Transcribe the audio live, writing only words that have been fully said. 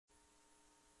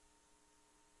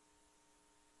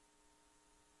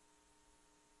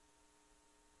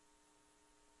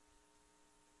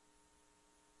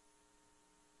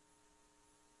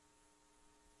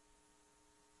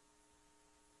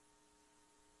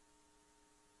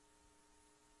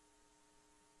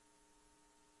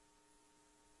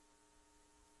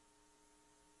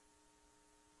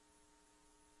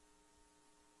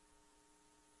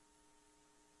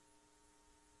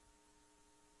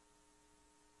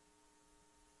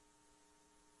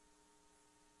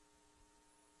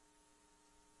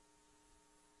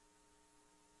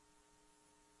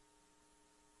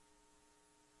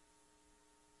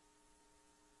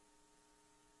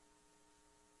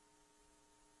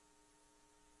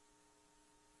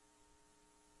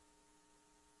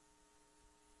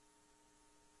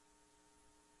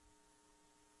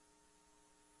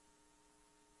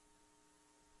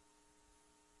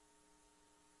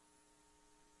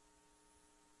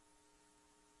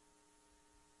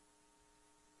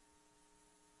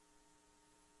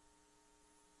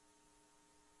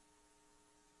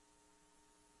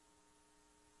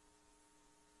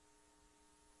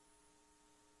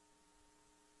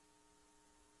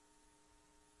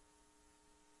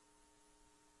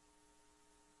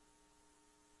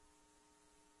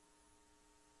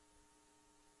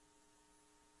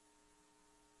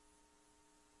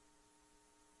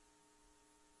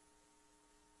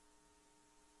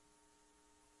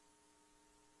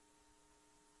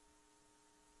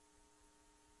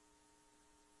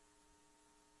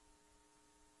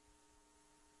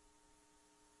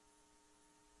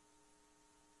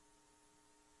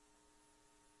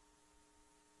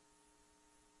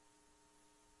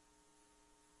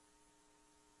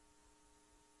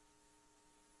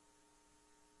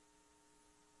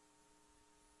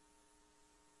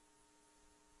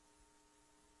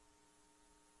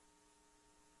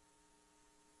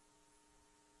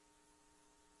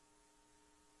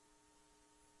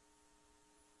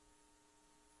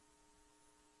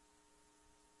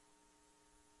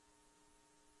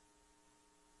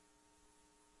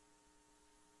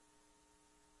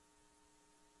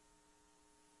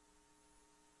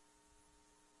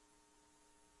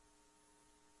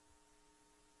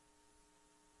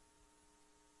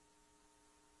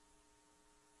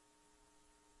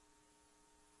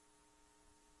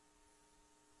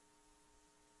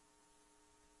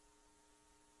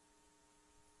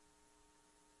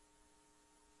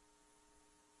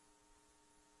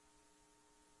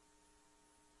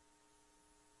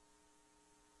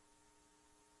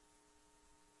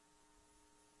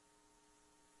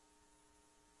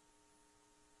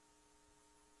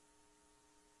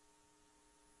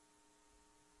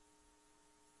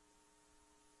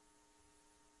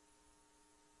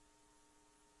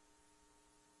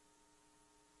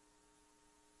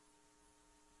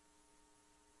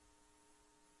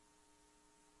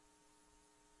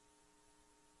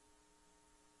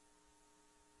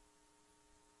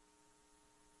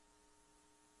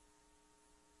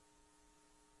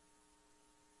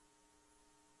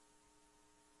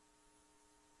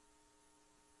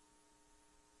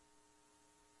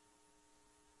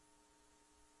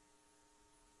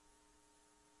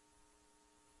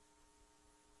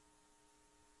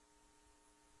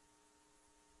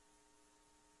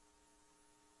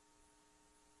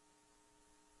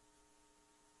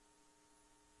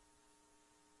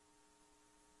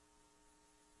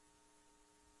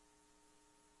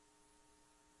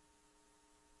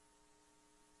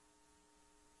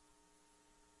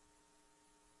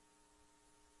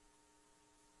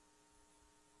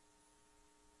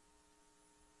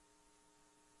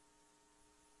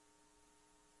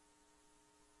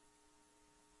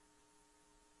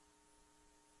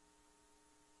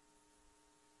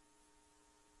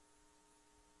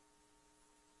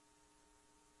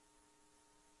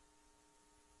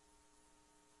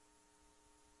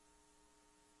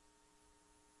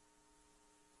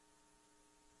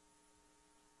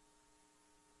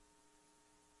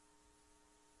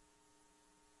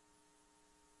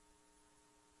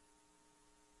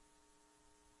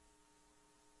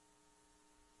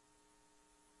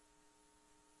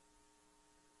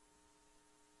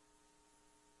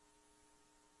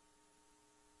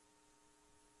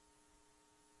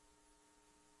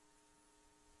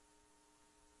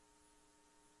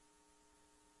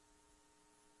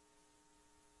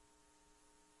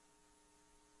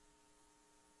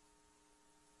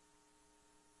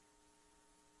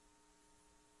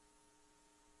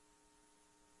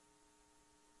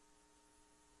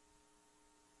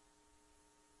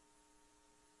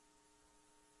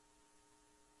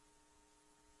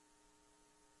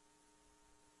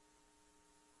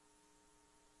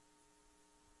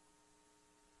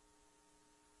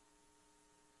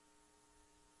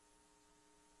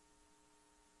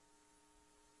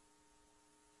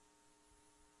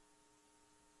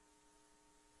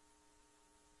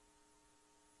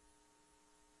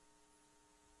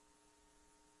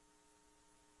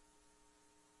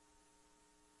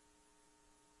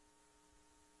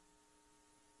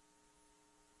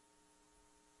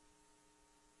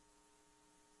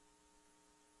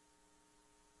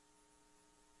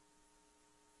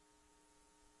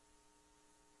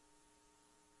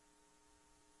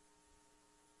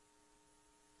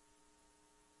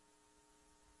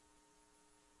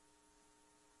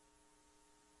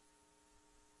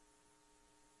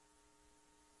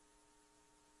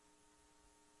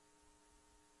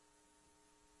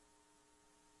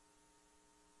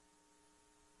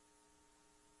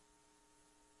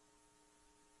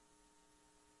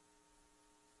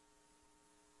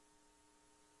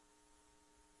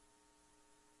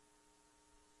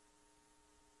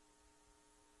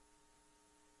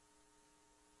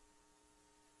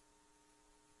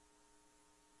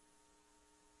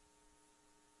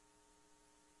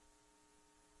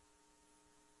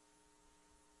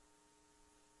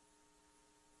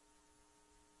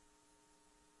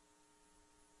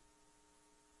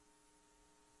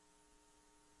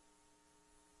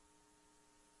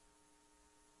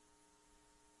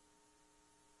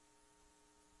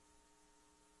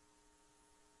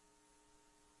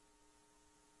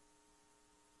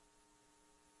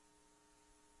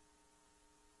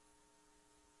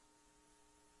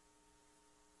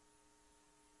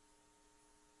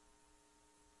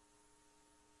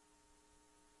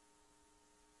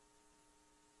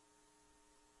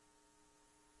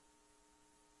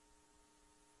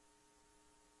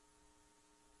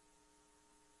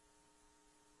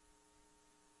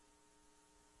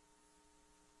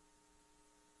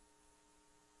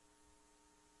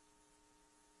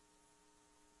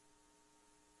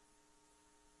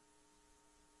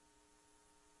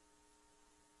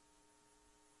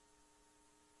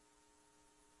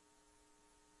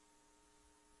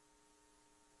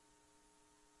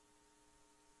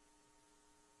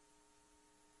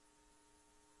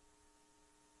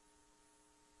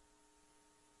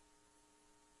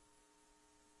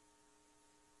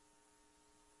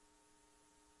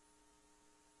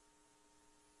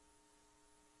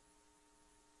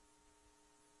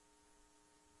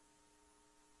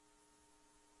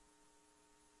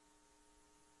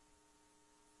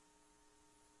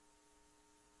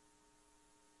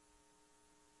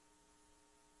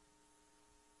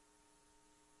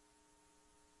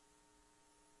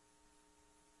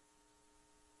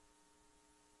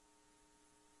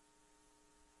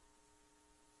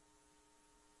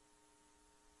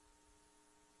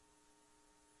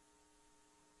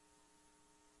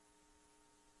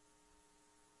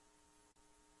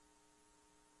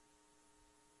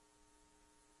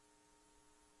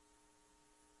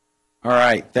All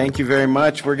right, thank you very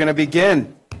much. We're going to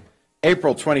begin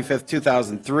April 25th,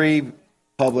 2003,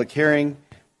 public hearing.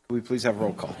 Could we please have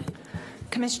roll call?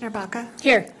 Commissioner Baca?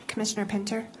 Here. Commissioner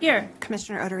Pinter? Here.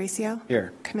 Commissioner O'Dorisio?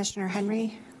 Here. Commissioner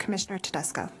Henry? Commissioner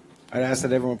Tedesco? I'd ask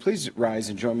that everyone please rise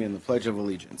and join me in the Pledge of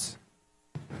Allegiance.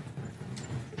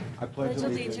 I pledge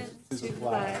Allegiance to the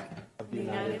flag of the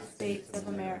United States of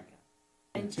America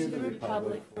and to the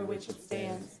republic for which it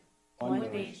stands,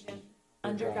 one nation,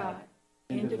 under God,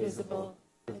 indivisible,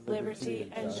 with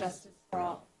liberty and justice for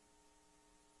all.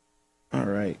 All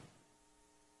right.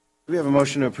 Do we have a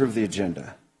motion to approve the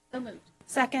agenda? So moved.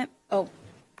 Second. Oh.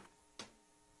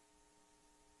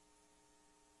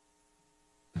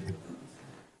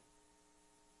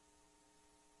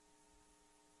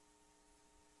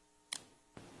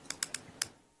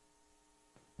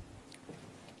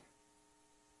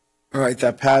 All right,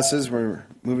 that passes. We're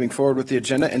moving forward with the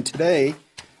agenda. And today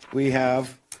we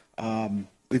have,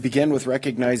 we begin with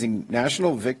recognizing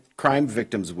National Crime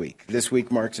Victims Week. This week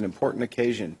marks an important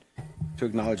occasion to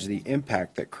acknowledge the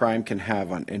impact that crime can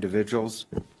have on individuals,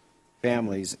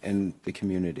 families, and the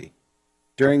community.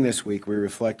 During this week, we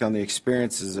reflect on the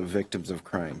experiences of victims of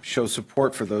crime, show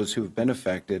support for those who have been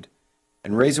affected,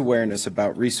 and raise awareness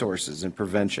about resources and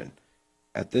prevention.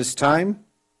 At this time,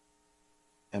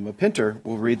 Emma Pinter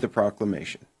will read the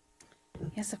proclamation.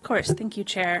 Yes, of course. Thank you,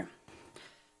 Chair.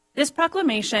 This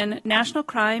proclamation, National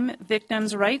Crime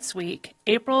Victims' Rights Week,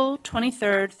 April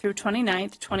 23rd through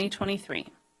 29th, 2023.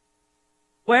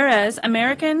 Whereas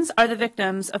Americans are the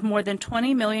victims of more than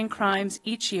 20 million crimes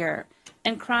each year,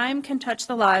 and crime can touch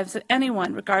the lives of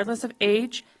anyone regardless of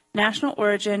age, national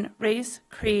origin, race,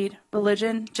 creed,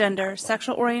 religion, gender,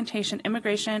 sexual orientation,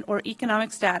 immigration, or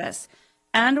economic status.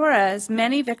 And whereas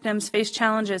many victims face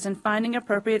challenges in finding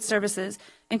appropriate services,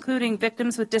 including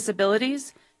victims with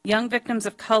disabilities, young victims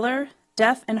of color,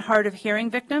 deaf and hard of hearing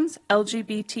victims,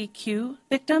 LGBTQ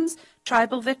victims,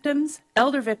 tribal victims,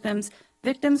 elder victims,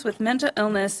 victims with mental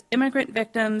illness, immigrant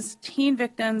victims, teen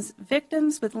victims,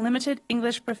 victims with limited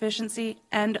English proficiency,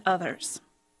 and others.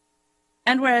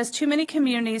 And whereas too many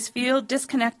communities feel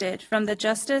disconnected from the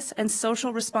justice and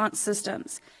social response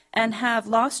systems and have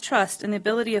lost trust in the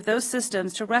ability of those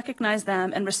systems to recognize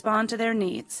them and respond to their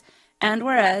needs, and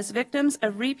whereas victims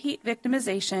of repeat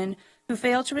victimization who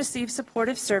fail to receive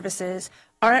supportive services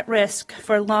are at risk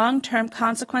for long-term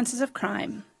consequences of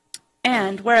crime,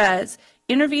 and whereas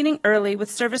intervening early with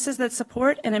services that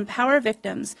support and empower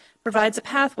victims provides a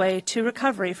pathway to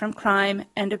recovery from crime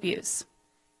and abuse.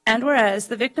 And whereas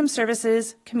the victim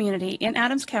services community in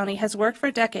Adams County has worked for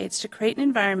decades to create an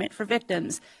environment for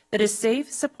victims that is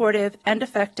safe, supportive, and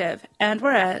effective, and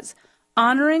whereas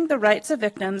honoring the rights of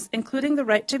victims, including the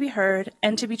right to be heard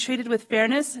and to be treated with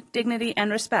fairness, dignity,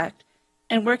 and respect,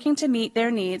 and working to meet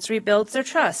their needs rebuilds their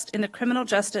trust in the criminal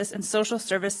justice and social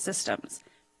service systems.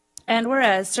 And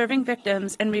whereas serving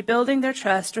victims and rebuilding their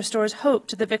trust restores hope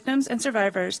to the victims and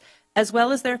survivors, as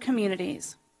well as their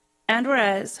communities. And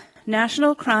whereas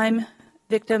National Crime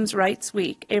Victims' Rights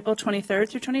Week, April 23rd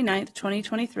through 29th,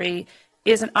 2023,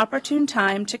 is an opportune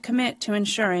time to commit to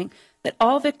ensuring that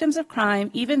all victims of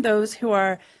crime, even those who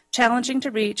are challenging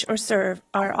to reach or serve,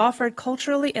 are offered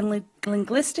culturally and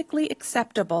linguistically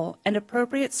acceptable and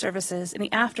appropriate services in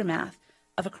the aftermath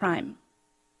of a crime.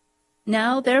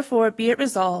 Now, therefore, be it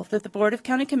resolved that the Board of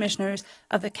County Commissioners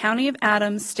of the County of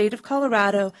Adams, State of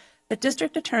Colorado, the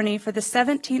District Attorney for the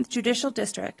 17th Judicial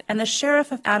District, and the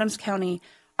Sheriff of Adams County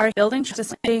are building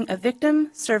a victim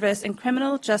service and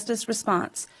criminal justice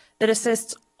response that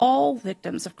assists all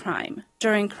victims of crime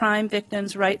during Crime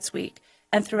Victims' Rights Week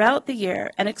and throughout the year,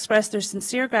 and express their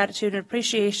sincere gratitude and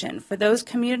appreciation for those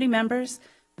community members,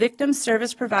 victim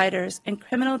service providers, and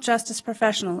criminal justice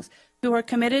professionals who are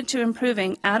committed to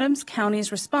improving Adams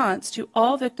County's response to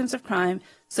all victims of crime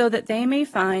so that they may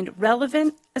find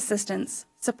relevant assistance,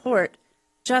 support,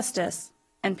 justice,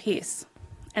 and peace.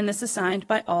 And this is signed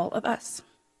by all of us.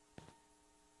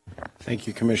 Thank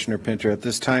you, Commissioner Pinter. At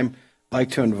this time, I'd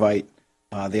like to invite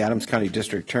the Adams County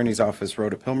District Attorney's Office,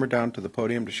 Rhoda Pilmer, down to the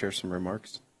podium to share some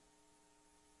remarks.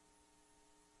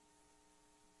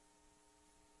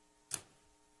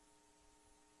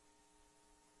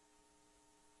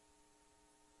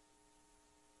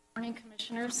 Morning,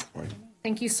 Commissioners.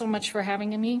 Thank you so much for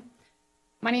having me.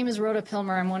 My name is Rhoda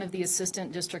Pilmer. I'm one of the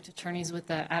Assistant District Attorneys with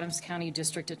the Adams County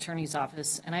District Attorney's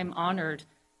Office, and I'm honored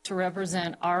to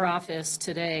represent our office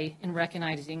today in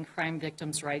recognizing Crime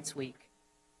Victims' Rights Week.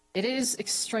 It is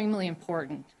extremely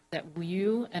important that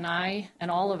you and I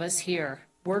and all of us here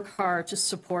work hard to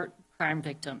support crime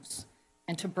victims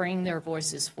and to bring their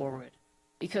voices forward,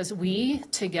 because we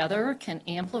together can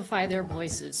amplify their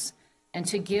voices and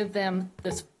to give them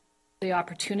this the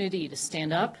opportunity to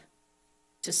stand up,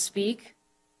 to speak,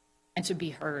 and to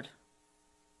be heard.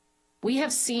 We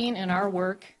have seen in our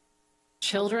work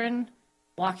children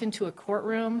walk into a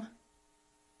courtroom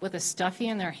with a stuffy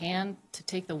in their hand to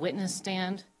take the witness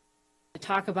stand, to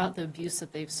talk about the abuse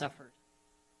that they've suffered.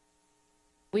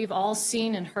 We've all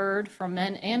seen and heard from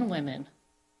men and women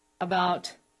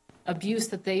about abuse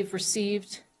that they've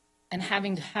received and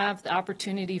having to have the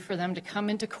opportunity for them to come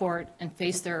into court and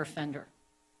face their offender.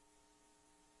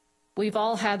 We've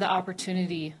all had the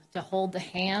opportunity to hold the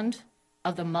hand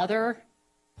of the mother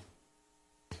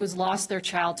who's lost their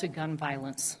child to gun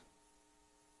violence.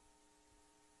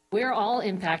 We're all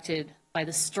impacted by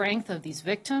the strength of these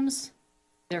victims,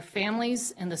 their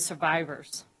families, and the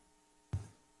survivors.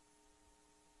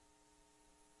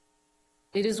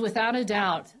 It is without a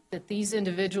doubt that these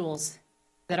individuals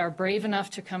that are brave enough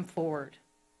to come forward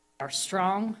are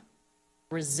strong,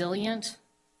 resilient,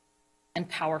 and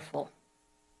powerful.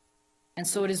 And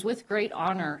so it is with great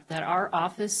honor that our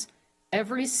office,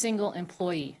 every single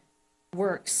employee,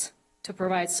 works to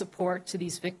provide support to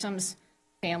these victims,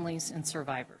 families, and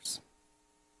survivors.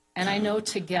 And I know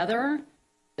together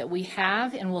that we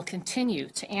have and will continue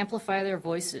to amplify their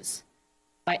voices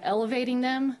by elevating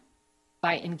them,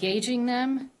 by engaging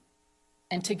them,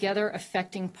 and together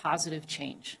affecting positive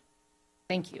change.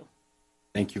 Thank you.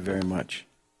 Thank you very much.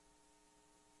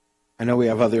 I know we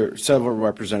have several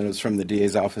representatives from the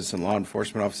DA's office and law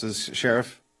enforcement offices.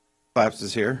 Sheriff Claps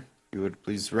is here. If you would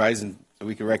please rise and so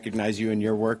we can recognize you and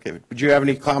your work. Would you have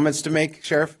any comments to make,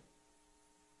 Sheriff?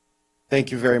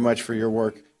 Thank you very much for your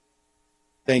work.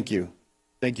 Thank you.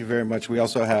 Thank you very much. We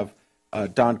also have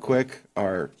Don Quick,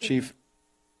 our Chief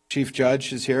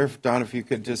Judge is here. Don, if you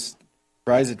could just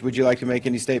rise. Would you like to make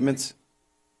any statements?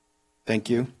 Thank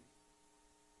you.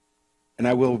 And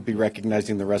I will be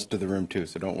recognizing the rest of the room too,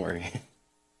 so don't worry.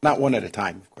 Not one at a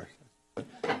time, of course.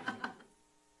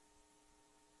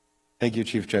 Thank you,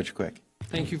 Chief Judge Quick.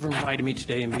 Thank you for inviting me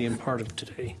today and being part of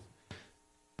today.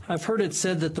 I've heard it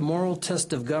said that the moral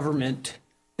test of government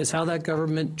is how that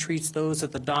government treats those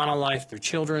at the dawn of life, their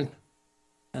children,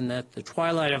 and at the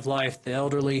twilight of life, the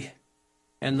elderly,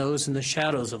 and those in the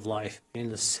shadows of life, being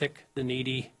the sick, the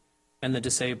needy, and the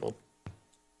disabled.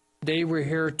 Today we're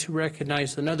here to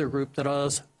recognize another group that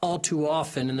is all too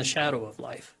often in the shadow of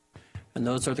life, and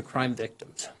those are the crime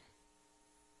victims.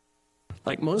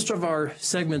 Like most of our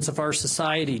segments of our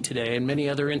society today and many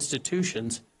other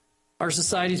institutions, our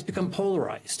society's become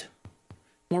polarized.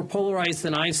 More polarized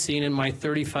than I've seen in my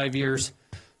 35 years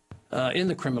in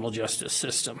the criminal justice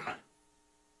system.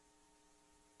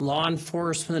 Law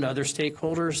enforcement, other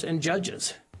stakeholders, and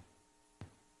judges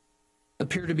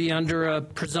appear to be under a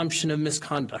presumption of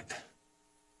misconduct.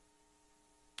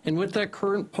 And with that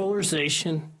current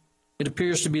polarization, it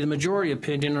appears to be the majority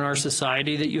opinion in our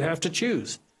society that you have to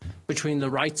choose between the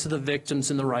rights of the victims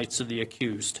and the rights of the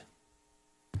accused.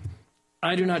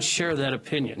 I do not share that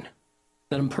opinion,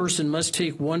 that a person must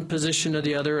take one position or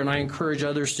the other, and I encourage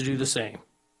others to do the same.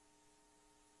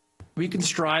 We can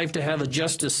strive to have a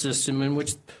justice system in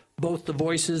which both the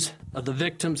voices of the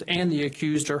victims and the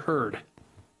accused are heard.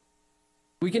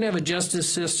 We can have a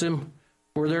justice system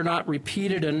where there are not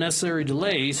repeated unnecessary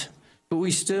delays, but we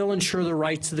still ensure the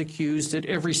rights of the accused at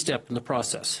every step in the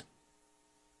process.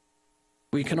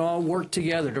 We can all work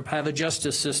together to have a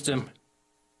justice system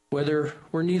where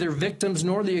neither victims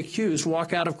nor the accused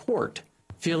walk out of court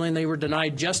feeling they were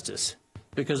denied justice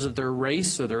because of their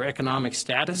race or their economic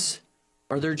status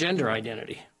or their gender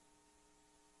identity.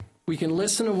 We can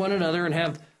listen to one another and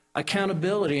have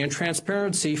accountability and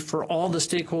transparency for all the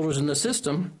stakeholders in the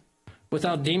system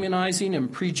without demonizing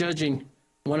and prejudging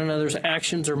one another's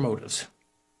actions or motives.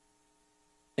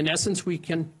 In essence, we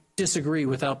can disagree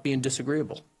without being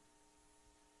disagreeable.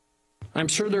 I'm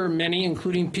sure there are many,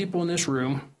 including people in this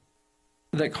room,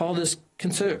 that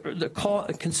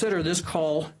consider this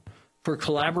call for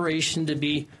collaboration to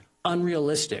be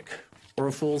unrealistic or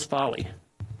a fool's folly.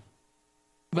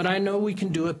 But I know we can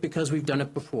do it because we've done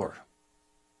it before.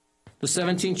 The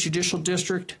 17th Judicial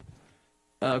District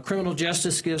criminal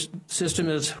justice system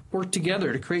has worked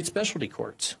together to create specialty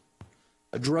courts,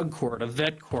 a drug court, a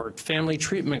vet court, family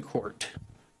treatment court,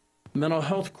 mental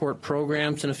health court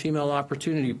programs, and a female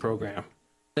opportunity program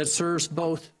that serves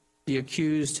both the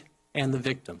accused and the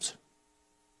victims.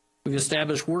 We've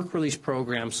established work release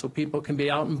programs so people can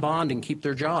be out in bond and keep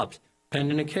their jobs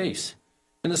pending a case.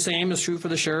 And the same is true for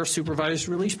the Sheriff's Supervised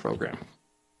Release Program.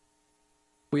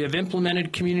 We have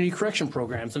implemented community correction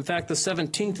programs. In fact, the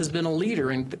 17th has been a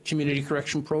leader in community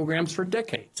correction programs for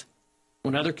decades.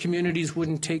 When other communities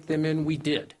wouldn't take them in, we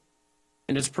did.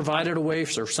 And it's provided a way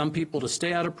for some people to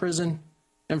stay out of prison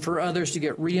and for others to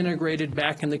get reintegrated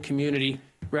back in the community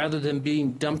rather than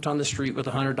being dumped on the street with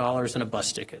 $100 and a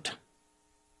bus ticket.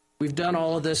 We've done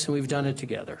all of this, and we've done it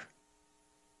together.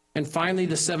 And finally,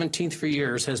 the 17th for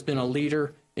years has been a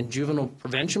leader in juvenile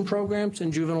prevention programs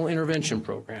and juvenile intervention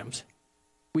programs.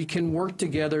 We can work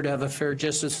together to have a fair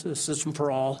justice system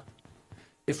for all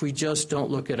if we just don't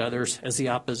look at others as the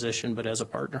opposition, but as a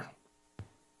partner.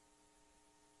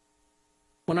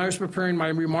 When I was preparing my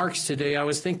remarks today, I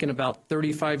was thinking about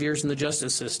 35 years in the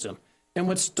justice system. And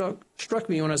what struck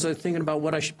me when I was thinking about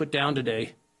what I should put down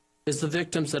today is the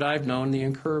victims that I've known,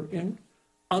 the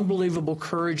unbelievable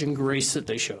courage and grace that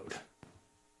they showed.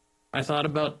 I thought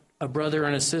about a brother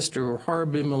and a sister who were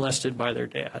horribly molested by their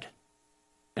dad,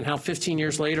 and how 15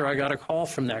 years later I got a call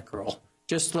from that girl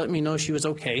just to let me know she was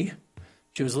okay.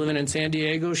 She was living in San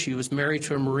Diego, she was married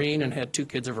to a Marine and had 2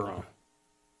 kids of her own.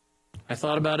 I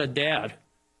thought about a dad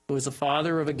who was the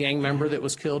father of a gang member that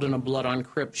was killed in a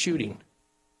blood-on-Crip shooting.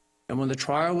 And when the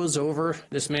trial was over,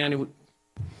 this man, I think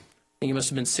he must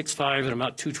have been 6'5" and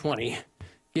about 220,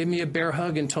 gave me a bear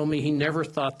hug and told me he never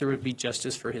thought there would be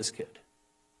justice for his kid.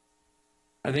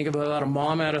 I think about a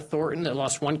mom out of Thornton that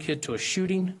lost 1 kid to a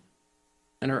shooting,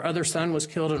 and her other son was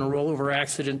killed in a rollover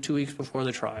accident 2 weeks before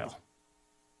the trial.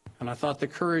 And I thought the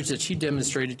courage that she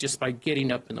demonstrated just by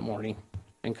getting up in the morning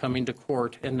and coming to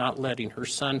court and not letting her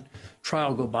son's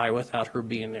trial go by without her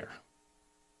being there.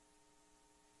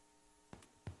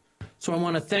 So I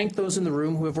want to thank those in the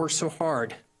room who have worked so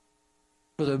hard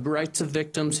for the rights of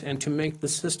victims and to make the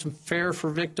system fair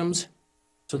for victims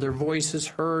so their voice is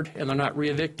heard and they're not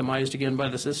re-victimized again by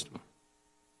the system.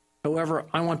 However,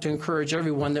 I want to encourage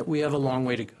everyone that we have a long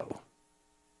way to go.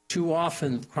 Too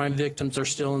often, crime victims are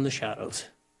still in the shadows.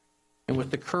 And with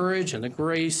the courage and the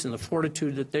grace and the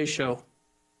fortitude that they show,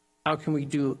 how can we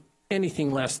do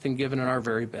anything less than giving it our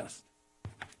very best?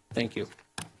 Thank you.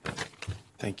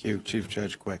 Thank you, Chief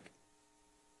Judge Quick.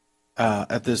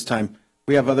 At this time,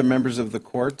 we have other members of the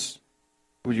courts.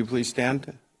 Would you please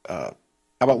stand? How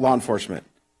about law enforcement?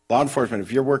 Law enforcement,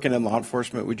 if you're working in law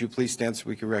enforcement, would you please stand so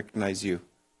we can recognize you?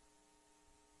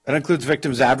 That includes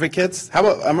victims advocates. How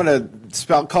about, I'm going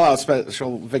to call out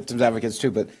special victims advocates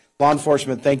too, but law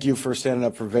enforcement, thank you for standing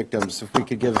up for victims. If we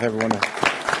could give everyone a...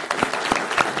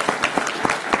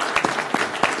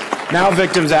 Now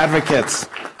victims advocates.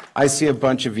 I see a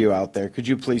bunch of you out there. Could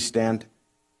you please stand?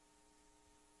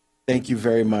 Thank you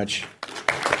very much.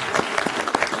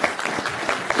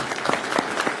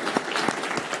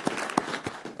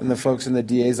 And the folks in the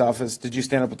DA's office, did you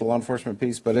stand up with the law enforcement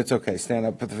piece? But it's okay, stand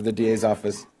up for the DA's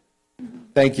office.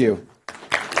 Thank you.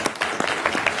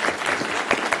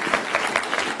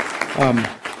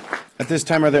 At this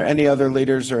time, are there any other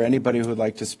leaders or anybody who would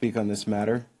like to speak on this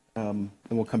matter? Then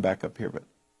we'll come back up here, but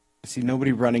I see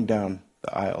nobody running down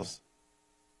the aisles.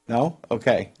 No?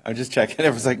 Okay, I'm just checking.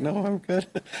 Everyone's like, no, I'm good.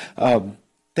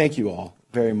 Thank you all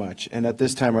very much. And at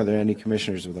this time, are there any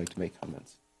commissioners who would like to make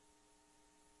comments?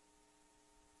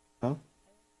 No?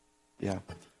 Yeah.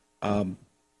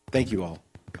 Thank you all.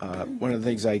 One of the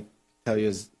things I tell you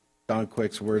is Don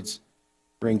Quick's words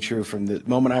ring true from the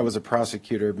moment I was a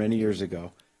prosecutor many years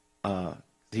ago.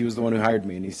 He was the one who hired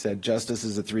me, and he said, justice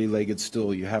is a three-legged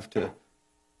stool. You have to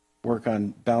work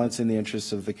on balancing the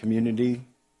interests of the community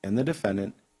and the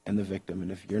defendant and the victim.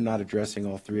 And if you're not addressing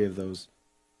all three of those,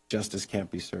 justice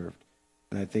can't be served.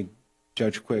 And I think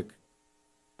Judge Quick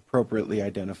appropriately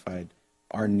identified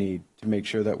our need to make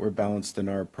sure that we're balanced in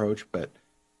our approach, but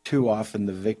too often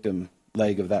the victim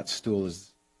leg of that stool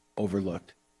is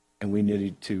overlooked. And we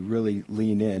needed to really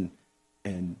lean in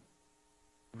and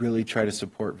really try to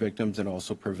support victims and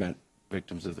also prevent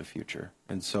victims of the future.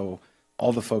 And so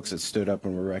all the folks that stood up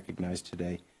and were recognized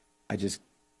today, I just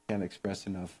can't express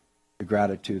enough the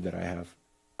gratitude that I have,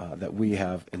 that we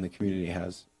have and the community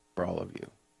has for all of you.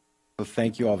 So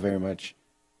thank you all very much.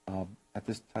 At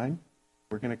this time,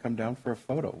 we're going to come down for a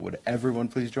photo. Would everyone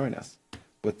please join us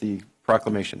with the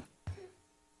proclamation?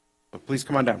 So please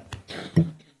come on down.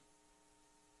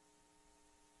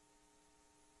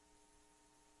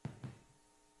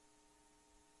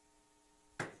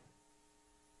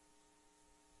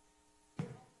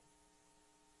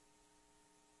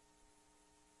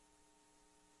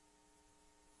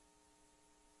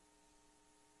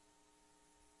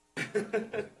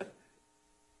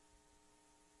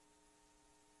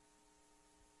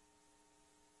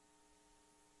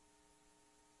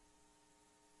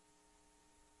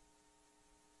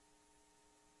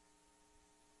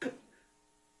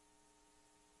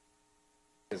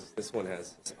 This one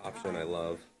has this option I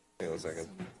love. Hang on a second.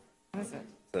 What is it?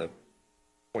 It's a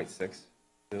 0.6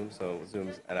 zoom, so it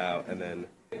zooms it out, and then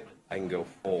I can go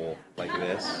full like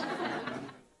this.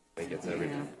 think gets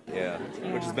everything. Yeah.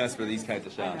 Which is best for these kinds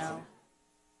of shots.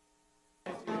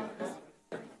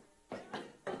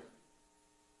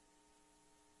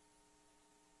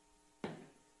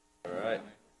 All right.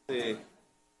 Let's see.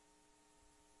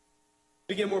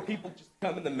 We get more people just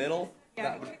come in the middle.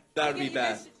 Yeah, That would be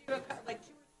bad. To do like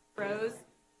 2 rows,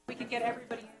 we could get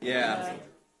everybody. Yeah.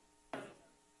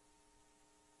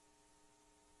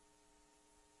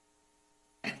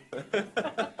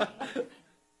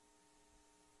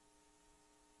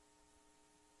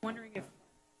 Wondering if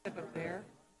step up there.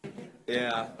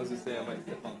 Yeah. I was gonna say I might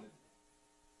step on this.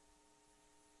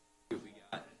 See what we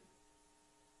got.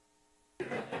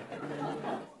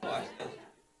 Watch this.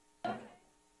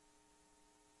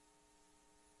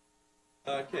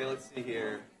 Okay, let's see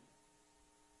here.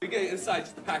 We get inside,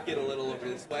 just pack it a little over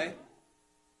this way.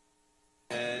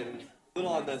 And a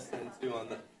little on this end too, on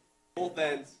the both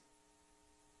ends.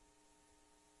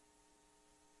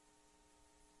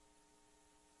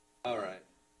 All right.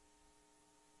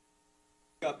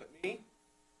 Look up at me.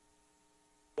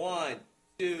 1,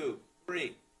 2, 3. I'm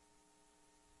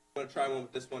going to try one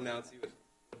with this one now and see what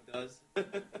it does.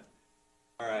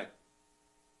 All right.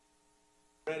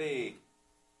 Ready?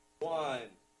 1,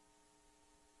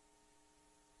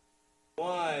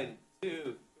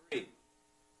 2, 3.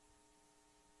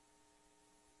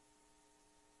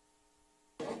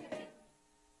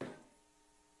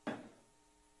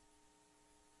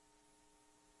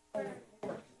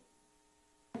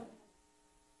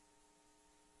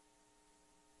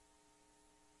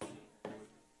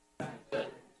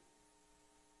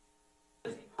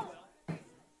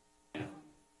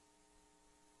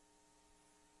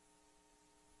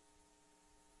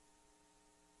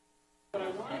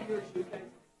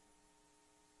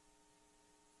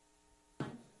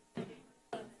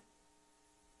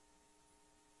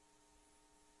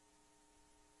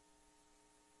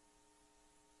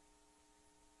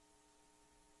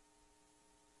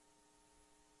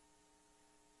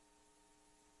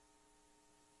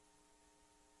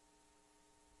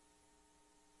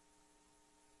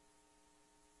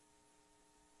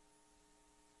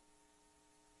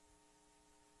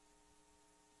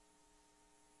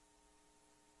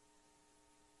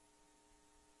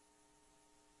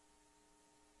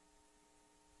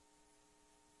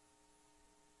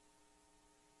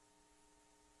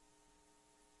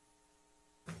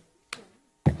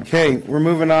 Okay, we're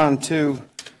moving on to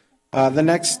the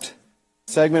next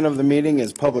segment of the meeting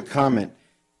is public comment.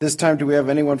 This time, do we have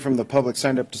anyone from the public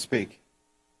signed up to speak?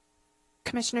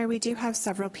 Commissioner, we do have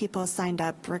several people signed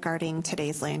up regarding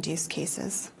today's land use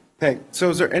cases. Okay, so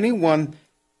is there anyone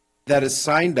that is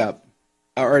signed up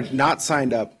or not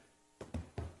signed up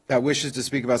that wishes to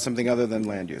speak about something other than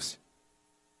land use?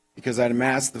 Because I'd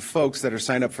ask the folks that are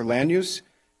signed up for land use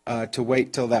to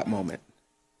wait till that moment.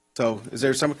 So is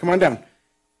there someone, come on down.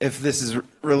 If this is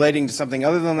relating to something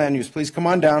other than land use, please come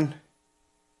on down.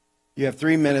 You have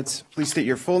 3 minutes. Please state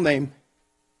your full name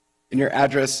and your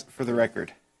address for the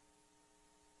record.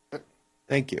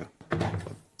 Thank you.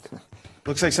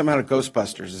 Looks like something out of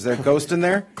Ghostbusters. Is there a ghost in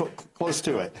there? Close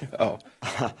to it. Oh.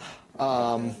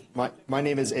 My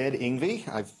name is Ed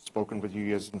Ingvey. I've spoken with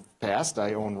you guys in the past.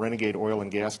 I own Renegade Oil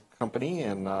and Gas Company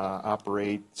and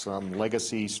operate some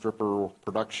legacy stripper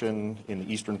production in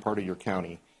the eastern part of your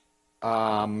county.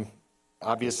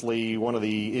 Obviously, one of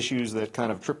the issues that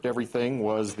kind of tripped everything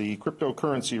was the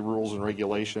cryptocurrency rules and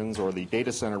regulations, or the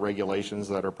data center regulations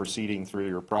that are proceeding through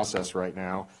your process right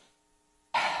now.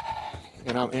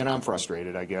 And I'm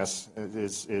frustrated, I guess,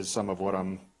 is some of what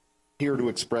I'm here to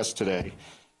express today.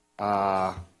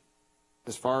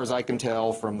 As far as I can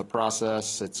tell from the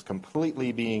process, it's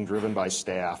completely being driven by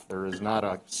staff. There is not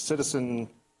a citizen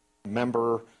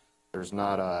member. There's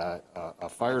not a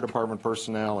fire department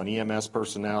personnel and EMS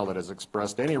personnel that has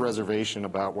expressed any reservation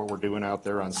about what we're doing out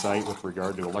there on site with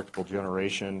regard to electrical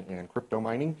generation and crypto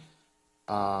mining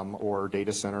or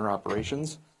data center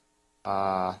operations.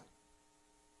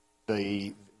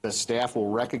 The staff will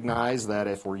recognize that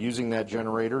if we're using that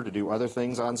generator to do other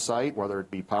things on site, whether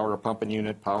it be power a pumping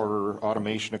unit, power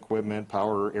automation equipment,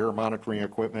 power air monitoring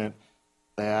equipment,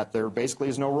 that there basically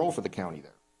is no role for the county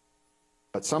there.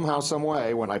 But somehow, some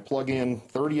way, when I plug in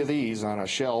 30 of these on a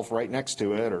shelf right next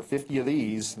to it, or 50 of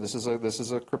these, this is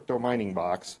a crypto mining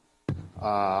box.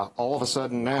 All of a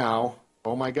sudden now,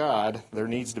 oh my God, there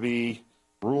needs to be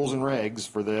rules and regs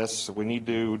for this. We need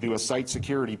to do a site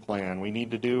security plan. We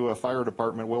need to do a fire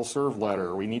department will serve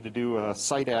letter. We need to do a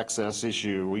site access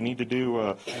issue. We need to do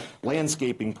a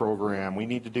landscaping program. We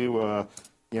need to do a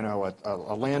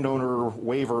landowner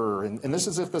waiver, and this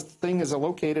is if the thing is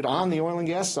located on the oil and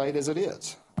gas site as it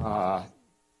is.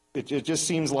 It just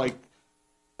seems like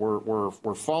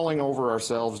we're falling over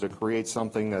ourselves to create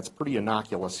something that's pretty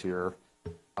innocuous here.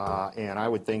 And I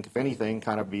would think, if anything,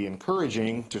 kind of be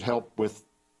encouraging to help with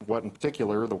what in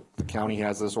particular the county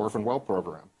has this orphan well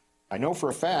program. I know for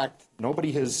a fact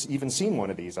nobody has even seen one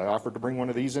of these. I offered to bring one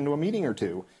of these into a meeting or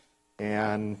two,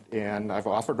 and I've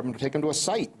offered them to take them to a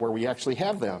site where we actually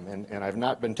have them, and I've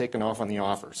not been taken off on the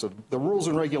offer. So the rules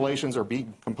and regulations are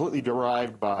being completely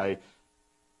derived by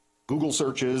Google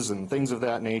searches and things of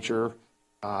that nature.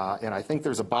 And I think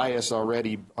there's a bias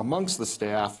already amongst the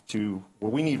staff to,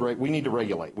 well, we need to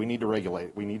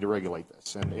regulate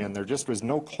this. And there just was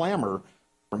no clamor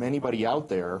from anybody out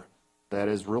there that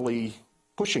is really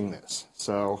pushing this.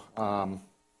 So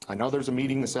I know there's a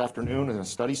meeting this afternoon and a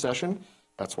study session.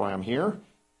 That's why I'm here.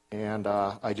 And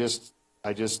I just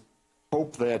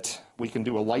hope that we can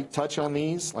do a light touch on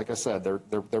these. Like I said,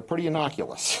 they're pretty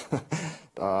innocuous.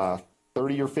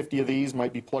 30 or 50 of these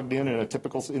might be plugged in a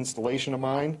typical installation of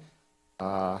mine.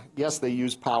 Yes, they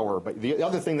use power, but the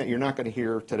other thing that you're not going to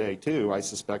hear today, too, I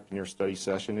suspect in your study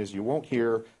session, is you won't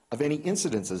hear of any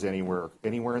incidences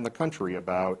anywhere in the country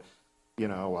about, you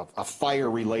know, a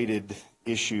fire-related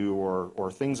issue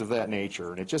or things of that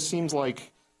nature. And it just seems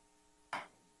like,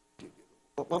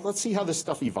 well, let's see how this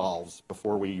stuff evolves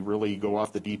before we really go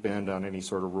off the deep end on any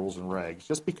sort of rules and regs.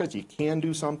 Just because you can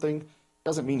do something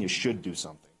doesn't mean you should do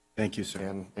something. Thank you,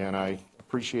 sir. And I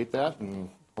appreciate that, and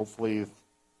hopefully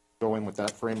go in with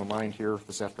that frame of mind here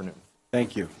this afternoon.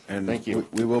 Thank you. And Thank you.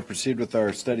 We will proceed with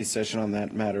our study session on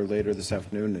that matter later this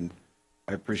afternoon, and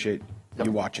I appreciate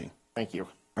you watching. Thank you.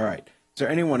 All right. Is there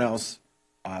anyone else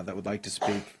that would like to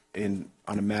speak on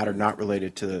a matter not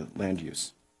related to land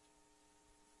use?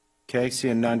 Okay,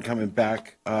 seeing none coming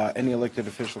back. Any elected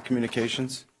official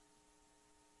communications?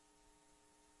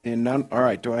 Seeing none. All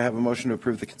right. Do I have a motion to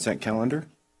approve the consent calendar?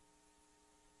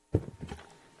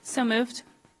 So moved.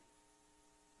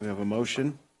 We have a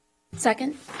motion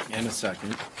Second. and a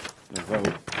second. A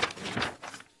vote.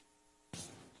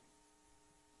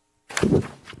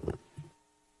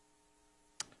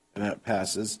 And that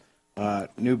passes.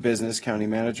 New business, county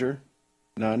manager?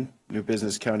 None. New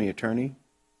business, county attorney?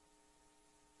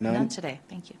 None today.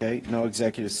 Thank you. Okay, no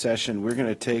executive session. We're going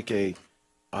to take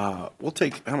we'll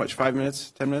take, how much, 5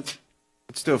 minutes, 10 minutes?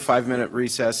 Let's do a 5-minute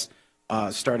recess,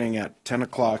 starting at 10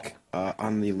 o'clock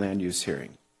on the land use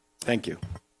hearing. Thank you.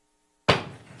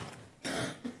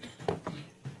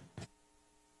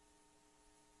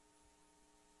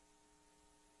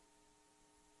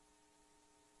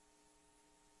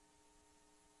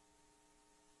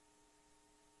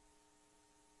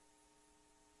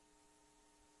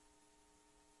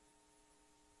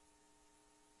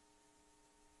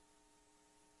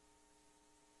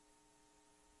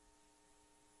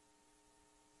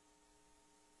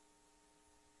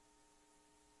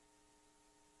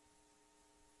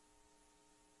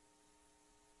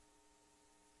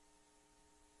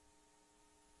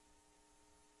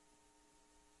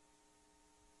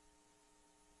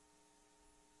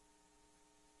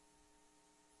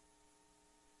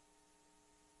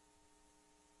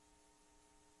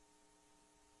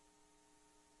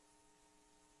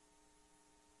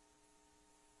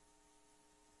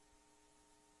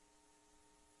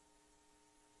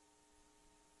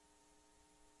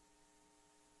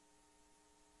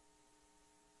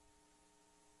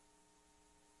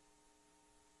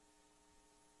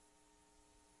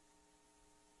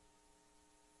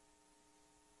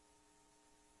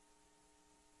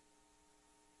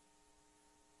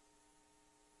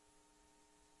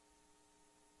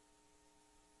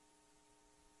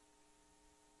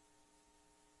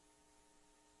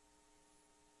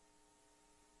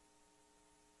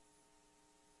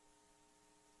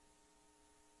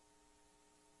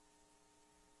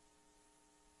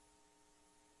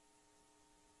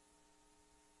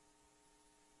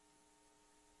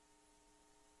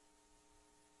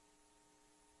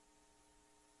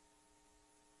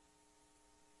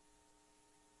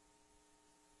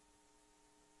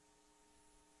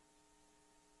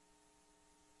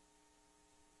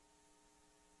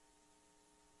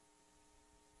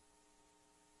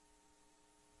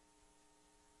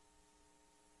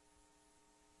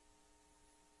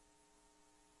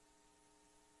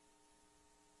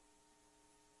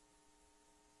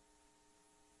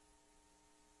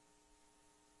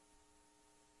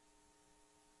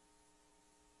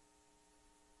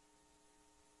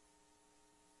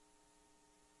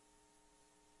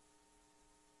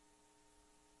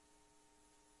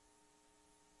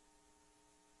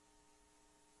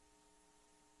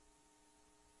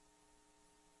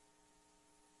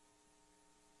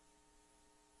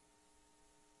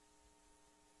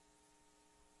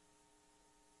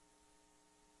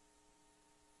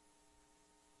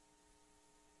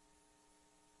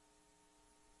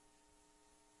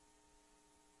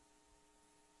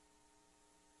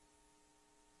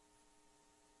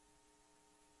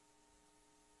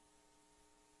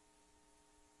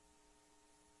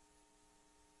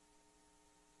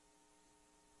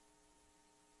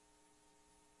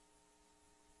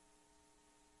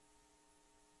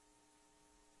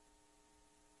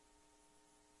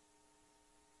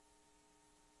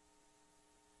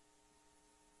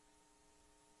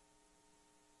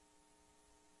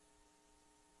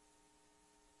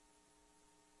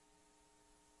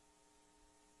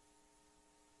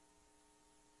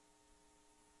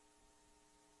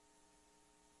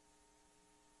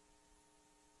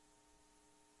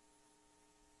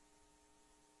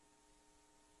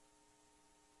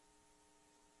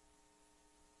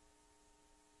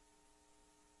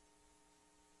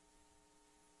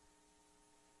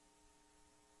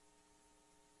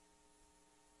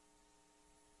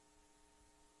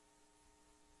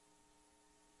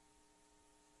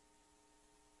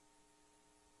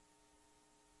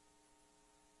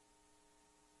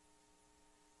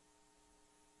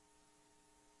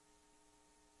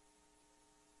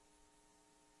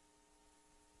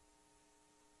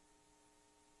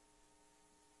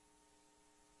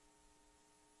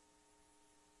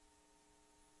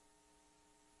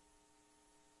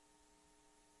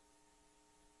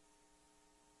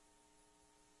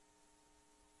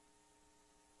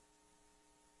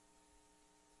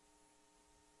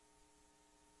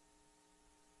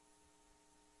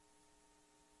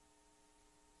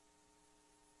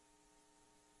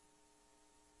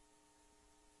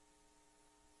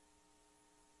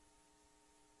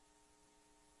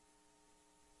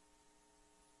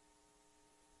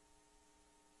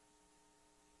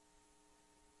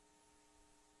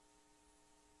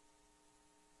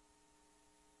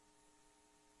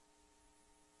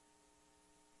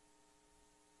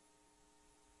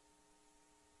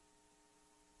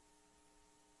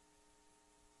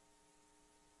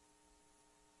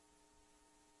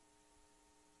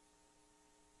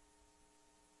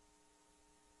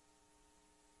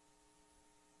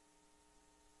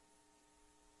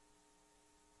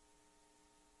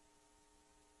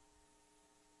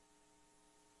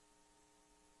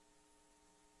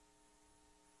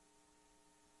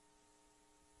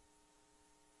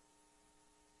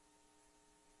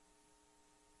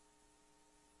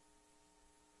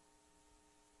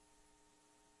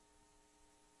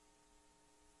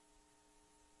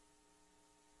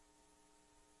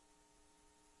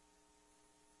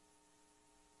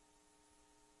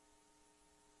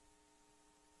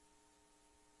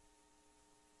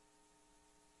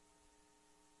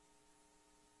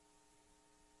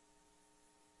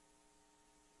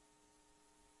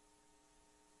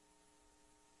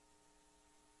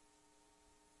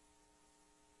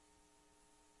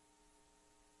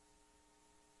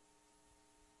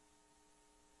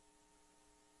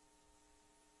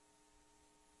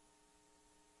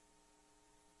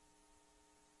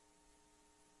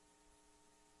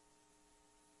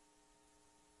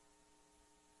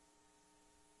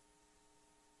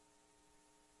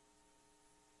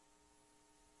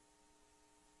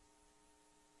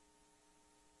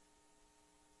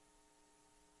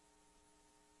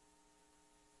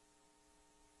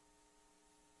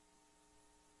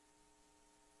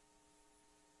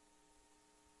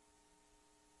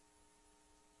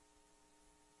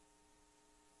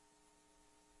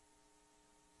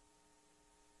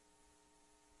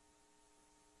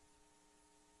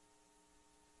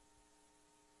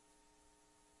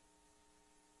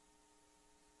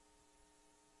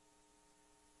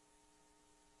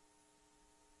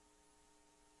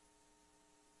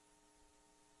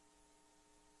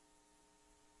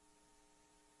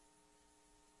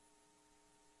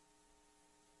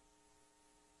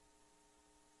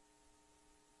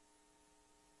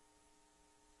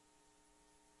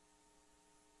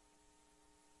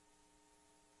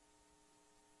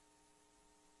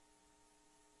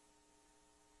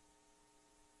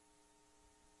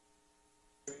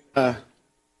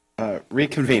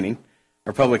 reconvening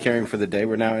our public hearing for the day.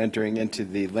 We're now entering into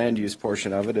the land use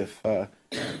portion of it. If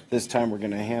this time we're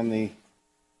going to hand the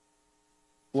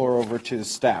floor over to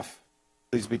staff.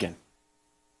 Please begin.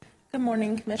 Good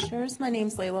morning, Commissioners. My name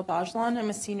is Layla Bajlan. I'm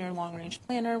a senior long-range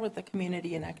planner with the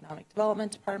Community and Economic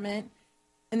Development Department.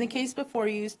 In the case before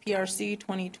you is PRC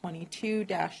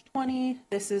 2022-20.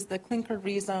 This is the Clinker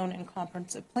Rezone and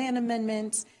Comprehensive Plan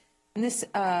Amendments. And this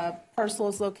parcel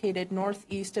is located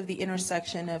northeast of the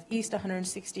intersection of East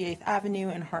 168th Avenue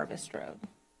and Harvest Road.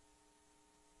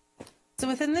 So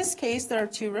within this case, there are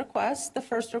two requests. The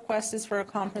first request is for a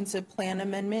comprehensive plan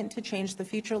amendment to change the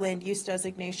future land use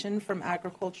designation from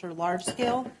agriculture large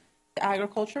scale to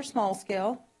agriculture small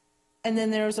scale. And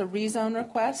then there's a rezone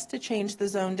request to change the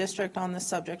zone district on the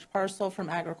subject parcel from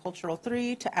agricultural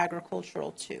 3 to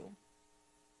agricultural 2.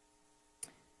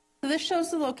 So this shows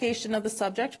the location of the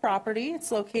subject property.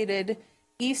 It's located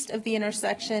east of the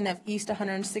intersection of East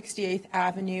 168th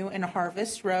Avenue and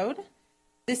Harvest Road.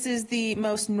 This is the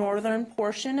most northern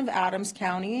portion of Adams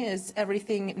County, as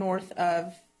everything north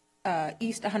of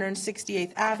East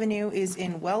 168th Avenue is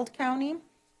in Weld County.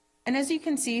 And as you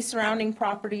can see, surrounding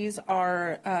properties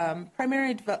are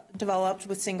primarily developed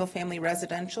with single-family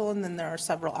residential, and then there are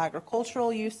several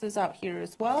agricultural uses out here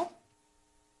as well.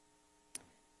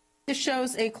 This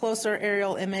shows a closer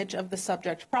aerial image of the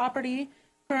subject property.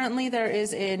 Currently, there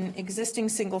is an existing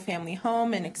single-family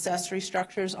home and accessory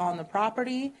structures on the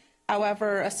property.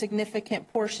 However, a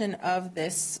significant portion of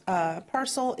this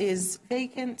parcel is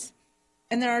vacant.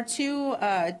 And there are two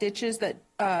ditches that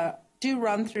do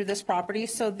run through this property.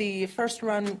 So the first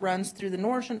run runs through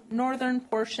the northern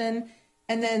portion,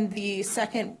 and then the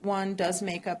second one does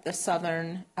make up the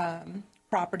southern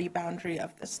property boundary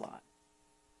of this lot.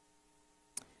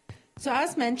 So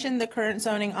as mentioned, the current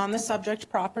zoning on the subject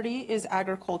property is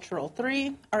agricultural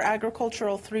 3. Our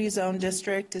agricultural 3 zone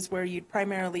district is where you'd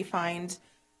primarily find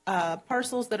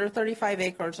parcels that are 35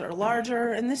 acres or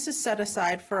larger, and this is set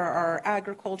aside for our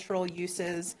agricultural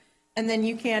uses. And then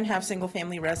you can have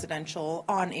single-family residential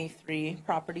on A3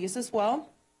 properties as well.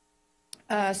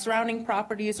 Surrounding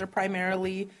properties are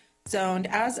primarily zoned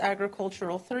as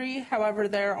agricultural 3. However,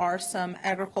 there are some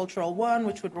agricultural 1,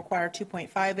 which would require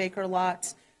 2.5 acre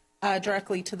lots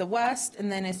directly to the west.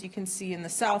 And then as you can see in the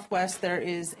southwest, there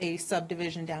is a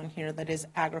subdivision down here that is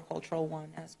agricultural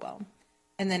 1 as well.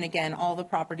 And then again, all the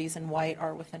properties in white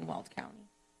are within Weld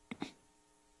County.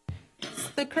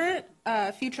 The current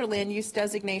future land use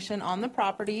designation on the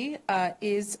property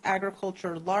is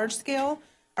agriculture large scale.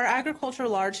 Our agriculture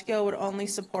large scale would only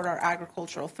support our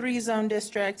agricultural 3 zone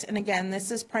district. And again,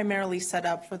 this is primarily set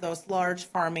up for those large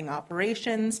farming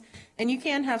operations. And you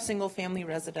can have single family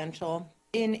residential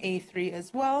in A3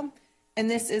 as well. And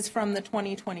this is from the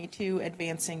 2022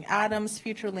 Advancing Adams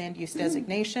future land use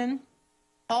designation.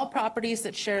 All properties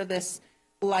that share this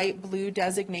light blue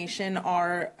designation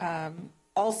are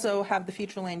also have the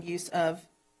future land use of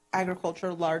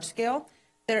agriculture large scale.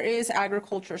 There is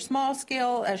agriculture small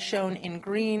scale as shown in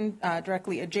green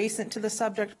directly adjacent to the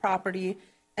subject property.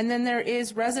 And then there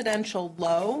is residential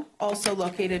low also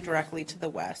located directly to the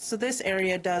west. So this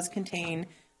area does contain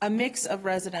a mix of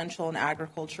residential and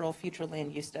agricultural future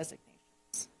land use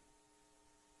designations.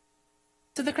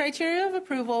 So the criteria of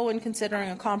approval when considering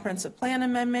a comprehensive plan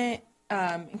amendment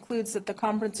includes that the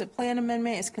comprehensive plan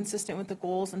amendment is consistent with the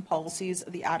goals and policies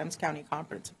of the Adams County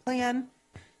Comprehensive Plan,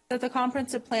 that the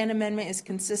comprehensive plan amendment is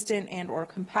consistent and or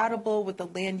compatible with the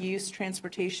land use,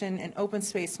 transportation, and open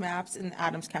space maps in the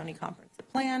Adams County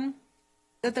Comprehensive Plan,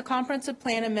 that the comprehensive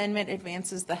plan amendment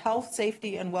advances the health,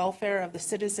 safety, and welfare of the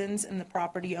citizens and the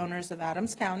property owners of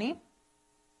Adams County.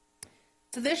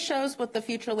 So this shows what the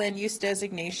future land use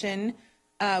designation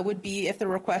would be if the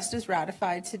request is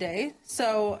ratified today.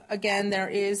 So again, there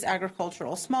is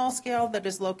agricultural small scale that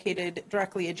is located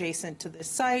directly adjacent to this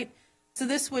site. So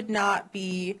this would not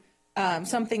be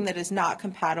something that is not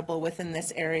compatible within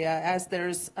this area, as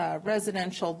there's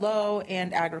residential low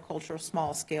and agricultural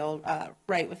small scale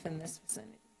right within this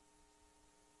vicinity.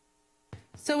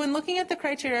 So when looking at the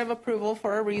criteria of approval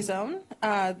for a rezone,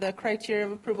 the criteria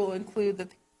of approval include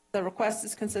that the request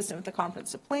is consistent with the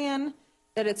comprehensive plan,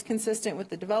 that it's consistent with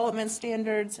the development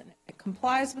standards, and it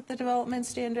complies with the development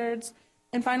standards,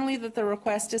 and finally that the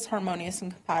request is harmonious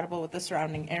and compatible with the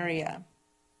surrounding area.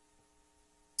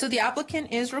 So the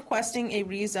applicant is requesting a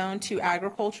rezone to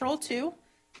agricultural 2.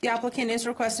 The applicant is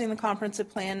requesting the comprehensive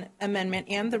plan amendment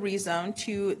and the rezone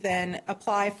to then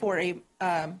apply for a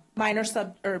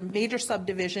major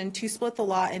subdivision to split the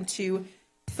lot into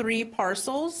 3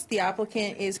 parcels. The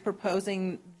applicant is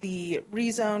proposing the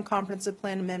rezone, comprehensive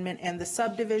plan amendment, and the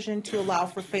subdivision to allow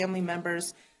for family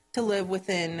members to live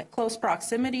within close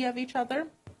proximity of each other.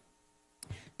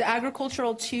 The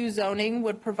agricultural 2 zoning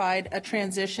would provide a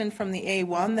transition from the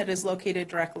A1 that is located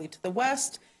directly to the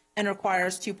west and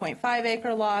requires 2.5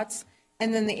 acre lots,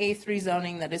 and then the A3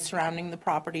 zoning that is surrounding the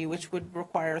property, which would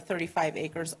require 35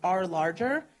 acres or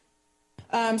larger.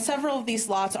 Several of these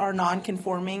lots are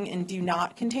non-conforming and do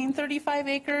not contain 35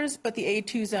 acres, but the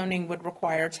A2 zoning would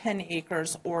require 10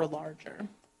 acres or larger.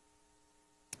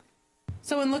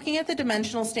 So in looking at the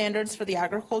dimensional standards for the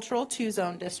agricultural 2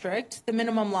 zone district, the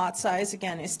minimum lot size,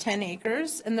 again, is 10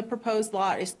 acres, and the proposed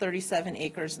lot is 37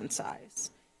 acres in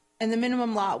size. And the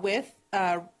minimum lot width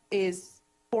is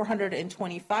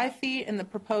 425 feet, and the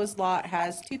proposed lot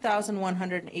has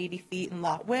 2,180 feet in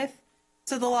lot width.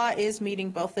 So the lot is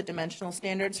meeting both the dimensional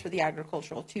standards for the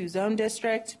agricultural 2 zone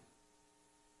district.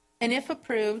 And if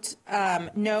approved,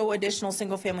 no additional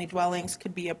single-family dwellings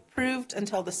could be approved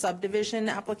until the subdivision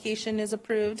application is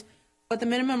approved. But the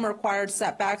minimum required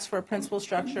setbacks for a principal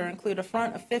structure include a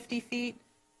front of 50 feet,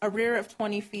 a rear of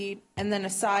 20 feet, and then a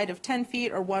side of 10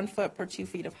 feet or 1 foot per 2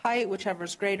 feet of height, whichever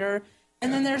is greater.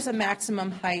 And then there's a maximum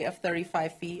height of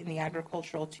 35 feet in the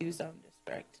agricultural 2 zone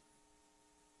district.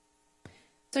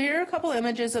 So here are a couple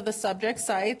images of the subject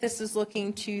site. This is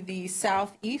looking to the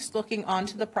southeast, looking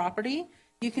onto the property.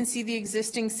 You can see the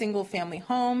existing single-family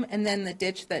home and then the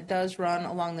ditch that does run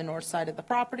along the north side of the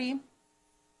property.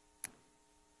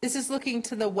 This is looking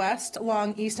to the west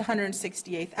along East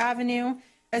 168th Avenue.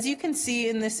 As you can see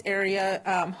in this area,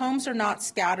 homes are not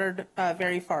scattered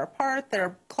very far apart.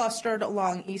 They're clustered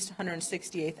along East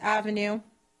 168th Avenue.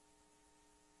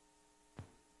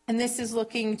 And this is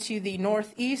looking to the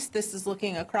northeast. This is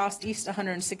looking across East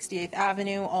 168th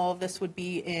Avenue. All of this would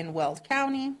be in Weld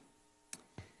County.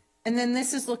 And then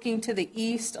this is looking to the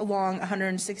east along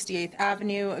 168th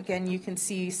Avenue. Again, you can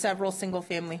see several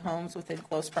single-family homes within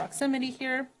close proximity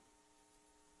here.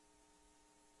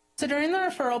 So during the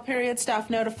referral period,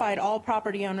 staff notified all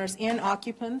property owners and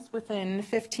occupants within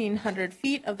 1,500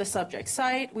 feet of the subject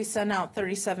site. We sent out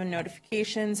 37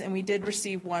 notifications, and we did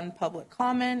receive 1 public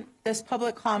comment. This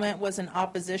public comment was in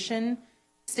opposition,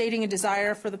 stating a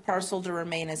desire for the parcel to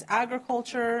remain as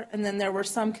agriculture, and then there were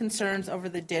some concerns over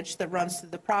the ditch that runs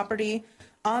through the property.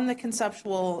 On the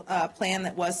conceptual plan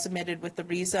that was submitted with the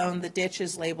rezone, the ditch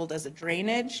is labeled as a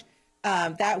drainage.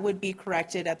 That would be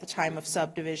corrected at the time of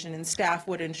subdivision, and staff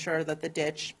would ensure that the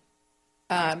ditch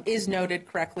is noted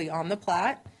correctly on the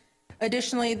plat.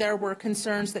 Additionally, there were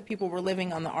concerns that people were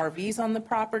living on the RVs on the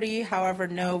property. However,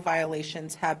 no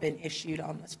violations have been issued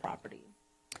on this property.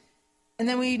 And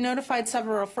then we notified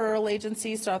several referral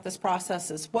agencies throughout this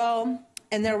process as well,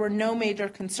 and there were no major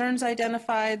concerns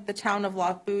identified. The town of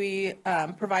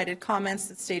Lochbuie provided comments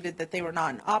that stated that they were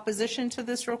not in opposition to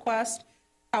this request.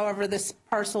 However, this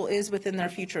parcel is within their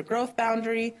future growth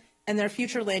boundary, and their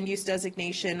future land use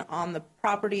designation on the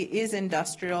property is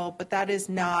industrial, but that is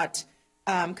not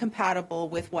compatible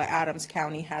with what Adams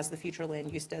County has the future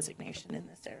land use designation in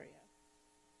this area.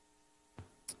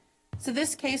 So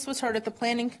this case was heard at the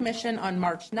Planning Commission on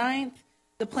March 9th.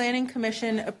 The Planning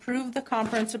Commission approved the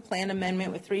comprehensive plan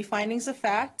amendment with 3 findings of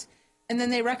fact, and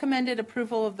then they recommended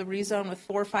approval of the rezone with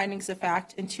 4 findings of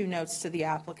fact and 2 notes to the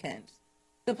applicant.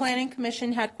 The Planning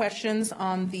Commission had questions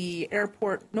on the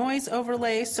airport noise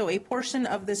overlay, so a portion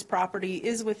of this property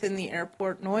is within the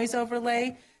airport noise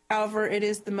overlay. However, it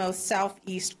is the most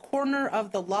southeast corner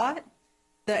of the lot.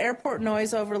 The airport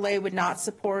noise overlay would not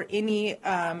support any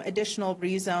additional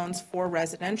rezones for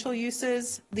residential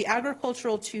uses. The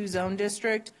agricultural 2 zone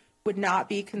district would not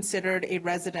be considered a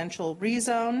residential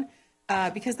rezone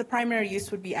because the primary use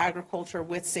would be agriculture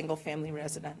with single-family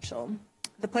residential.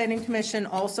 The Planning Commission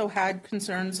also had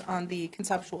concerns on the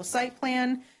conceptual site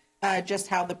plan, just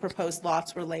how the proposed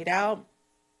lots were laid out.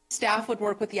 Staff would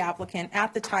work with the applicant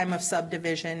at the time of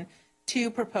subdivision to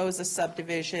propose a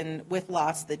subdivision with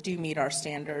lots that do meet our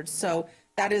standards. So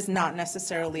that is not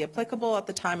necessarily applicable at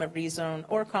the time of rezone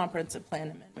or comprehensive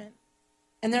plan amendment.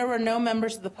 And there were no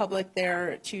members of the public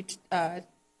there to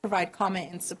provide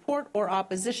comment in support or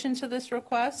opposition to this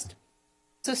request.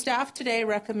 So staff today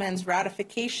recommends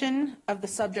ratification of the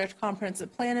subject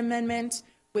comprehensive plan amendment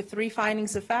with 3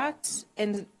 findings of fact,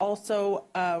 and also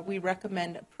we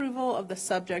recommend approval of the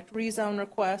subject rezone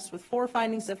request with 4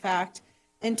 findings of fact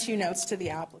and 2 notes to the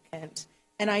applicant.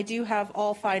 And I do have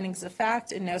all findings of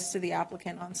fact and notes to the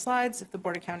applicant on slides if the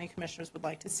Board of County Commissioners would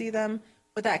like to see them.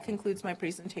 But that concludes my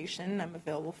presentation. I'm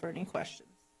available for any questions.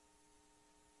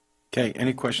 Okay,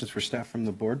 any questions for staff from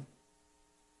the board?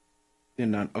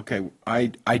 None. Okay,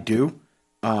 I do,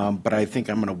 but I think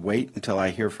I'm going to wait until I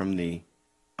hear from the,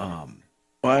 well,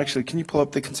 actually, can you pull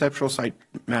up the conceptual site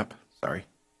map? Sorry.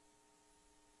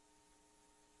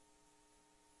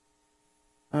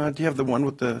 Do you have the one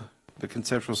with the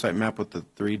conceptual site map with the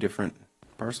 3 different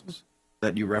parcels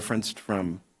that you referenced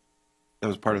from, that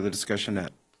was part of the discussion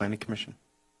at Planning Commission?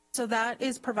 So that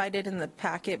is provided in the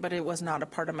packet, but it was not a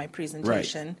part of my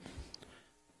presentation.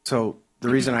 So the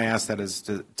reason I asked that is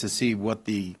to see what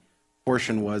the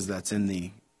portion was that's in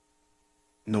the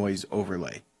noise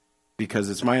overlay. Because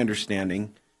it's my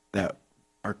understanding that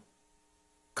our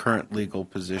current legal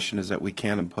position is that we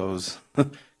can't impose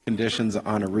conditions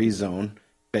on a rezone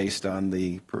based on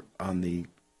the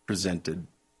presented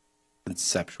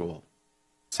conceptual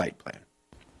site plan.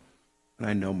 And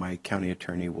I know my county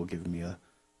attorney will give me a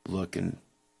look and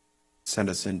send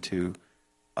us into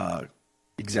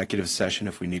executive session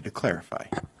if we need to clarify.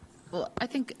 Well, I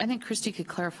think Christy could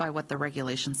clarify what the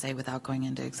regulations say without going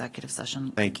into executive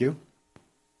session. Thank you.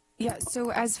 Yeah,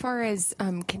 so as far as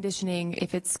conditioning,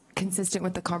 if it's consistent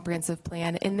with the comprehensive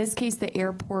plan, in this case, the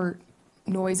airport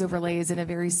noise overlay is in a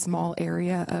very small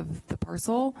area of the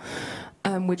parcel,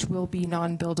 which will be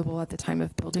non-buildable at the time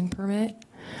of building permit.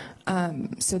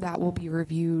 So that will be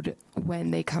reviewed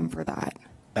when they come for that.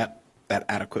 That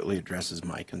adequately addresses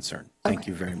my concern. Thank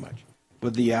you very much.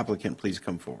 Would the applicant please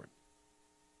come forward?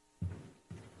 If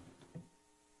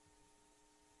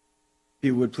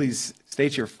you would please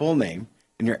state your full name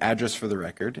and your address for the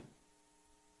record.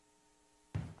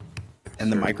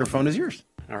 And the microphone is yours.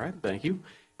 All right, thank you.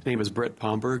 My name is Brett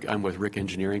Pomberg. I'm with Rick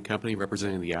Engineering Company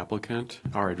representing the applicant.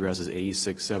 Our address is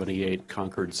 8678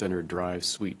 Concord Center Drive,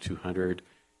 Suite 200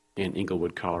 in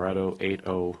Inglewood, Colorado,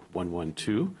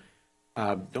 80112.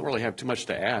 Don't really have too much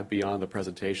to add beyond the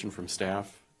presentation from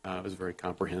staff. It was very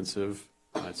comprehensive.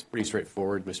 It's pretty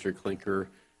straightforward. Mr. Klinker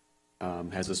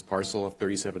has this parcel of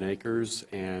 37 acres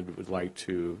and would like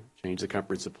to change the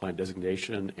comprehensive plan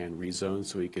designation and rezone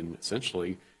so he can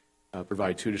essentially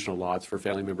provide 2 additional lots for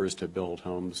family members to build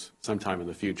homes sometime in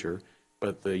the future.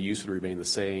 But the use would remain the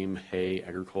same, hay,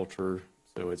 agriculture.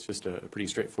 So it's just a pretty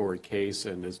straightforward case.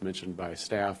 And as mentioned by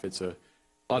staff, it's a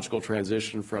logical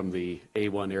transition from the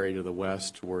A1 area to the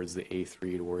west towards the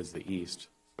A3 towards the east.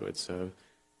 So it's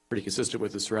pretty consistent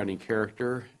with the surrounding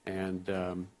character.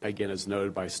 And again, as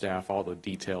noted by staff, all the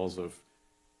details of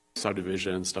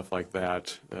subdivision and stuff like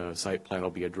that, site plan will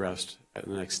be addressed at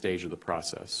the next stage of the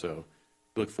process. So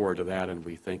we look forward to that, and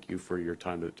we thank you for your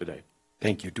time today.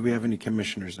 Thank you. Do we have any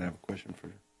commissioners that have a question for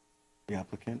the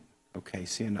applicant? Okay,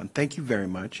 seeing none. Thank you very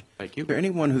much. Thank you. Is there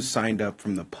anyone who signed up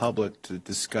from the public to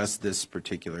discuss this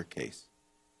particular case?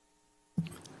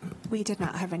 We did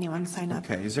not have anyone sign up.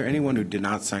 Okay, is there anyone who did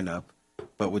not sign up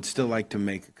but would still like to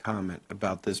make a comment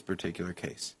about this particular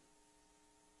case?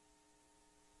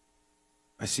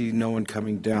 I see no one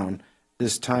coming down.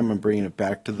 This time I'm bringing it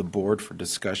back to the board for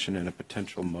discussion and a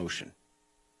potential motion.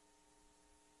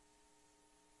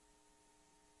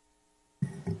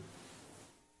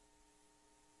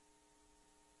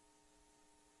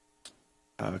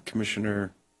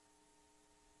 Commissioner,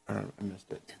 I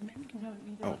missed it.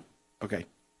 Oh, okay.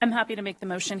 I'm happy to make the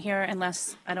motion here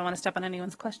unless I don't want to step on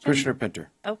anyone's question. Commissioner Pinter.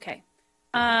 Okay.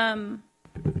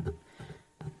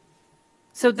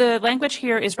 So the language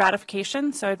here is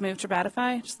ratification, so I'd move to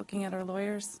ratify, just looking at our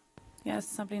lawyers. Yes,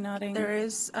 somebody nodding. There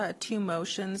is 2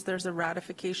 motions. There's a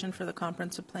ratification for the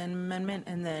comprehensive plan amendment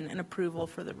and then an approval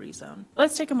for the rezone.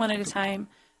 Let's take them one at a time.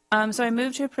 So I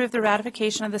move to approve the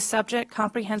ratification of the subject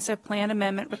comprehensive plan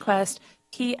amendment request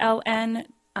PLN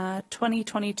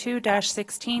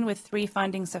 2022-16 with 3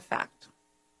 findings of fact.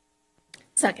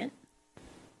 Second.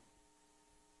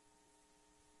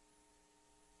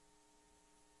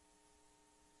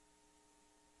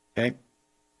 Okay.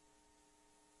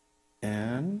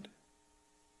 And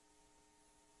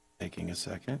taking a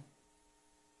second.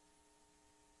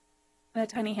 That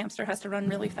tiny hamster has to run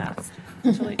really fast.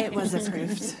 It was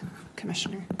approved,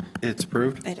 Commissioner. It's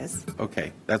approved? It is.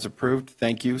 Okay, that's approved.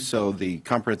 Thank you. So the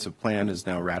comprehensive plan is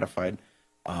now ratified.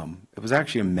 It was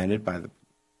actually amended by the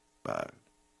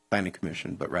Planning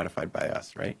Commission, but ratified by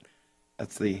us, right?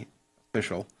 That's the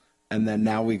official. And then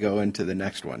now we go into the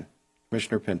next one.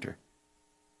 Commissioner Pinter.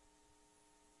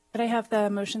 Could I have the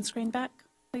motion screen back,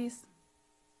 please?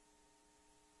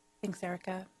 Thanks,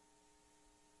 Erica.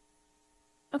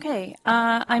 Okay,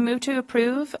 I move to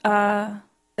approve the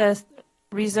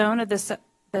rezone of the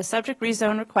subject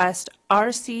rezone request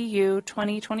RCU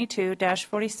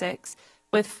 2022-46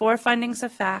 with 4 findings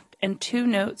of fact and 2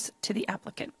 notes to the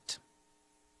applicant.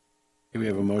 Do we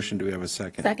have a motion? Do we have a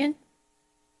second? Second.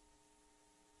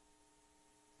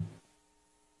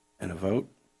 And a vote?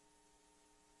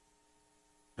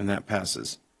 And that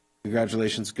passes.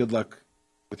 Congratulations. Good luck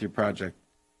with your project.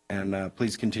 And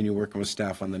please continue working with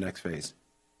staff on the next phase.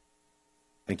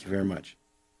 Thank you very much.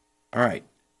 All right,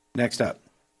 next up.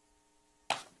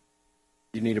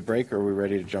 You need a break, or are we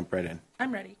ready to jump right in?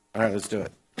 I'm ready. All right, let's do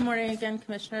it. Good morning again,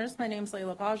 Commissioners. My name is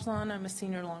Layla Bajlan. I'm a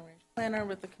Senior Long-Range Planner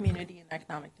with the Community and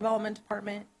Economic Development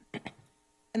Department.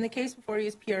 And the case before you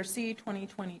is PRC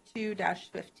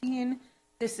 2022-15.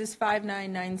 This is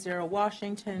 5990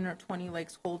 Washington, or 20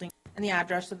 Lakes Holding, and the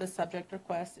address of the subject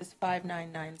request is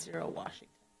 5990 Washington.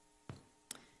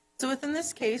 So within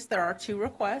this case, there are two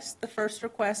requests. The first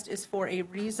request is for a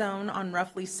rezone on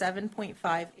roughly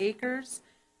 7.5 acres.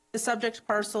 The subject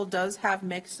parcel does have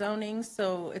mixed zoning,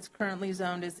 so it's currently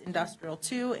zoned as Industrial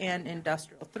 2 and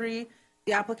Industrial 3.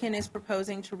 The applicant is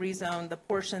proposing to rezone the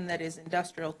portion that is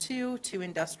Industrial 2 to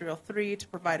Industrial 3 to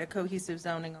provide a cohesive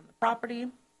zoning on the property.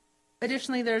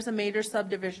 Additionally, there's a major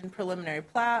subdivision preliminary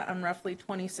plat on roughly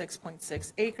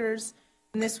 26.6 acres,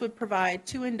 and this would provide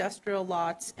 2 industrial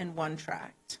lots and 1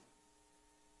 tract.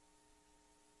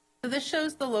 So this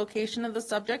shows the location of the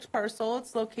subject parcel.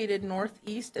 It's located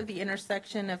northeast of the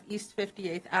intersection of East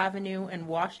 58th Avenue and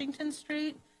Washington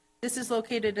Street. This is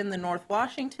located in the North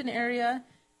Washington area.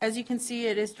 As you can see,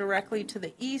 it is directly to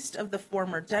the east of the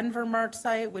former Denver Mart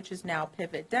site, which is now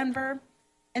Pivot Denver.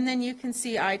 And then you can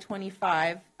see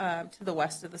I-25 to the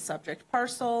west of the subject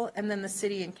parcel, and then the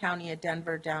city and county of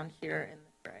Denver down here in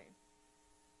the gray.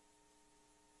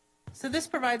 So this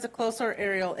provides a closer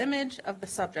aerial image of the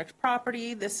subject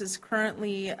property. This is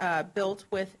currently built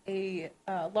with a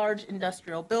large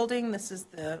industrial building. This is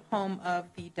the home of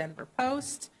the Denver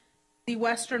Post. The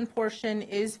western portion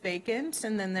is vacant,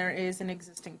 and then there is an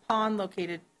existing pond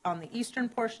located on the eastern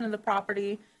portion of the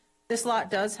property. This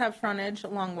lot does have frontage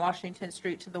along Washington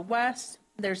Street to the west.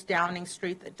 There's Downing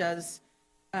Street that does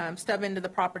stub into the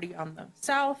property on the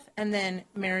south, and then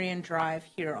Marion Drive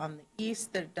here on the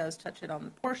east that does touch it on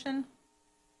the portion.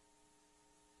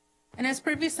 And as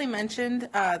previously mentioned,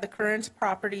 the current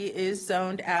property is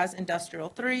zoned as Industrial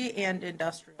 3 and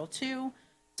Industrial 2.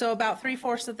 So about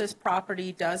 3/4 of this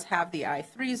property does have the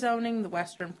I-3 zoning. The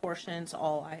western portion's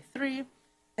all I-3.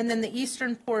 And then the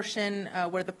eastern portion,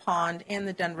 where the pond and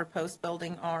the Denver Post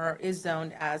building are, is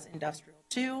zoned as Industrial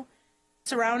 2.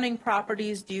 Surrounding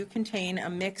properties do contain a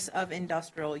mix of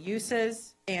industrial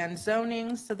uses and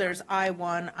zoning. So there's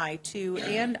I-1, I-2,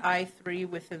 and I-3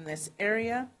 within this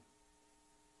area.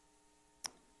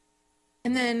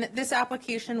 And then this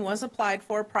application was applied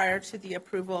for prior to the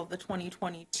approval of the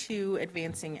 2022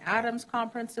 Advancing Adams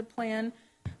Comprehensive Plan.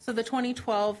 So the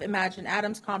 2012 Imagine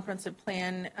Adams Comprehensive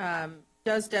Plan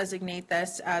does designate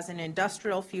this as an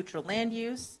industrial future land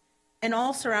use, and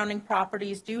all surrounding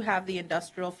properties do have the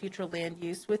industrial future land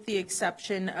use, with the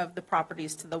exception of the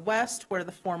properties to the west where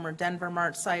the former Denver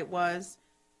Mart site was.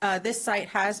 This site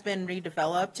has been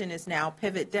redeveloped and is now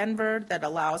Pivot Denver, that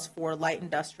allows for light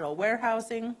industrial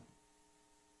warehousing.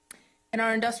 And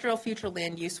our industrial future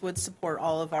land use would support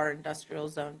all of our industrial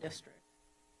zone districts.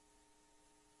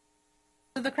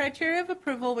 So the criteria of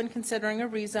approval when considering a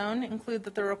rezone include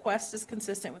that the request is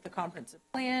consistent with the comprehensive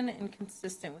plan and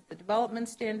consistent with the development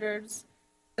standards,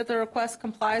 that the request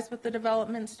complies with the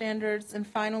development standards, and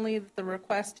finally, that the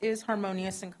request is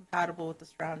harmonious and compatible with the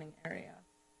surrounding area.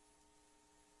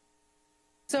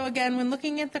 So again, when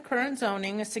looking at the current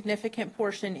zoning, a significant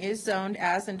portion is zoned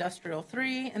as Industrial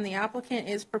 3, and the applicant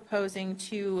is proposing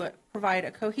to provide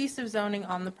a cohesive zoning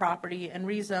on the property and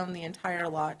rezone the entire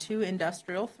lot to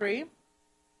Industrial 3.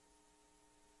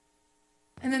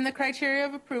 And then the criteria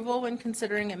of approval when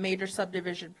considering a major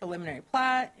subdivision preliminary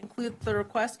plat include the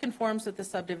request conforms with the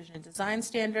subdivision design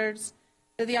standards,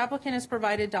 that the applicant has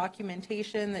provided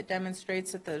documentation that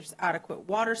demonstrates that there's adequate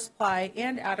water supply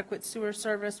and adequate sewer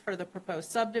service for the proposed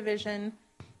subdivision,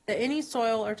 that any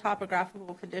soil or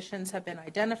topographical conditions have been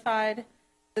identified,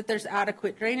 that there's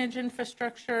adequate drainage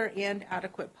infrastructure and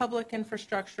adequate public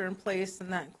infrastructure in place,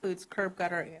 and that includes curb,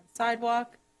 gutter, and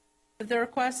sidewalk. That the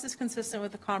request is consistent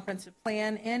with the comprehensive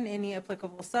plan and any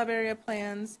applicable sub-area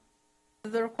plans.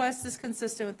 That the request is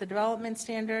consistent with the development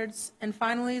standards. And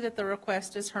finally, that the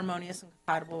request is harmonious and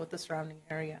compatible with the surrounding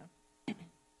area.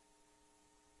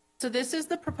 So this is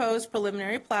the proposed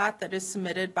preliminary plat that is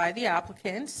submitted by the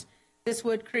applicant. This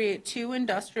would create 2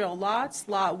 industrial lots.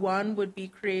 Lot 1 would be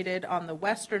created on the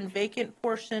western vacant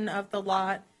portion of the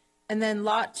lot, and then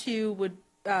Lot 2 would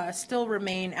still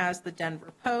remain as the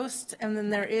Denver Post, and then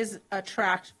there is a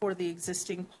tract for the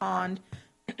existing pond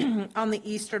on the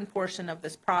eastern portion of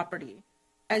this property.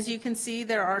 As you can see,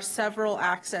 there are several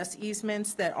access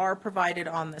easements that are provided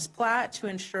on this plat to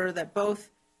ensure that both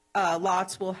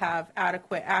lots will have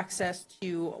adequate access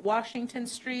to Washington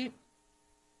Street.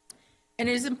 And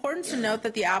it is important to note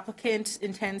that the applicant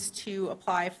intends to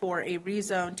apply for a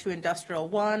rezone to Industrial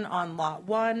 1 on Lot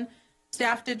 1.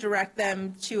 Staff did direct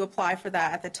them to apply for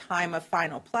that at the time of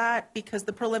final plat because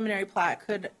the preliminary plat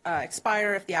could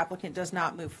expire if the applicant does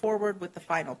not move forward with the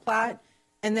final plat.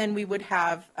 And then we would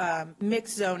have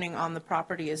mixed zoning on the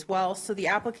property as well. So the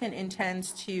applicant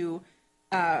intends to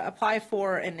apply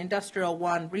for an Industrial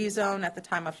 1 rezone at the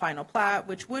time of final plat,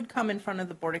 which would come in front of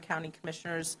the Board of County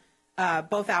Commissioners.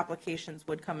 Both applications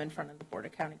would come in front of the Board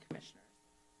of County Commissioners.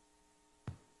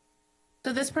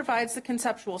 So this provides the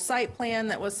conceptual site plan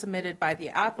that was submitted by the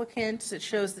applicant. It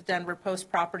shows the Denver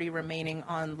Post property remaining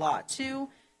on Lot 2.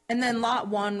 And then Lot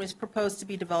 1 was proposed to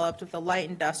be developed with a light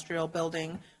industrial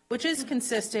building, which is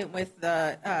consistent with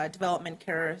the development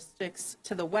characteristics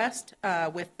to the west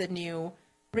with the new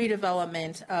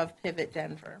redevelopment of Pivot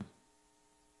Denver.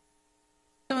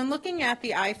 So in looking at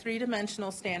the I3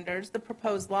 dimensional standards, the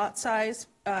proposed lot size,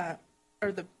 or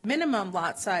the minimum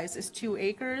lot size is 2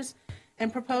 acres,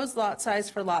 and proposed lot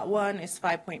size for Lot 1 is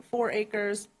 5.4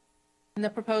 acres, and the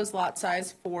proposed lot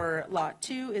size for Lot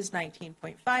 2 is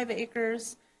 19.5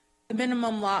 acres. The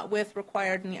minimum lot width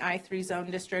required in the I3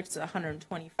 zone district is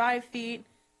 125 feet,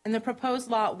 and the proposed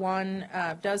Lot 1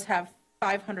 does have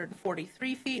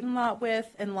 543 feet in lot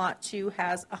width, and Lot 2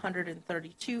 has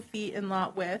 132 feet in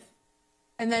lot width.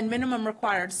 And then minimum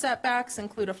required setbacks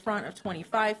include a front of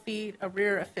 25 feet, a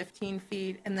rear of 15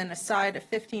 feet, and then a side of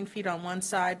 15 feet on one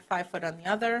side, 5 foot on the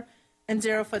other. And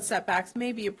 0-foot setbacks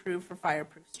may be approved for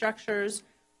fireproof structures.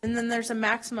 And then there's a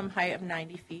maximum height of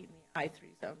 90 feet in the I3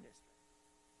 zone district.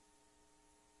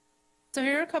 So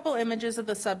here are a couple images of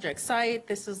the subject site.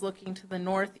 This is looking to the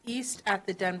northeast at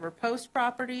the Denver Post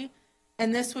property.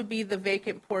 And this would be the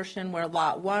vacant portion where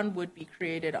Lot 1 would be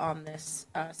created on this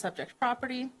subject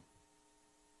property.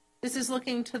 This is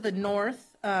looking to the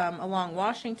north along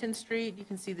Washington Street. You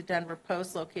can see the Denver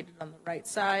Post located on the right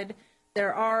side.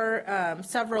 There are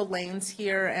several lanes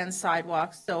here and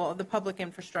sidewalks, so the public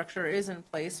infrastructure is in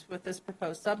place with this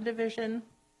proposed subdivision.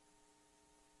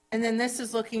 And then this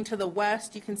is looking to the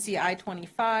west. You can see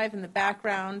I-25 in the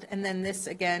background. And then this,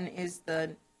 again, is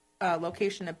the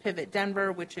location of Pivot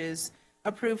Denver, which is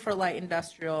approved for light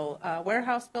industrial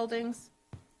warehouse buildings.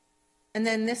 And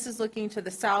then this is looking to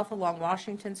the south along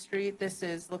Washington Street. This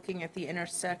is looking at the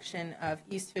intersection of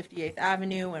East 58th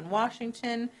Avenue and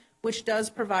Washington, which does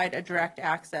provide a direct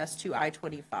access to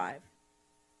I-25.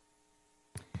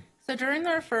 So during the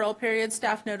referral period,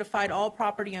 staff notified all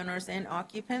property owners and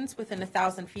occupants within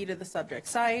 1,000 feet of the subject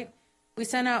site. We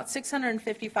sent out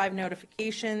 655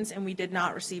 notifications, and we did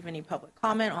not receive any public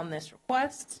comment on this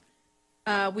request.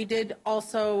 We did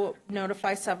also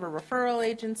notify several referral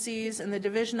agencies, and the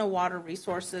Division of Water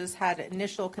Resources had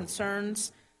initial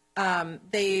concerns.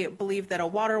 They believed that a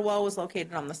water well was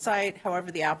located on the site.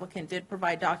 However, the applicant did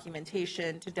provide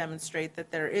documentation to demonstrate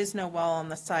that there is no well on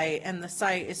the site, and the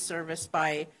site is serviced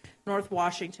by North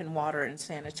Washington Water and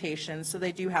Sanitation, so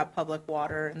they do have public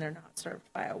water, and they're not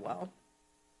served by a well.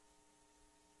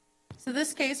 So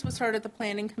this case was heard at the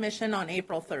Planning Commission on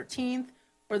April 13th,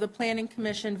 where the Planning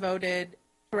Commission voted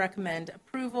to recommend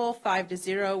approval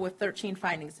 5-0 with 13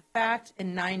 findings of fact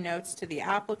and 9 notes to the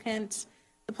applicant.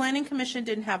 The Planning Commission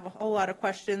didn't have a whole lot of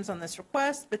questions on this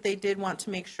request, but they did want to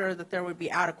make sure that there would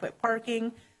be adequate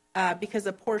parking because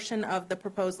a portion of the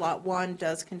proposed Lot 1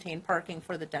 does contain parking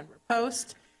for the Denver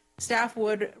Post. Staff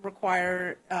would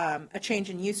require a change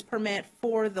in use permit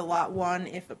for the Lot 1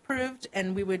 if approved,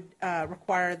 and we would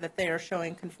require that they are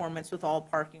showing conformance with all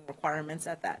parking requirements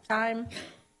at that time.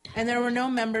 And there were no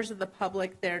members of the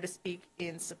public there to speak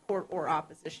in support or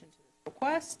opposition to this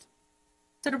request.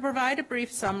 So to provide a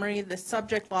brief summary, the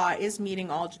subject lot is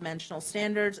meeting all dimensional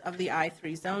standards of the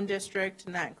I3 zone district,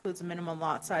 and that includes a minimum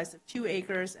lot size of 2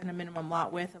 acres and a minimum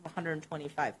lot width of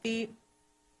 125 feet.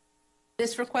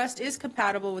 This request is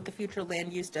compatible with the future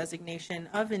land use designation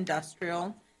of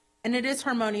industrial, and it is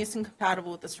harmonious and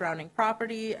compatible with the surrounding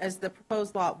property, as the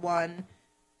proposed Lot 1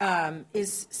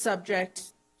 is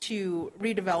subject to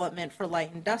redevelopment for light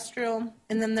industrial.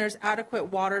 And then there's adequate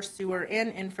water, sewer,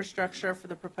 and infrastructure for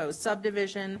the proposed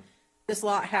subdivision. This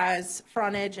lot has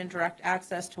frontage and direct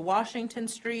access to Washington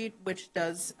Street, which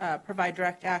does provide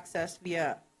direct access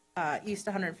via East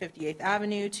 158th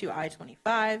Avenue to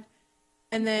I-25.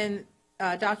 And then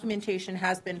documentation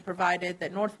has been provided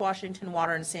that North Washington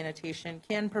Water and Sanitation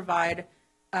can provide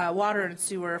water and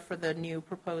sewer for the new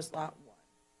proposed Lot 1.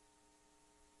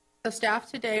 So staff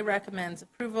today recommends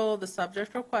approval of the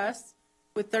subject requests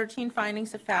with 13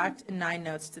 findings of fact and 9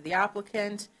 notes to the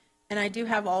applicant. And I do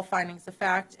have all findings of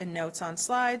fact and notes on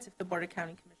slides if the Board of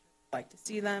County Commissioners would like to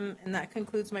see them. And that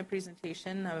concludes my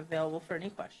presentation. I'm available for any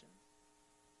questions.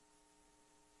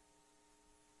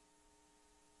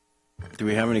 Do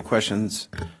we have any questions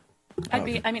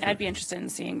I'd be interested in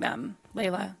seeing them.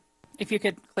 Layla, if you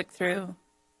could click through.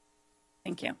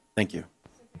 Thank you. Thank you.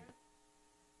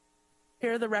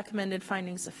 Here are the recommended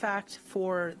findings of fact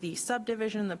for the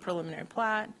subdivision, the preliminary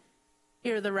plat.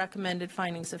 Here are the recommended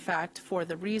findings of fact for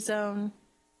the rezone.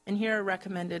 And here are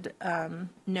recommended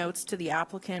notes to the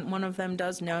applicant. One of them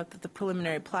does note that the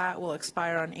preliminary plat will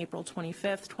expire on April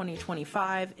 25th,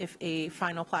 2025 if a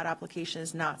final plat application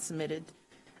is not submitted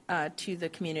to the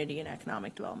Community and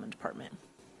Economic Development Department.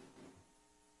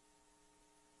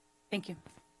 Thank you.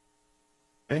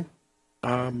 Okay.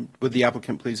 Would the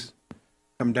applicant please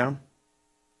come down?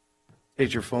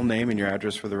 State your full name and your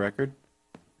address for the record.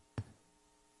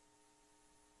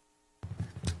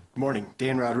 Good morning.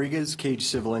 Dan Rodriguez, Cage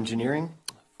Civil Engineering,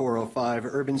 405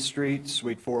 Urban Street,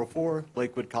 Suite 404,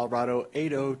 Lakewood, Colorado,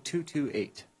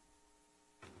 80228.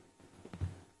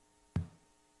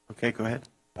 Okay, go ahead.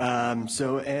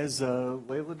 So as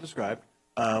Layla described,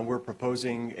 we're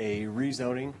proposing a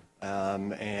rezoning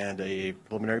and a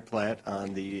preliminary plat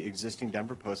on the existing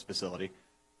Denver Post facility.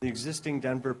 The existing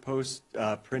Denver Post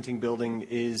printing building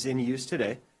is in use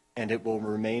today, and it will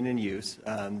remain in use.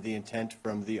 The intent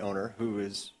from the owner, who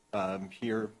is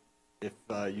here, if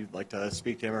you'd like to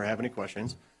speak to him or have any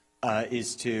questions,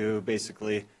 is to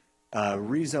basically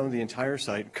rezone the entire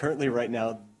site. Currently, right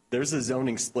now, there's a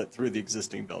zoning split through the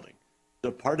existing building. So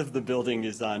part of the building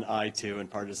is on I-2 and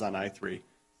part is on I-3.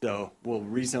 So we'll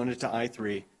rezone it to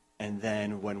I-3, and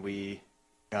then when we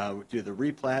do the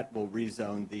replat, we'll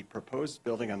rezone the proposed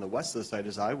building on the west of the site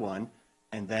as I-1,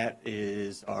 and that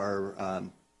is our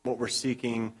what we're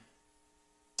seeking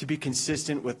to be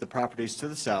consistent with the properties to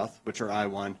the south, which are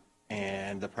I-1,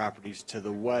 and the properties to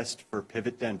the west for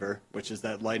Pivot Denver, which is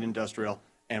that light industrial,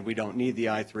 and we don't need the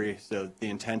I-3, so the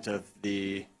intent of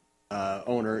the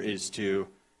owner is to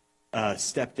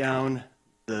step down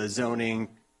the zoning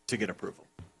to get approval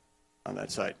on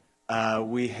that site.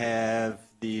 We have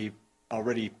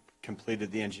already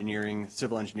completed the engineering,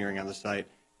 civil engineering on the site,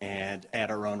 and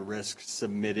at our own risk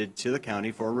submitted to the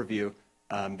county for review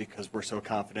because we're so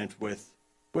confident with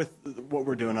what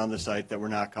we're doing on the site that we're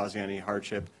not causing any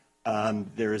hardship.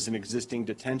 There is an existing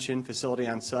detention facility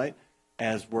on site.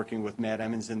 As working with Matt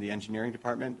Emmons in the engineering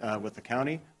department with the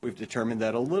county, we've determined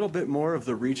that a little bit more of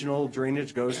the regional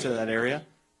drainage goes to that area.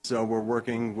 So we're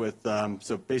working with,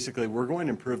 so basically we're going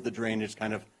to improve the drainage,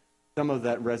 kind of some of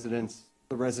that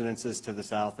the residences to the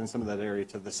south and some of that area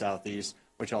to the southeast,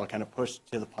 which all kind of push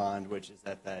to the pond, which is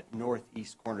at that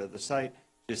northeast corner of the site,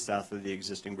 just south of the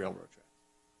existing railroad track.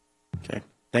 Okay,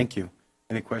 thank you.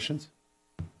 Any questions?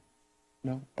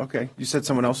 No? Okay, you said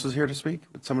someone else was here to speak.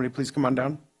 Would somebody please come on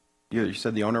down? You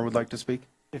said the owner would like to speak?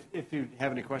 If you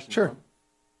have any questions. Sure.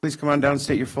 Please come on down and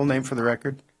state your full name for the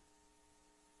record.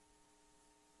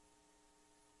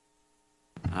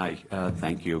 Hi,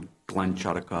 thank you. Glenn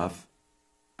Chudikoff,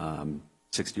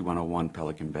 6101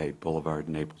 Pelican Bay Boulevard,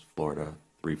 Naples, Florida,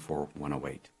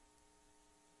 34108.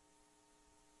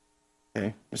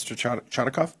 Okay, Mr.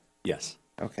 Chudikoff? Yes.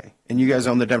 Okay, and you guys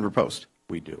own the Denver Post?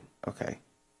 We do. Okay.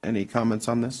 Any comments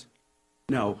on this?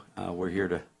 No, we're here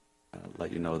to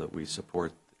let you know that we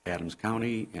support Adams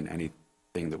County, and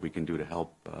anything that we can do to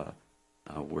help,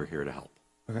 we're here to help.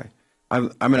 Okay. I'm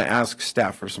going to ask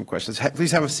staff for some questions.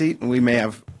 Please have a seat, and we may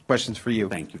have questions for you.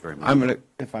 Thank you very much. I'm going to,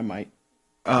 if I might.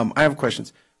 I have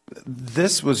questions.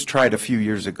 This was tried a few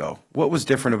years ago. What was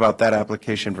different about that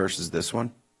application versus this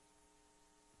one?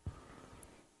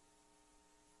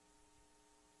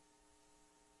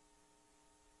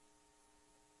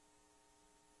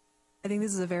 I think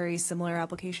this is a very similar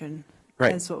application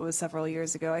Right. as what was several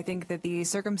years ago. I think that the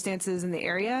circumstances in the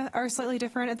area are slightly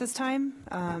different at this time.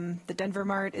 The Denver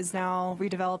Mart is now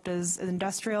redeveloped as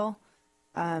industrial.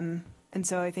 And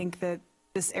so I think that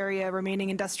this area remaining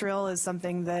industrial is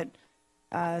something that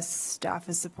staff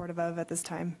is supportive of at this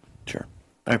time. Sure.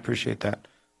 I appreciate that.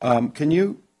 Can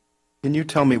you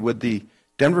tell me, would the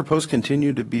Denver Post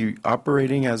continue to be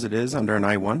operating as it is under an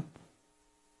I-1?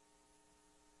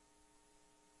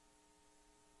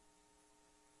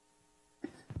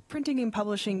 Printing and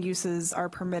publishing uses are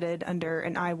permitted under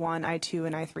an I-1, I-2,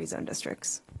 and I-3 zone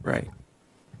districts. Right.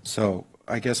 So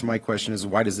I guess my question is,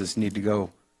 why does this need to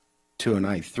go to an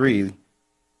I-3?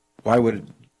 Why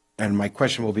would, and my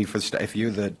question will be for if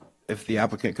the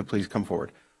applicant could please come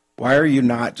forward. Why are you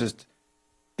not just,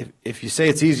 if you say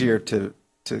it's easier to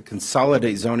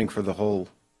consolidate zoning for the whole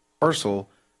parcel,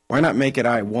 why not make it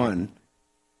I-1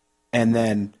 and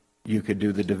then you could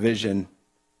do the division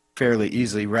fairly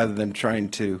easily rather than trying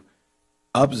to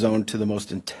upzone to the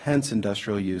most intense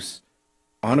industrial use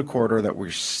on a corridor that we're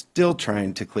still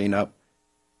trying to clean up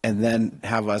and then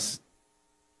have us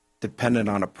dependent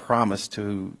on a promise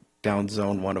to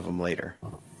downzone one of them later?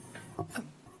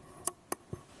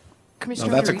 Commissioner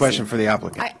No, that's a Parisi. question for the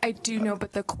applicant. I do know,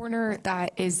 but the corner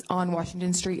that is on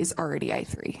Washington Street is already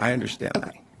I-3. I understand that.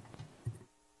 Okay.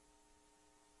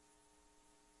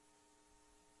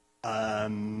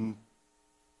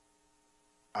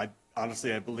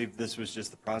 Honestly, I believe this was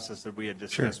just the process that we had Sure.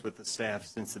 discussed with the staff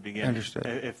since the beginning. Understood.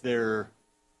 If they're,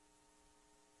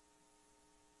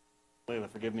 Layla,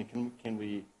 forgive me, can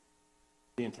we,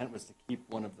 the intent was to keep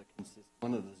one of the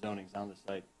zonings on the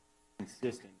site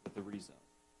consistent with the rezone.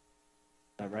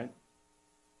 Is that right?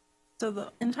 So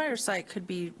the entire site could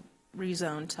be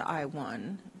rezoned to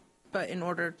I-1, but in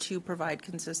order to provide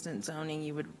consistent zoning,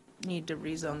 you would need to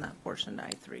rezone that portion to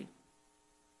I-3.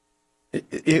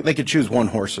 They could choose one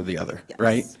horse or the other, Yes.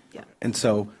 right? Yeah. And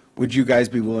so would you guys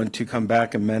be willing to come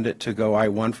back, amend it to go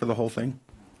I-1 for the whole thing?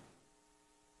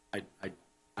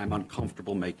 I'm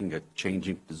uncomfortable making a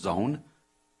changing zone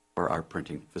for our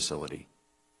printing facility.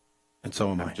 And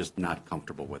so am I. I'm just not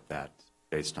comfortable with that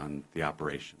based on the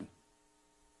operation.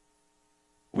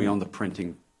 We own the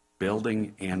printing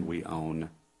building and we own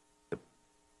the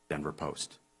Denver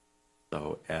Post.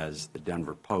 So as the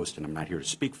Denver Post, and I'm not here to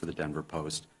speak for the Denver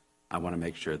Post, I want to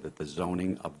make sure that the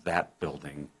zoning of that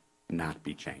building not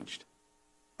be changed.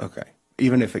 Okay.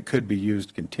 Even if it could be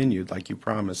used continued, like you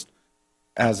promised,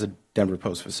 as a Denver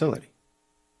Post facility?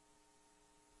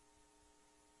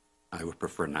 I would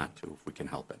prefer not to if we can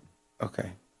help it.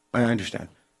 Okay. I understand.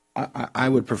 I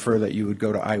would prefer that you would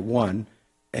go to I-1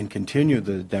 and continue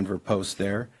the Denver Post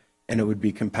there, and it would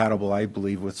be compatible, I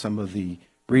believe, with some of the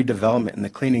redevelopment and the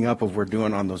cleaning up of we're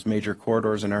doing on those major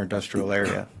corridors in our industrial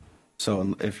area.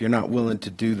 So if you're not willing to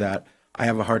do that, I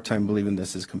have a hard time believing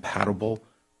this is compatible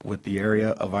with the area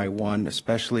of I-1,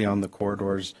 especially on the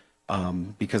corridors,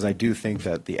 because I do think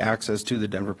that the access to the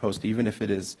Denver Post, even if it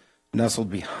is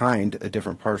nestled behind a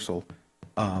different parcel,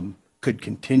 could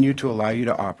continue to allow you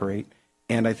to operate,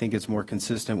 and I think it's more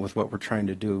consistent with what we're trying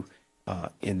to do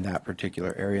in that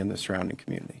particular area and the surrounding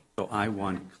community. So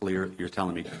you're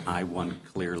telling me I-1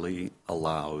 clearly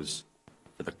allows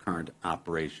for the current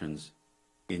operations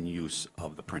in use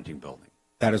of the printing building?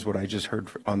 That is what I just heard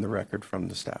on the record from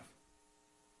the staff.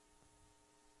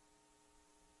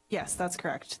 Yes, that's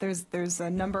correct. There's a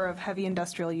number of heavy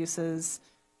industrial uses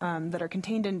that are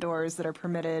contained indoors that are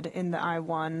permitted in the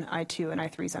I-1, I-2, and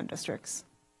I-3 zone districts,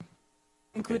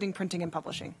 including printing and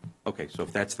publishing. Okay, so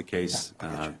if that's the case,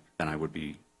 then I would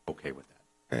be okay with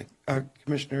that. Okay.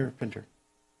 Commissioner Pinter.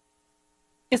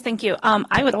 Yes, thank you.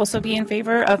 I would also be in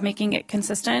favor of making it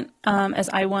consistent as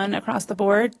I-1 across the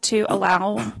board to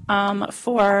allow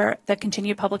for the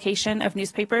continued publication of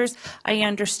newspapers. I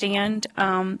understand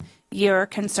your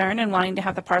concern in wanting to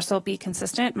have the parcel be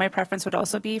consistent. My preference would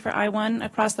also be for I-1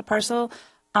 across the parcel.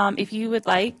 If you would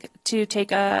like to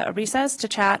take a recess to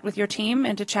chat with your team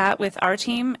and to chat with our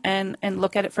team and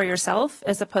look at it for yourself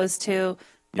as opposed to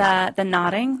the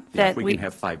nodding that we can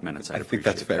have 5 minutes. I think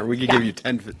that's fair. We could give you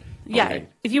 10. Yeah, Okay.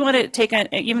 if you want to take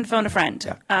even phone a friend.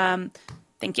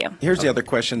 Thank you. Here's the other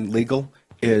question, legal,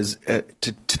 is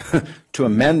to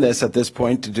amend this at this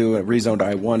point to do a rezoned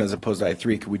I-1 as opposed to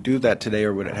I-3, could we do that today,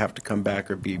 or would it have to come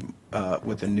back or be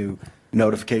with a new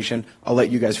notification? I'll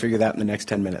let you guys figure that in the next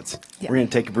 10 minutes. Yeah. We're going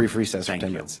to take a brief recess for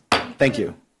 10 minutes. Thank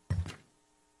you.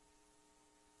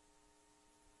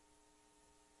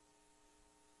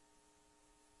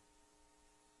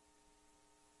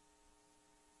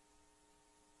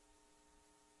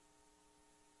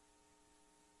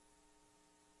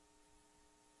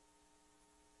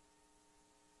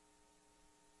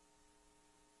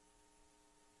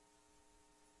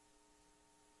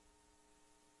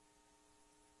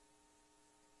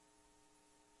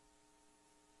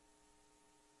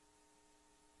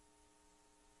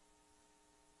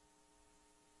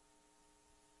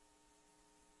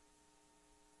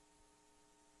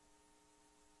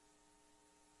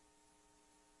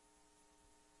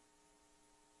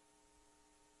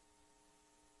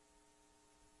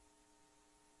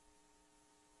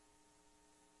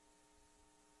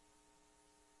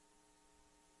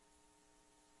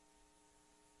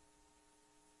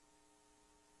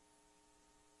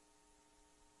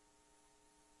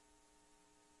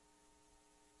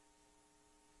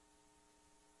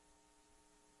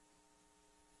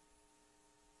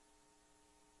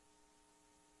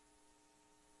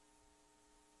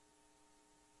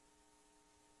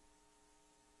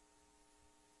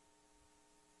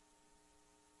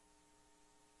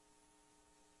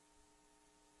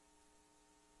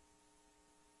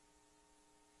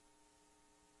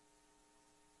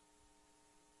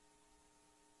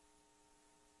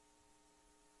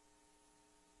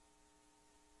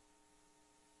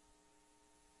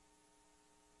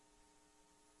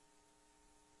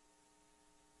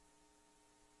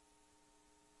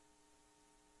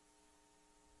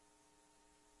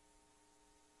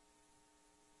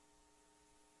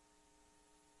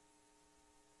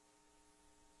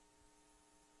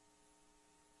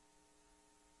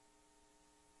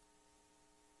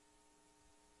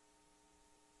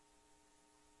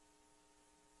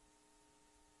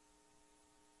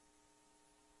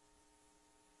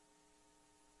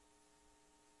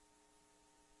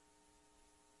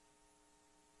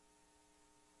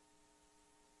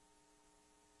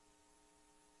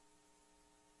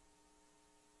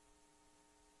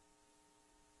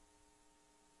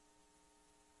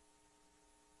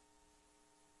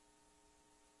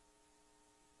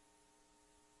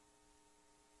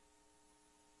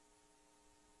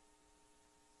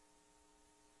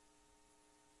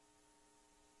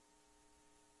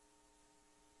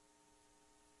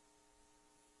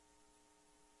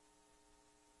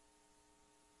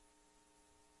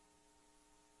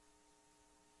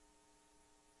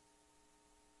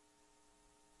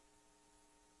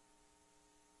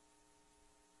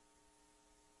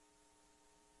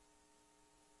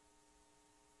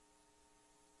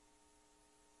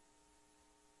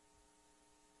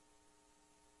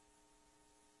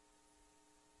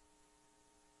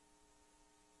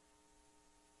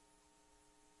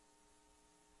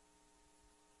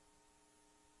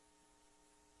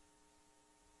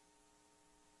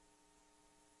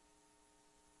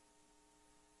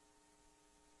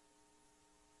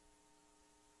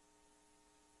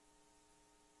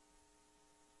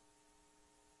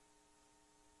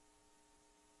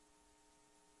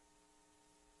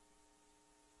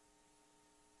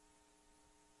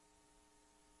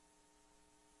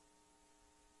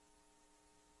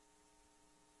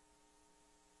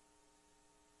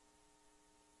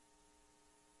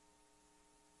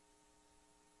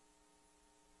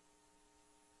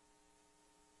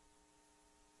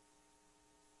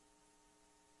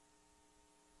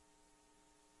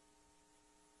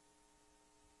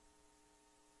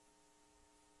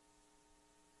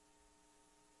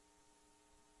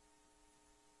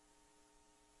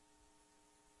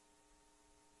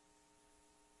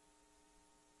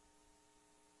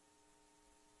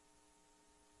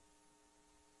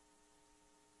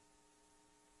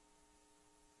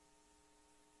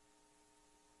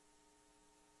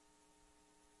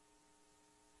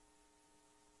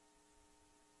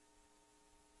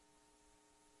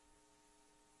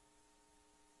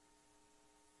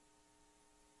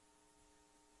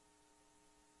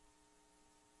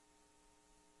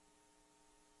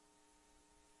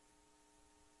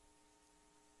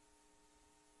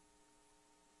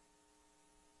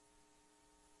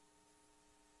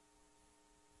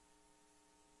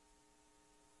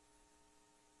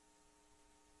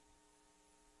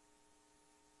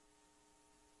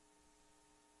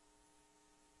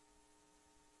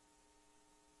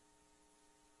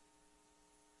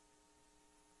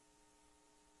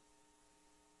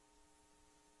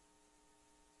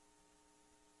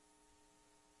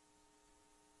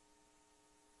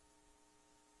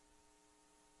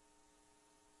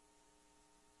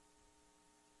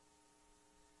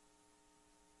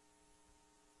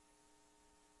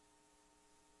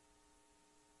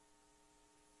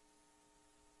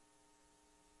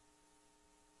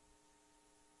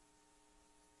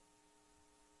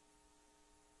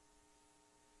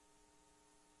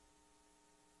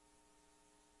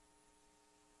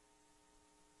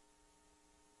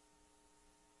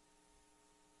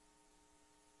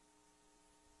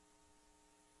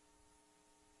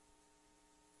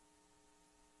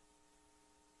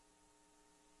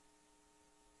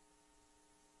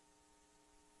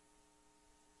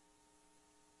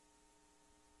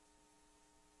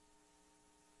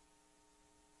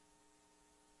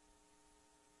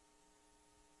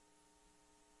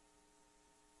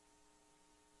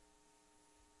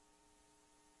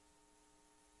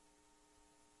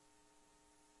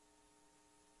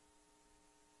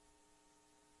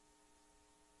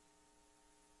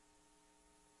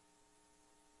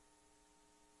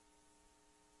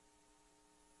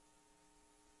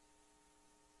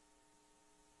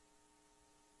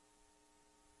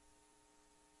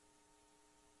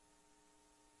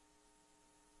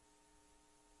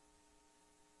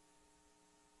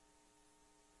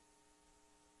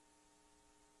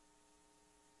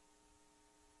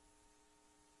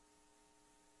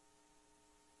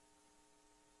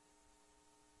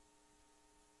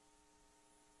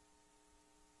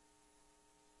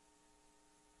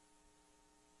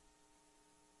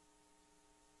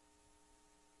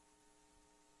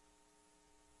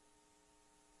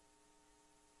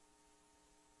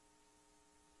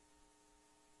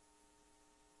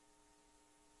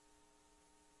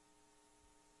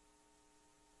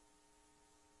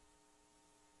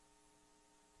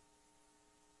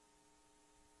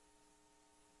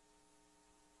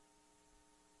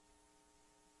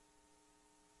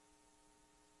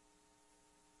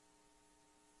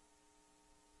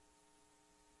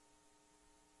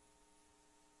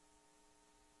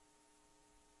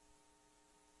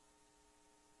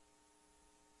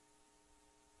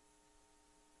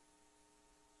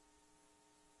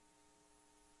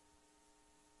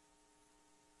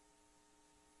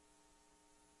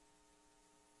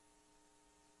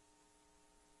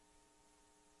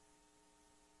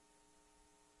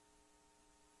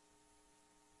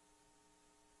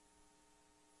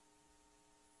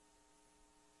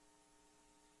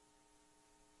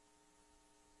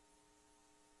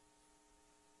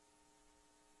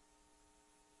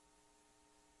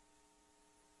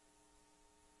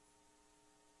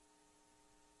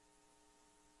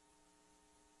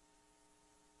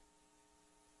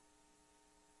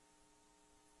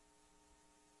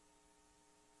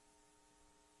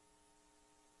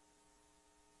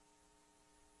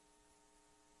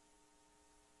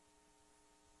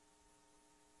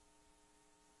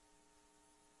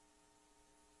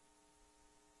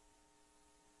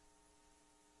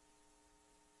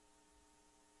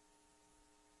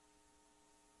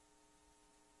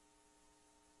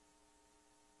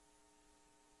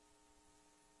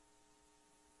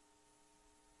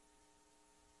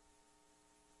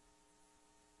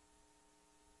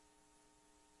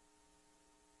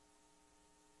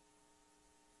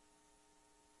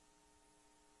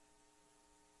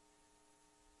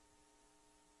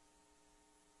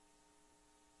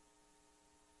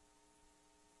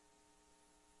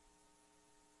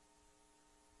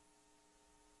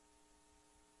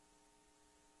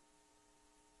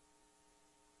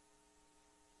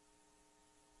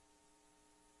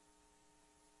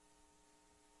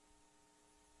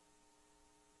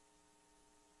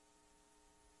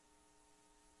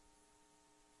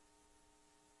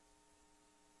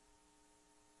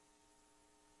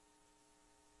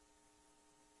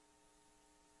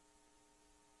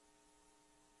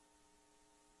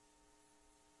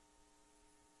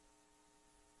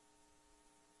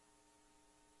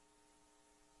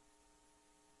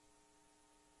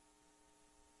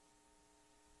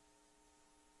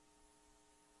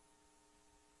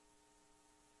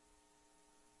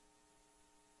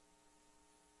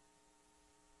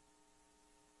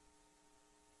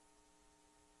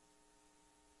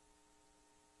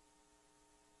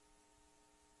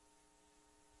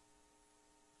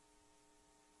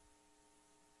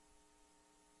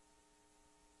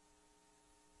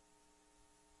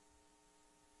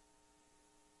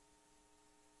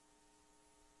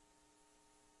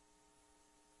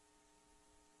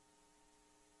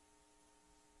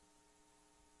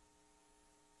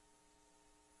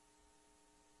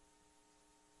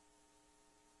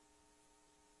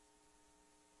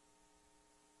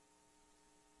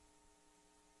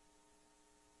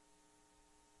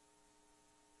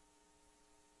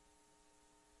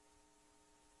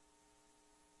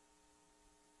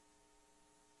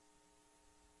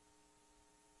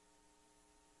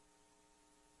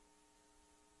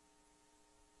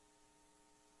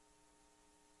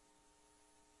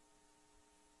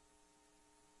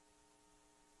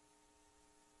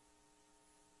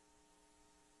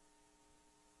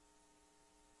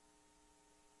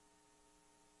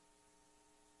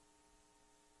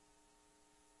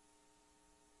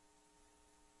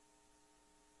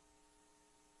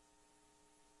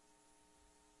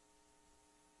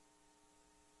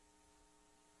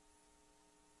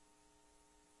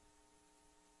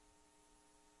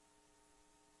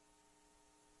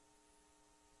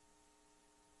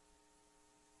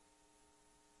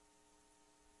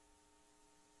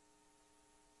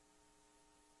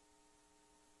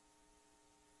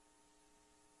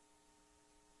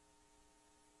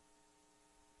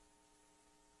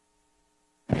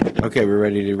 Okay, we're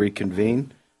ready to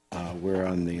reconvene. We're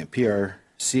on the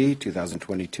PRC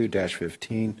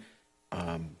 2022-15,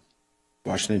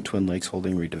 Washington Twin Lakes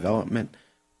Holding Redevelopment.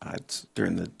 It's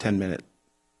during the 10-minute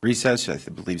recess. I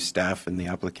believe staff and the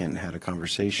applicant had a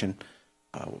conversation.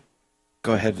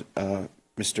 Go ahead,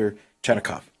 Mr.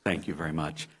 Chedikoff. Thank you very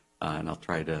much. And I'll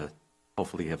try to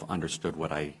hopefully have understood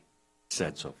what I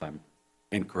said, so if I'm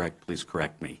incorrect, please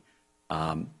correct me.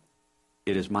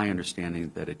 It is my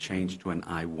understanding that a change to an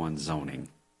I-1 zoning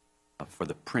for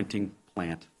the printing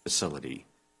plant facility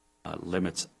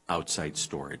limits outside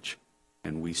storage,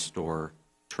 and we store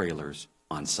trailers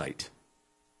on site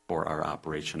for our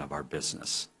operation of our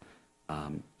business.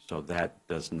 So that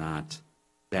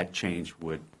change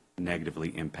would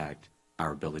negatively impact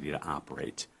our ability to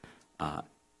operate.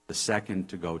 The second,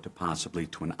 to go to possibly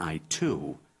to an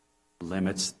I-2,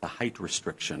 limits the height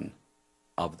restriction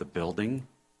of the building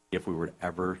if we were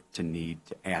ever to need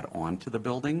to add on to the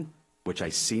building, which I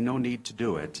see no need to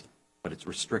do it, but it's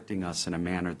restricting us in a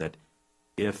manner that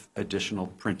if additional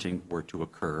printing were to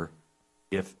occur,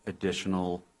 if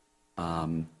additional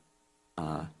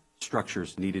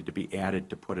structures needed to be added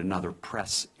to put another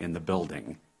press in the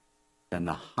building, then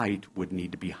the height would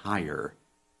need to be higher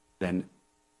than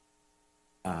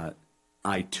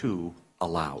I-2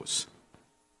 allows,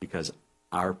 because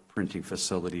our printing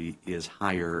facility is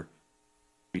higher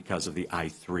because of the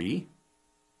I-3,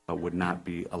 but would not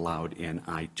be allowed in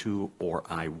I-2 or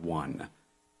I-1.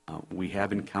 We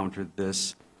have encountered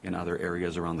this in other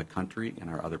areas around the country in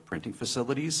our other printing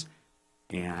facilities,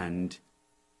 and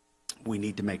we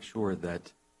need to make sure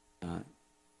that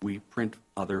we print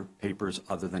other papers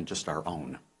other than just our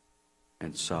own.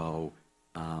 And so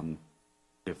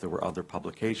if there were other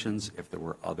publications, if there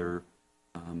were other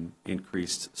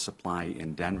increased supply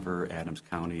in Denver, Adams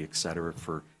County, et cetera,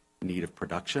 for need of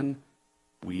production,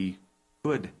 we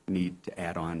could need to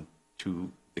add on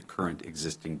to the current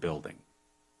existing building.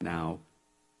 Now,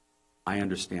 I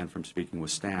understand from speaking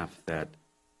with staff that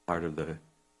part of the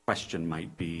question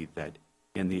might be that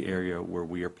in the area where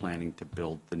we are planning to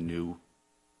build the new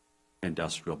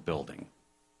industrial building,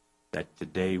 that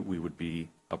today we would be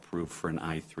approved for an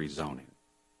I-3 zoning.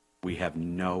 We have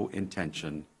no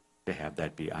intention to have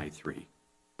that be I-3.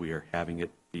 We are having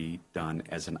it be done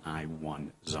as an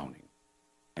I-1 zoning.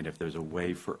 And if there's a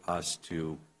way for us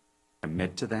to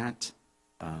commit to that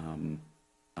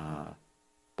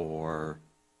or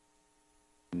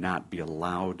not be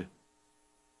allowed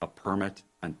a permit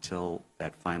until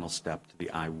that final step to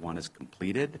the I-1 is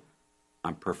completed,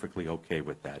 I'm perfectly okay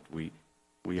with that. We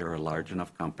are a large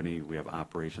enough company. We have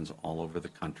operations all over the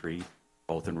country,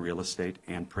 both in real estate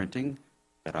and printing,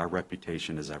 that our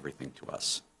reputation is everything to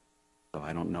us. So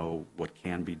I don't know what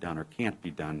can be done or can't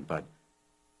be done, but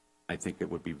I think it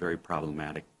would be very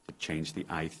problematic to change the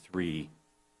I-3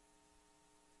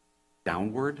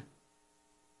 downward,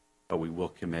 but we will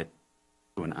commit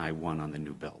to an I-1 on the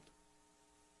new build.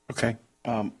 Okay.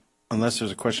 Unless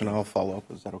there's a question, I'll follow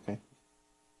up. Is that okay?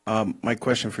 My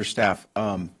question for staff,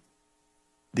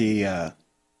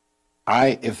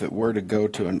 if it were to go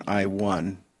to an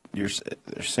I-1, they're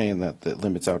saying that it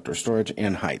limits outdoor storage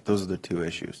and height. Those are the two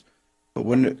issues. But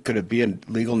could it be a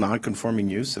legal non-conforming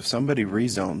use? If somebody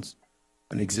rezones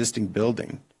an existing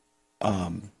building,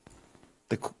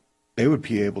 they would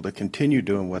be able to continue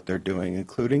doing what they're doing,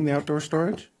 including the outdoor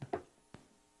storage?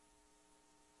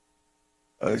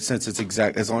 Since it's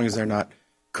as long as they're not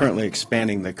currently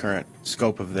expanding the current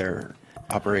scope of their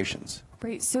operations.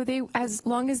 Right, so as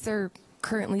long as they're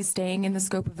currently staying in the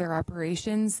scope of their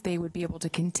operations, they would be able to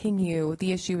continue.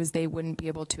 The issue is they wouldn't be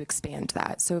able to expand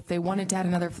that. So if they wanted to add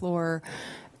another floor,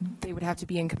 they would have to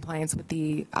be in compliance with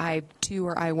the I-2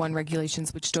 or I-1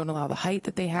 regulations, which don't allow the height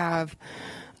that they have,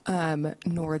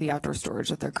 nor the outdoor storage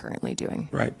that they're currently doing.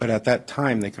 Right, but at that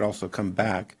time, they could also come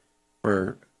back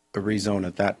for a rezone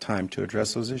at that time to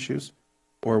address those issues?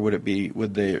 Or are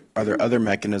there other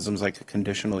mechanisms like a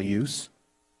conditional use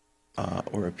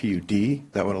or a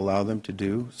PUD that would allow them to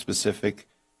do specific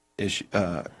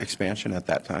expansion at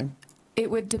that time? It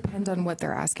would depend on what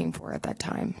they're asking for at that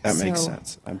time. That makes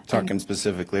sense. I'm talking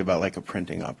specifically about like a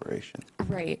printing operation.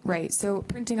 Right. So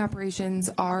printing operations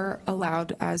are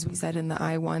allowed, as we said, in the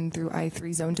I-1 through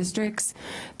I-3 zone districts.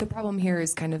 The problem here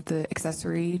is kind of the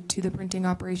accessory to the printing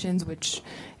operations, which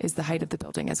is the height of the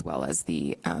building as well as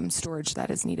the storage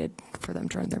that is needed for them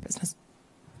to run their business.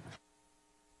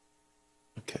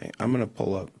 Okay, I'm going to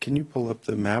pull up. Can you pull up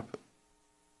the map?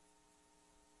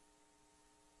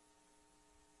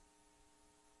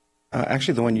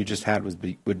 Actually, the one you just had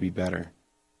would be better.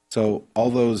 So all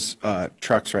those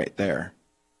trucks right there,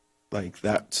 like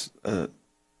that's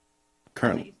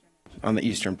currently on the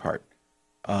eastern part.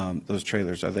 those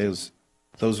trailers, are those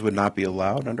would not be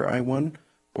allowed under I-1?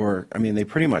 Or, I mean, they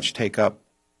pretty much take up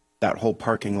that whole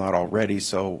parking lot already,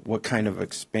 so what kind of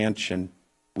expansion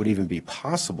would even be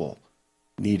possible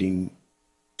needing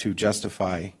to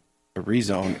justify a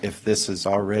rezone if this is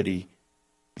already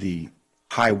the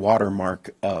high water mark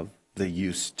of the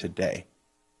use today?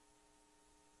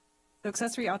 So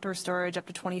accessory outdoor storage up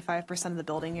to 25% of the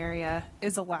building area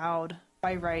is allowed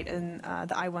by right in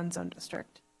the I-1 zone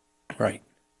district. Right.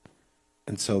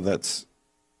 And so that's,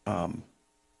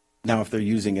 now if they're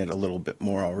using it a little bit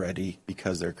more already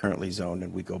because they're currently zoned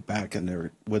and we go back and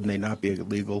wouldn't they not be a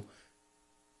legal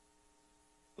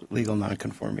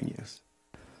non-conforming use?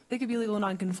 They could be legal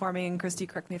non-conforming, Christy,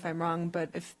 correct me if I'm wrong, but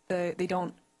if they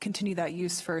don't continue that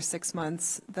use for 6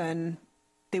 months, then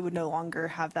they would no longer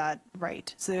have that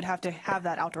right. So they'd have to have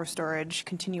that outdoor storage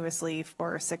continuously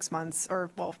for 6 months, or,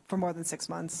 well, for more than 6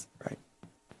 months. Right.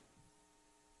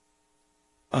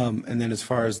 And then as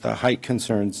far as the height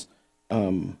concerns,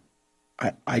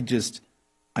 I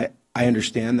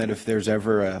understand that if there's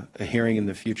ever a hearing in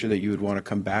the future that you would want to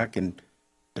come back and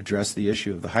address the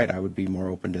issue of the height, I would be more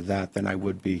open to that than I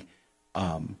would be.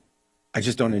 I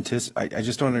just don't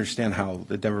understand how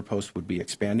the Denver Post would be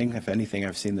expanding. If anything,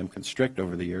 I've seen them constrict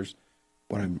over the years.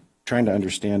 What I'm trying to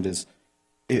understand is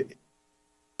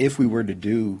if we were to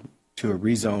do to a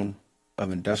rezone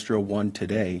of Industrial 1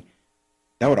 today,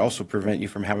 that would also prevent you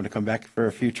from having to come back for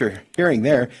a future hearing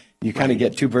there. You kind of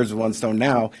get two birds with one stone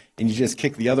now, and you just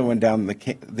kick the other one down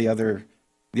the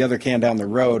other can down the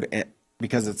road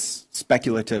because it's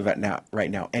speculative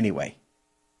right now anyway.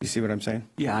 You see what I'm saying?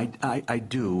 Yeah, I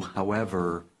do.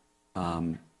 However,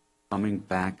 coming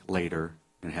back later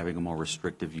and having a more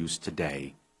restrictive use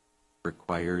today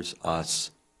requires us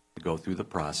to go through the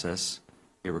process.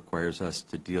 It requires us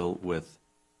to deal with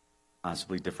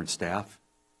possibly different staff,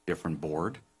 different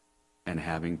board, and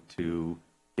having to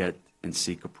get and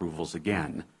seek approvals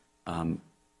again.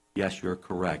 Yes, you're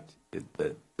correct.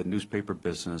 The newspaper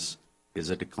business is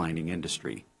a declining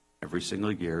industry. Every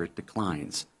single year it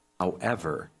declines.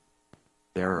 However,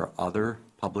 there are other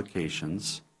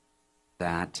publications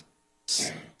that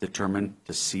determine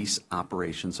to cease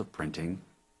operations of printing,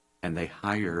 and they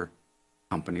hire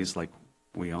companies like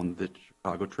we own the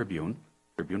Chicago Tribune,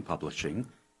 Tribune Publishing,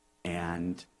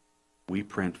 and we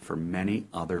print for many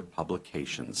other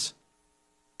publications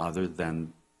other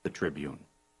than the Tribune.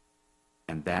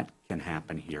 And that can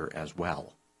happen here as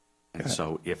well. And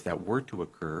so if that were to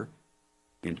occur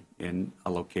in a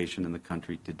location in the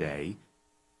country today,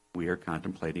 we are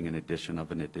contemplating an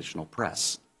additional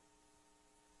press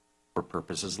for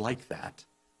purposes like that.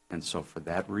 And so for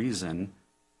that reason,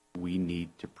 we need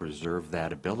to preserve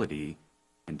that ability,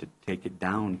 and to take it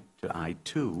down to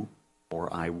I-2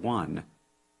 or I-1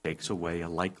 takes away a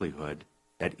likelihood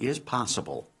that is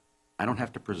possible. I don't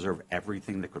have to preserve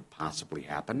everything that could possibly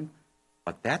happen,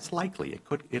 but that's likely.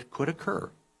 It could occur.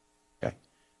 Okay.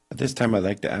 At this time, I'd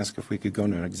like to ask if we could go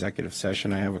into an executive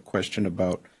session. I have a question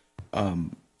about,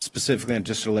 specifically, and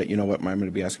just to let you know what I'm going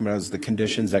to be asking about, is the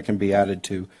conditions that can be added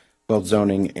to both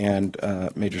zoning and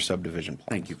major subdivision plans.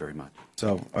 Thank you very much.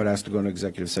 So I would ask to go into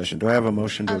executive session. Do I have a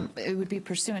motion to? It would be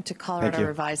pursuant to Thank Colorado you.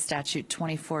 Revised Statute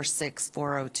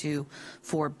 246402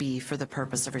 4B for the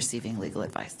purpose of receiving legal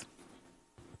advice.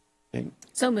 Okay.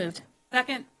 So moved.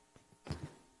 Second.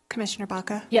 Commissioner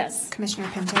Baca? Yes. Commissioner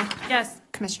Pinto? Yes.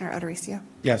 Commissioner O'Dorisio?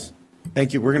 Yes.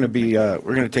 Thank you. We're going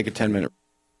to take a 10-minute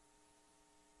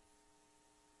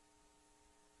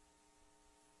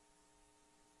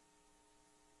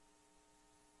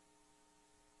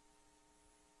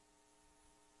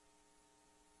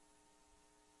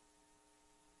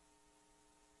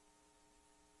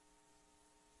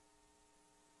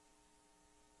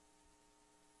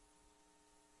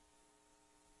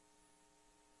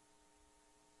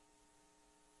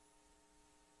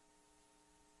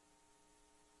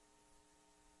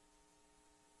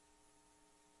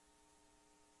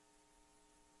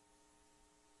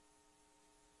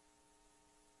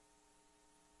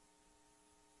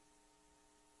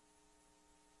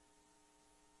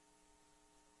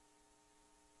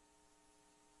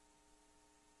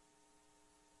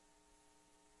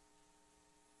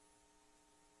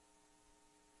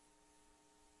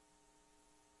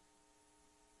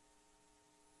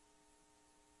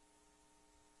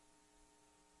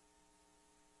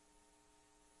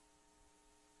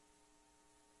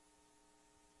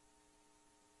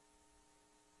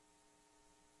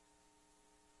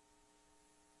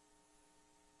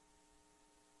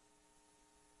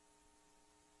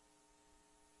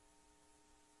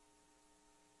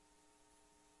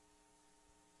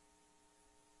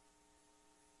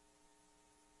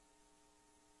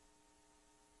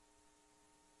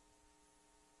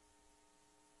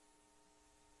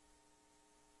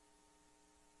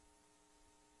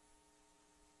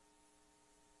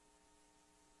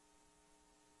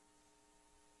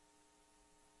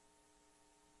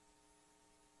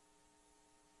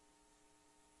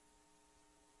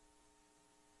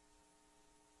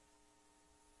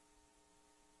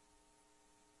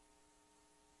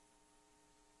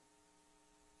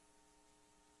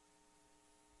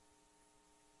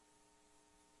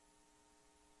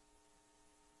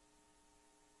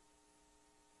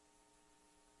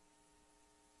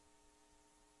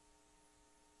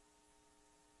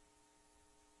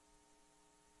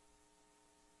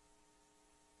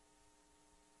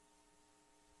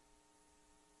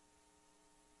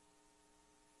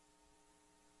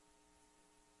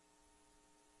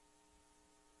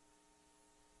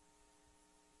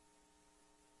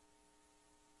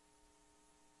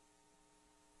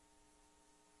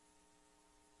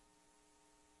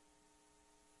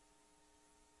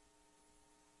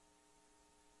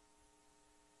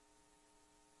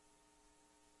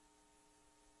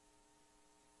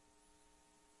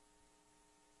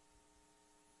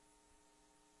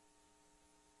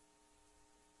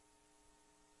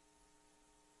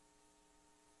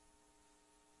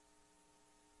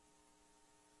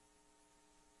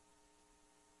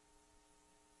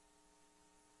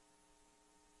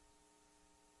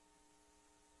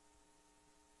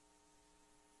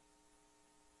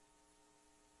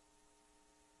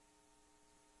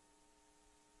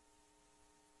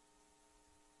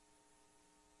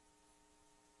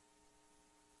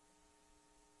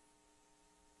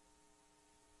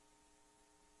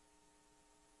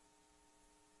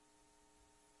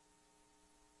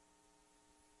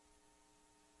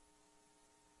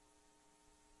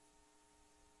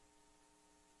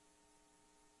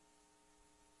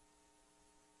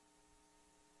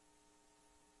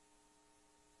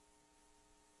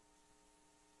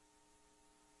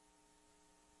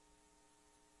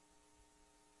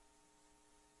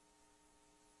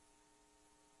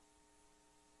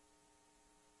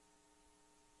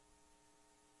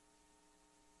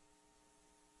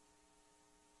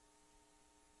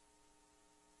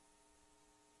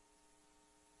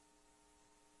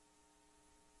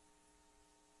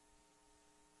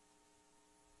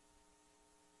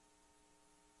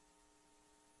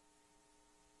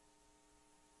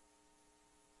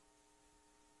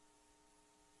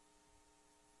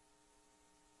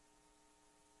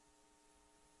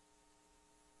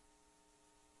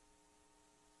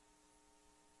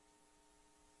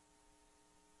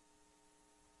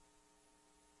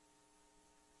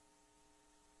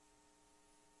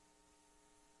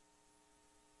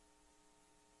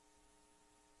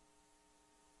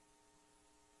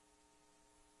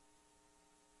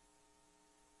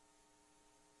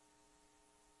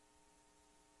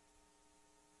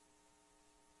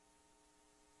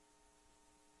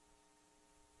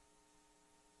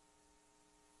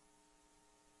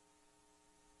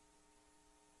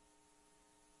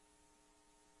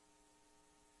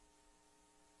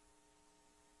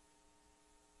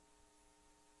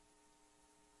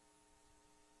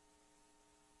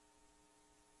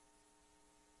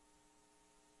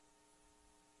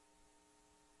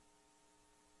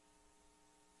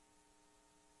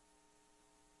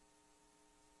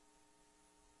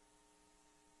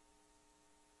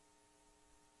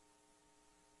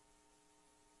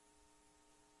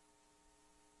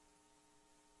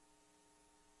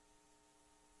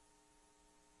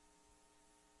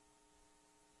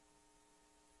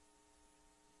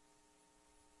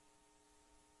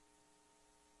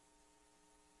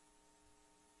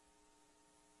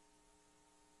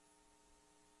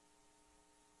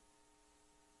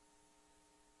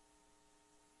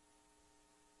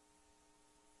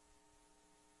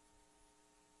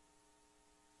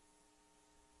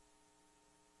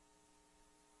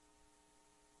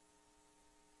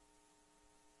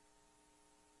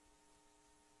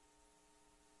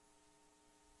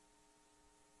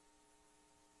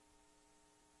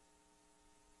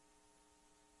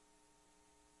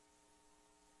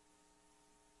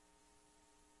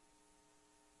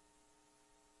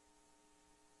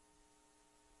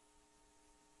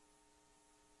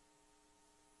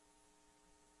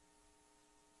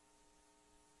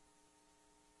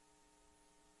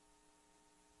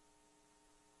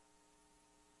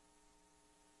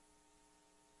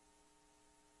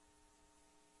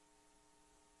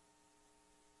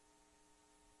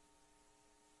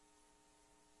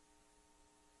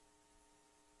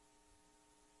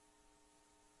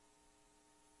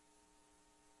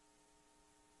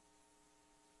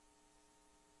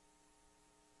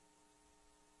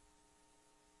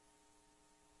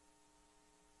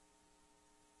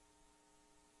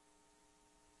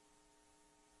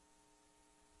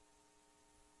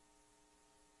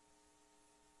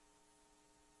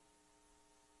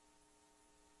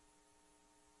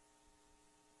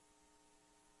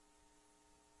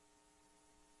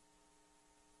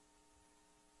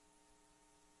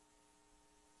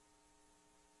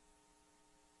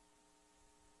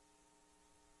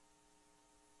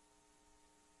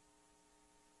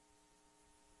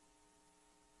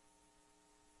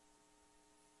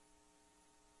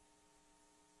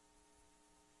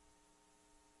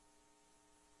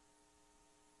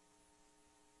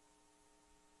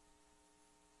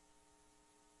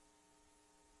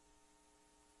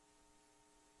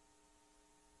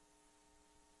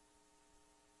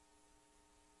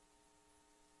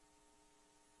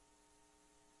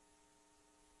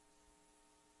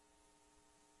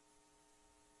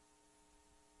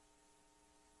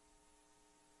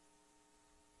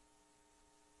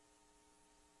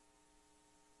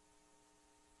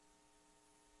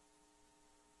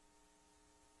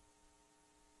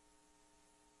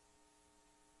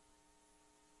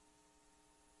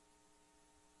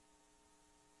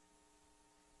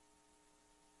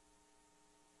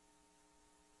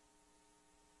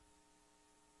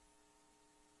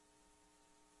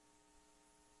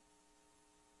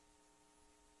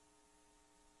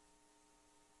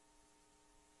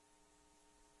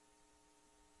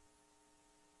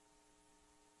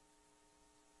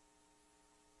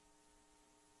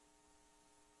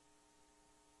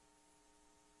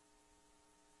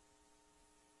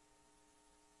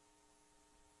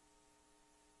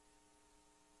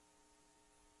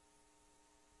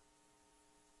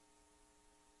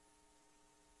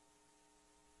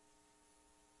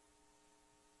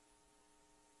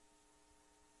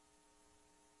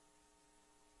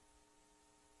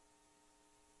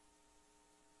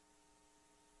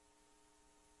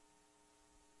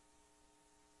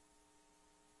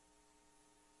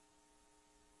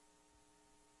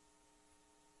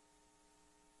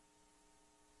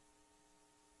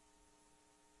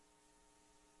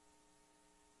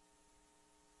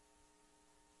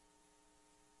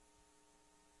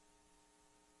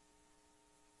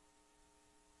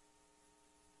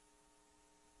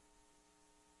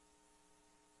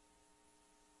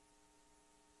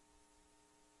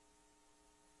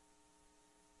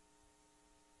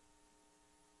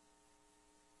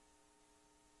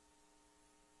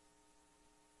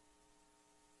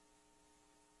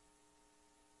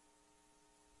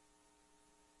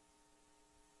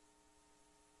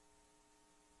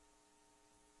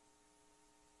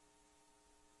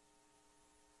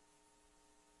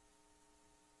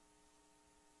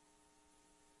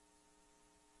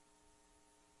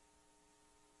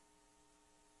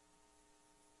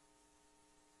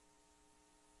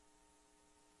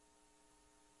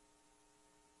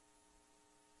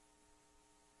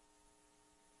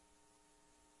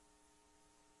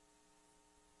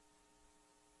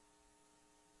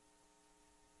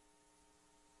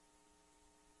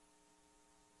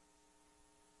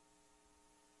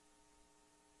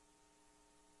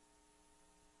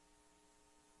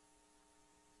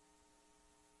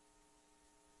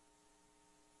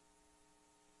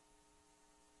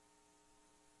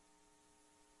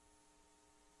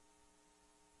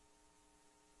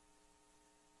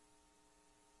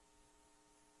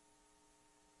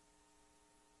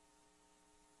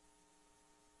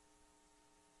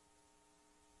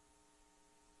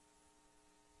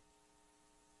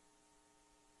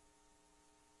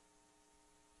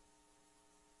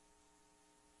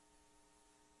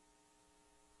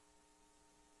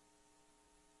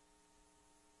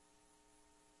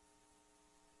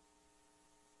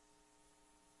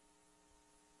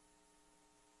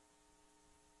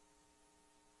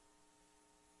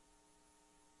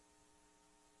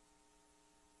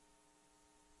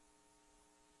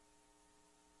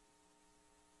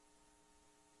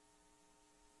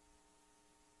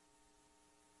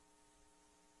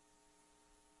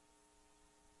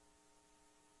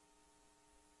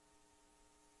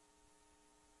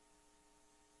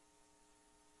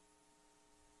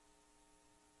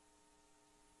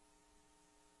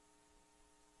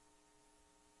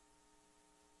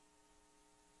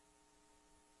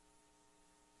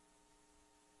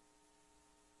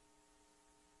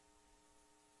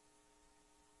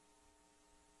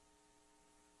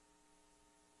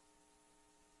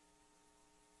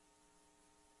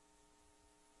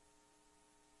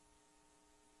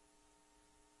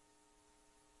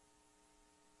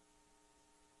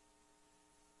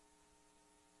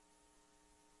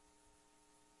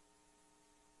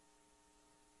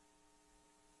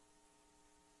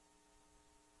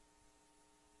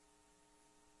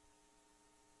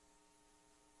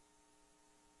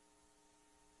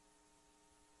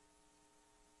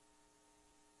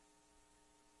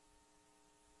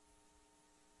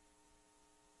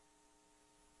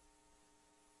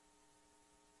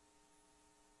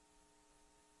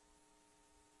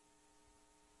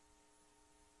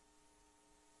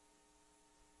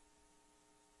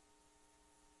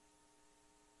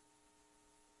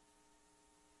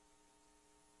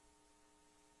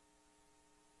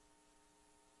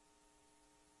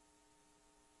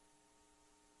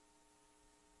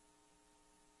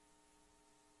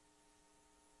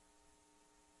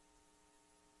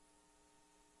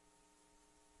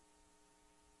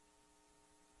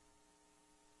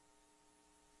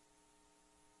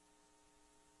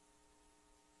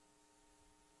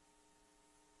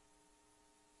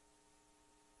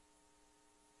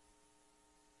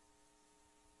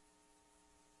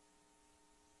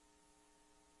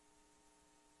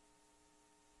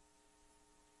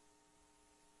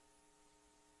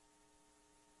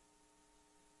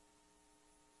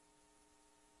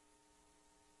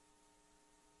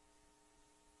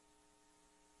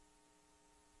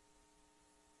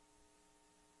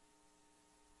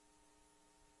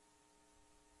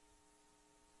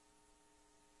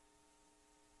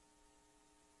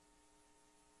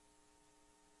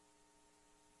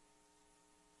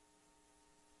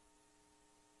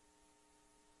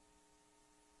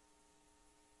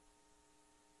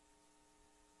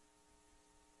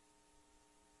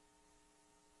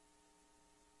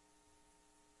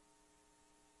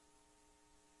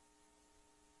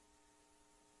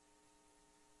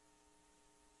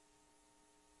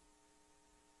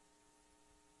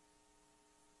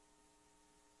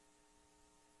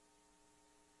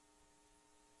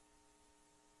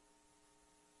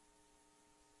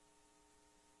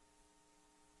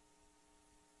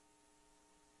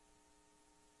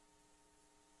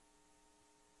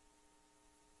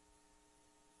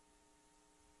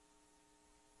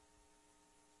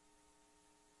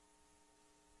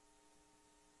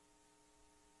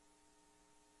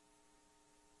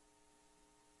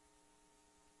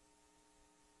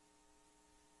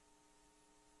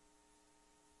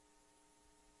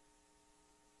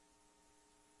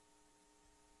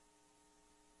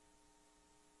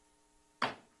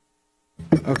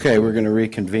Okay, we're going to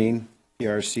reconvene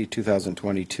PRC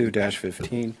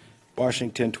 2022-15,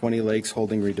 Washington 20 Lakes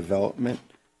Holding Redevelopment.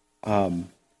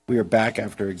 We are back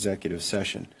after executive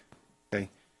session. Okay.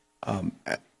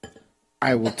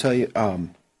 I will tell you,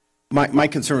 my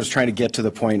concern was trying to get to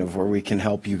the point of where we can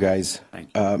help you guys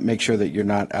make sure that you're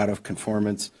not out of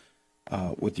conformance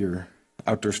with your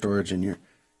outdoor storage and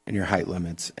your height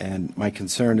limits. And my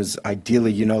concern is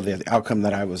ideally, the outcome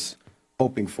that I was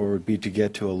hoping for would be to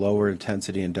get to a lower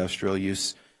intensity industrial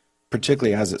use,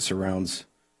 particularly as it surrounds,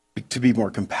 to be more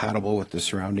compatible with the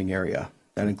surrounding area.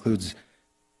 That includes,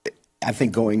 I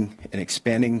think, going and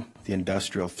expanding the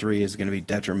industrial 3 is going to be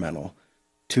detrimental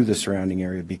to the surrounding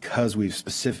area because we've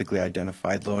specifically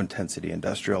identified low intensity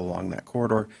industrial along that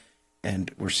corridor, and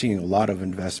we're seeing a lot of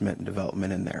investment and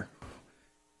development in there,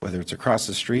 whether it's across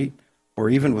the street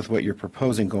or even with what you're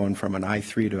proposing going from an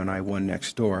I-3 to an I-1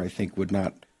 next door, I think would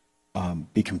not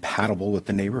be compatible with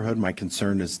the neighborhood. My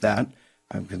concern is that.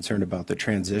 I'm concerned about the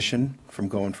transition from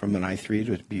going from an I-3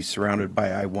 to be surrounded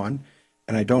by I-1,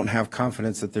 and I don't have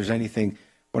confidence that there's anything.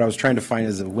 What I was trying to find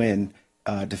is a win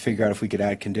to figure out if we could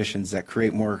add conditions that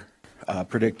create more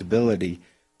predictability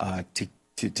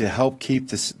to help keep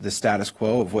the status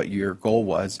quo of what your goal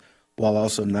was, while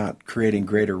also not creating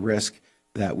greater risk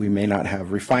that we may not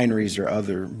have refineries or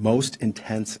other most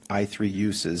intense I-3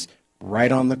 uses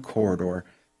right on the corridor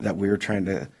that we were trying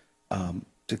to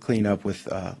clean up with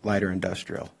lighter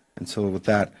industrial. And so with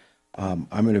that, I'm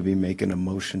going to be making a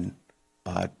motion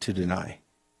to deny.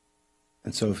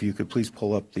 And so if you could please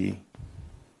pull up the,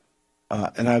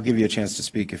 and I'll give you a chance to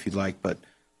speak if you'd like, but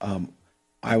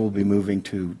I will be moving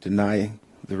to deny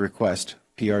the request,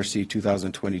 PRC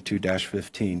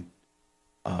 2022-15,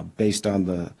 based on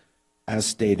the as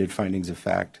stated findings of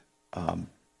fact. It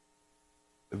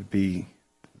would be,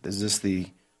 is this the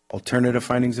alternative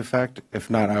findings of fact? If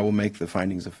not, I will make the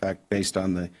findings of fact based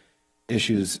on the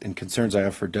issues and concerns I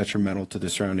have for detrimental to the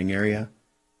surrounding area,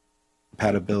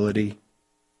 compatibility,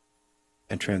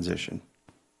 and transition.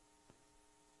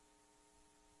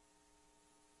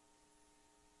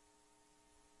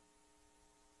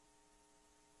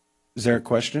 Is there a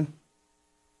question?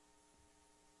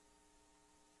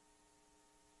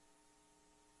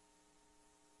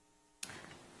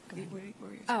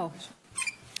 Oh,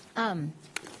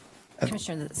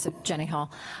 Commissioner, this is Jenny Hall.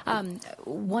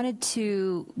 Wanted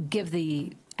to give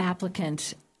the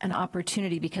applicant an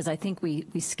opportunity because I think we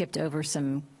skipped over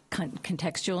some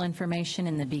contextual information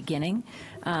in the beginning.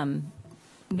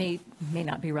 May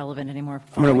not be relevant anymore.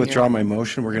 I'm going to withdraw my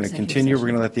motion. We're going to continue. We're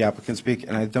going to let the applicant speak.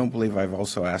 And I don't believe I've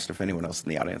also asked if anyone else in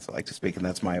the audience would like to speak, and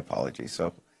that's my apology.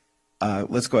 So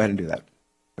let's go ahead and do that.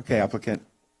 Okay, applicant.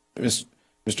 Mr.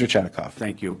 Chatikoff.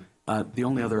 Thank you. The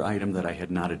only other item that I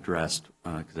had not addressed,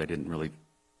 because I didn't really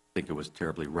think it was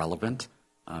terribly relevant,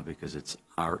 because it's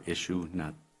our issue,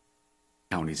 not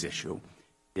county's issue,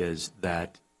 is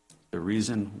that the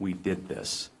reason we did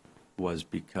this was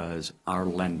because our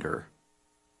lender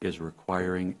is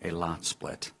requiring a lot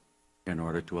split in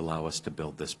order to allow us to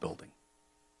build this building.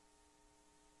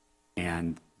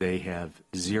 And they have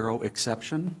zero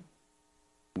exception.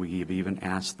 We have even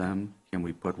asked them, can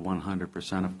we put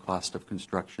 100% of cost of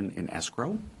construction in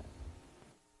escrow?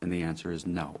 And the answer is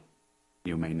no.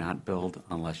 You may not build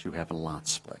unless you have a lot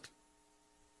split.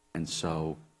 And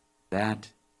so that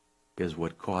is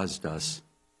what caused us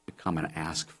to come and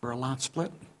ask for a lot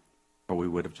split, or we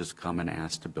would have just come and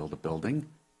asked to build a building,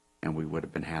 and we would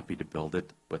have been happy to build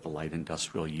it with a light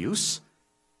industrial use.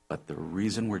 But the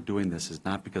reason we're doing this is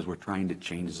not because we're trying to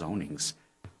change zonings,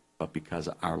 but because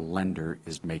our lender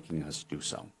is making us do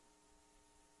so.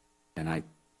 And I'm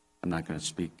not going to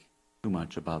speak too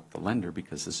much about the lender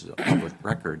because this is a public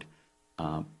record,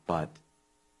 but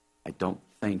I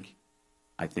think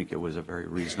it was a very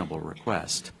reasonable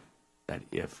request that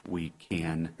if we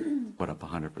can put up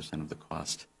 100% of the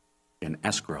cost in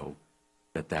escrow,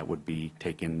 that would be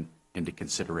taken into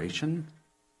consideration,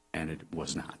 and it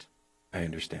was not. I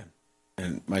understand.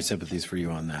 And my sympathies for you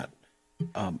on that.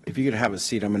 If you could have a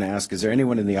seat, I'm going to ask, is there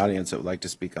anyone in the audience that would like to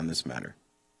speak on this matter?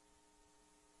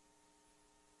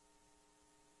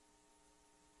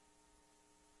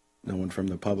 No one from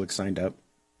the public signed up?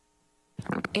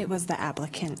 It was the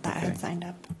applicant that had signed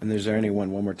up. And is there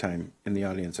anyone, one more time, in the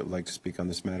audience that would like to speak on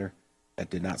this matter that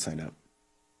did not sign up?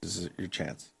 This is your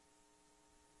chance.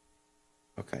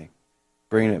 Okay.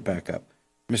 Bringing it back up.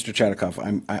 Mr. Chatikoff,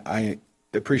 I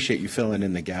appreciate you filling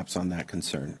in the gaps on that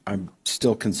concern. I'm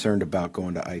still concerned about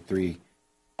going to I-3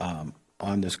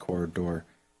 on this corridor,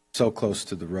 so close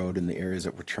to the road in the areas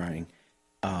that we're trying.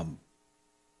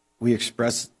 We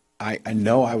expressed, I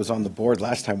know I was on the board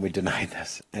last time we denied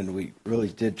this, and we really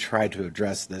did try to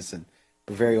address this, and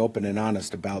we're very open and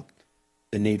honest about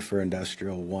the need for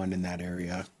industrial one in that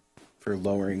area for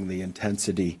lowering the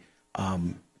intensity.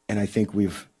 And I think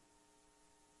we've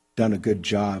done a good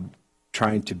job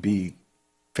trying to be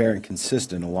fair and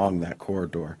consistent along that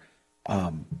corridor.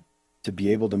 To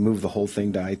be able to move the whole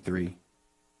thing to I-3,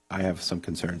 I have some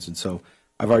concerns. And so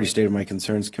I've already stated my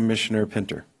concerns. Commissioner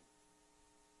Pinter.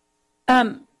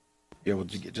 Yeah, we'll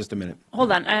just a minute.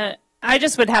 Hold on. I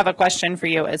just would have a question for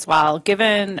you as well.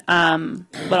 Given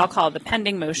what I'll call the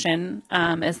pending motion,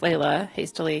 as Layla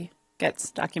hastily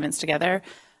gets documents together,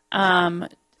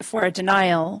 for a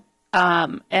denial,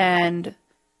 and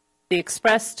the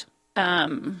expressed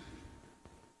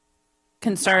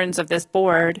concerns of this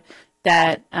board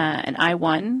that an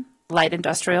I-1 light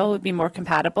industrial would be more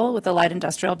compatible with the light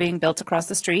industrial being built across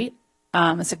the street,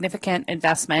 a significant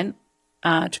investment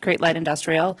to create light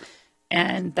industrial,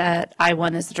 and that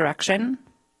I-1 is the direction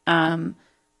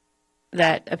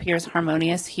that appears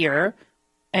harmonious here,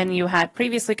 and you had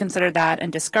previously considered that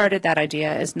and discarded that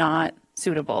idea as not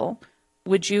suitable.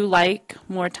 Would you like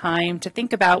more time to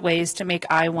think about ways to make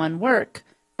I-1 work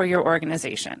for your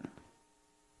organization?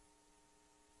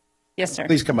 Yes, sir.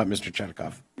 Please come up, Mr.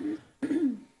 Chetikov.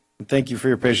 Thank you for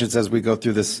your patience as we go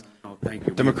through this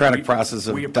democratic process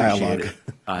of we appreciate dialogue. it.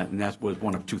 And that was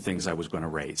one of two things I was going to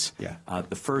raise. Yeah.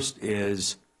 The first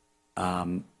is,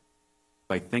 I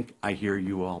think I hear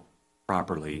you all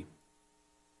properly.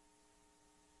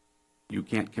 You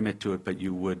can't commit to it, but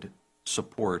you would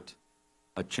support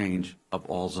a change of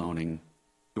all zoning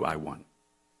to I-1.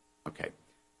 Okay.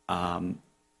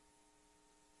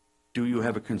 Do you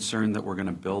have a concern that we're going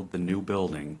to build the new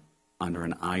building under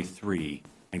an I-3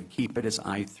 and keep it as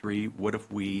I-3? What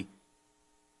if we,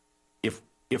 if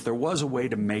there was a way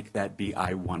to make that be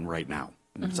I-1 right now,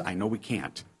 I know we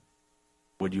can't,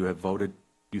 would you have voted,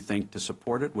 you think, to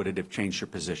support it? Would it have changed your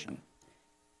position?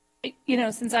 You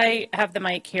know, since I have the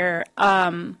mic here,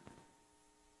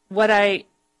 what I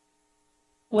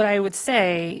would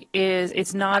say is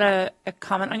it's not a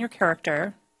comment on your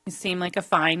character. You seem like a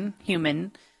fine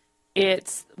human.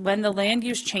 It's when the land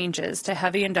use changes to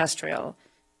heavy industrial,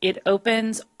 it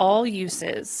opens all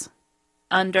uses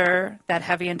under that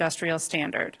heavy industrial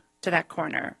standard to that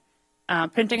corner.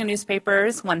 Printing a newspaper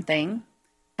is one thing.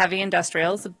 Heavy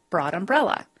industrial is a broad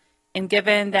umbrella. And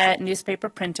given that newspaper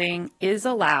printing is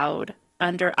allowed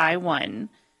under I-1,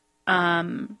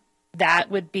 that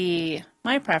would be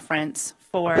my preference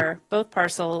for both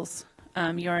parcels,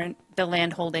 the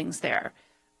land holdings there.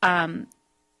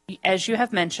 As you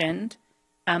have mentioned,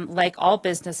 like all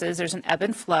businesses, there's an ebb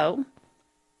and flow.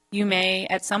 You may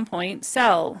at some point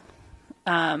sell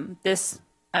this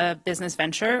business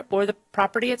venture or the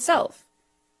property itself.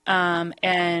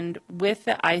 And with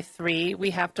the I-3,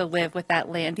 we have to live with that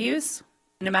land use,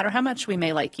 no matter how much we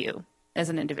may like you as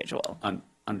an individual.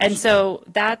 And so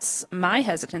that's my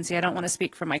hesitancy. I don't want to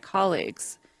speak for my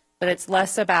colleagues, but it's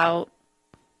less about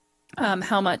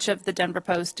how much of the Denver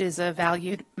Post is a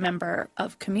valued member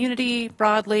of community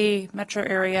broadly, metro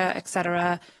area, et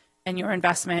cetera, and your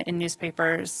investment in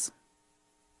newspapers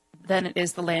than it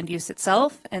is the land use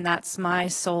itself. And that's my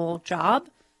sole job,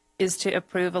 is to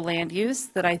approve a land use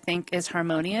that I think is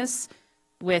harmonious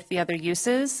with the other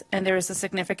uses. And there is a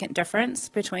significant difference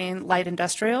between light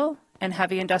industrial and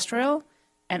heavy industrial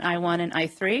and I-1 and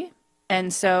I-3.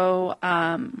 And so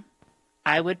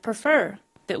I would prefer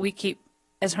that we keep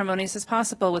as harmonious as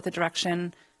possible with the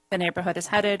direction the neighborhood is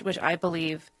headed, which I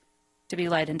believe to be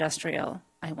light industrial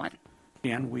I-1.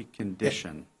 Can we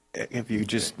condition? If you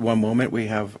just one moment, we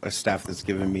have a staff that's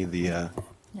given me the,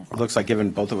 it looks like giving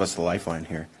both of us the lifeline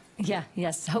here. Yeah,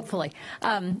 yes, hopefully.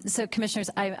 So commissioners,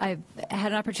 I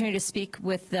had an opportunity to speak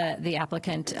with the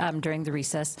applicant during the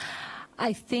recess.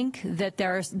 I think that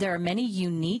there are many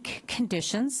unique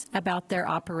conditions about their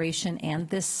operation and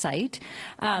this site.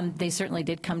 They certainly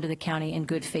did come to the county in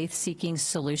good faith seeking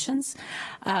solutions.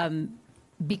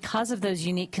 Because of those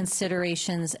unique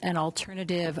considerations, an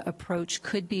alternative approach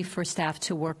could be for staff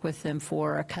to work with them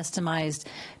for a customized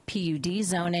PUD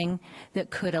zoning that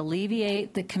could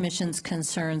alleviate the commission's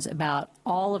concerns about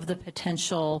all of the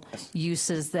potential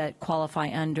uses that qualify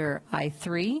under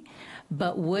I-3,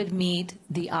 but would meet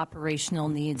the operational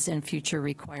needs and future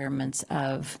requirements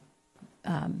of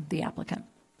the applicant.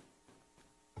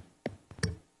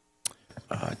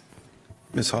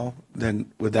 Ms. Hall,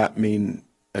 then would that mean,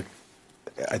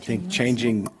 I think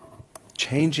changing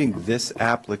this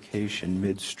application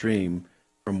midstream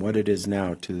from what it is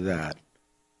now to that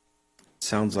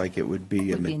sounds like it would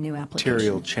be a new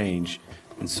material application. change,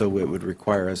 and so it would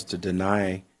require us to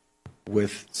deny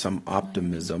with some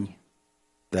optimism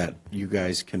that you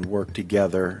guys can work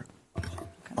together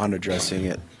on addressing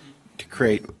it to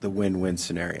create the win-win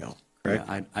scenario, correct?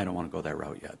 Yeah, I don't want to go that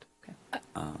route yet.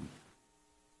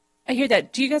 I hear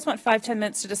that. Do you guys want 5-10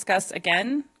 minutes to discuss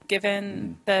again,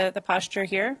 given the posture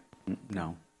here?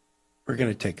 No. We're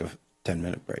going to take a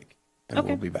 10-minute break, and Okay.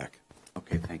 we'll be back.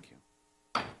 Okay, thank you.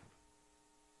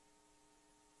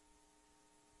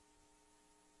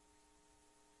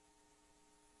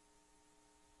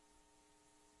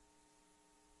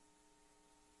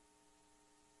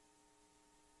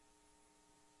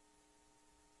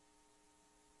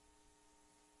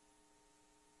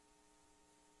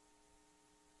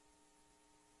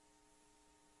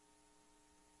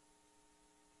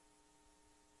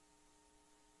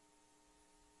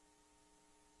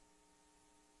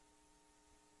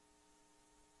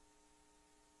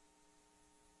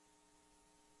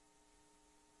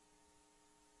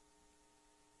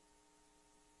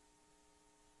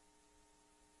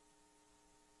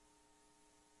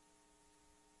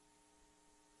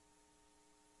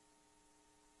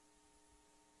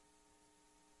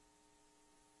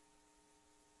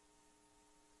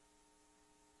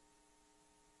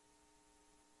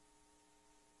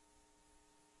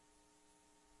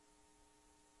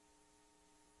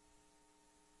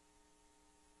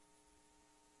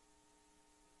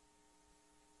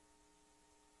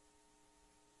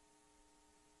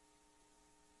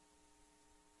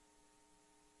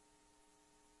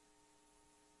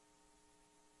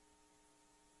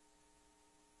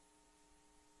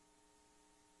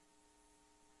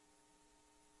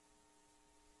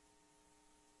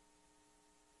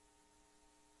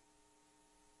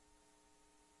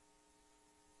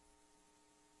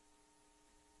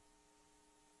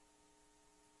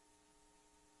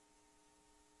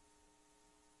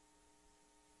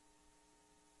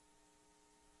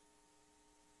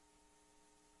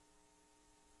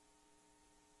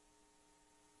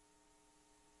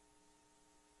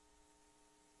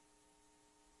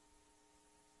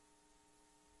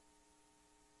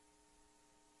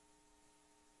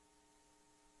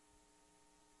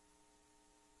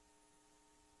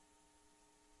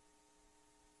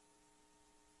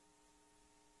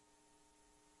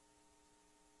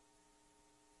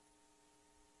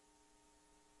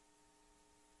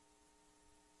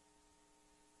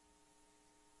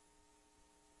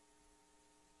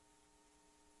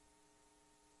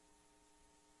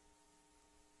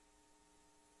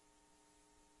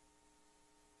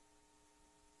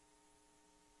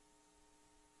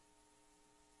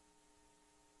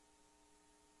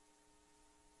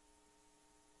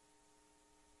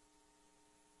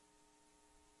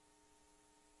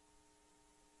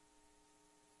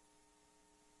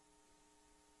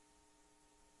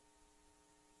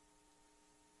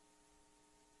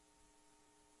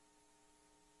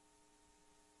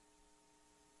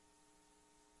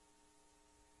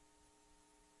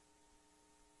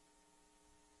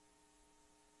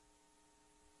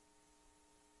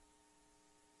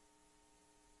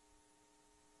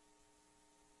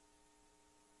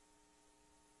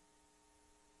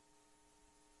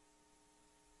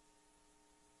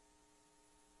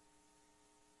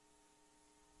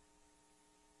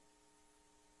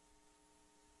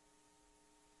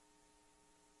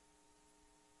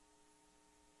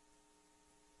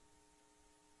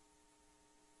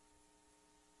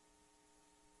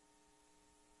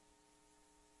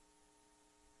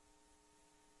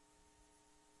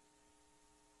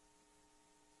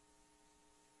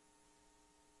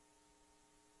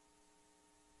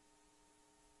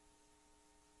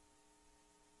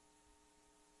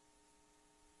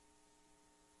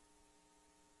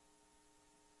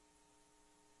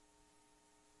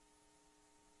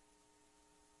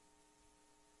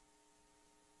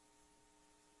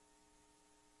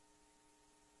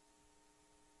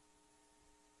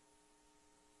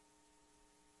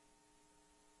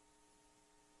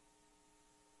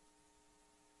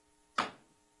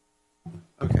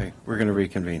 Okay, we're going to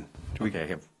reconvene.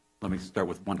 Okay, let me start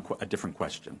with a different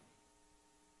question.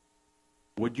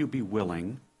 Would you be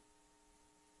willing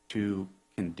to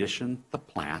condition the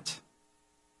plat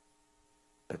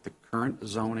that the current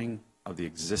zoning of the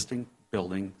existing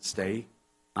building stay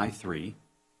I-3,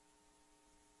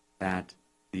 that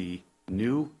the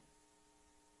new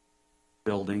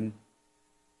building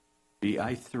be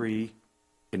I-3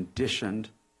 conditioned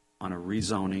on a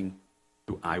rezoning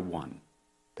to I-1?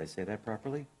 Did I say that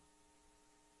properly?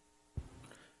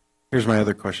 Here's my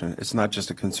other question. It's not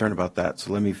just a concern about that.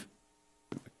 So let me,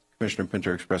 Commissioner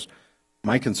Pinter expressed,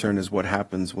 my concern is what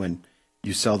happens when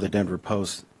you sell the Denver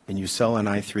Post and you sell an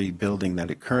I-3 building that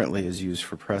it currently is used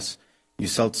for press, you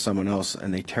sell it to someone else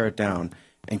and they tear it down.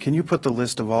 And can you put the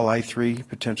list of all I-3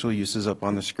 potential uses up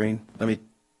on the screen? Let me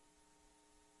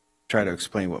try to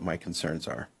explain what my concerns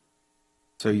are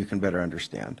so you can better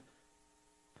understand.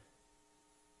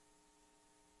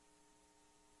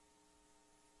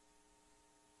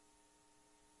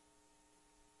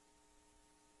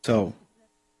 So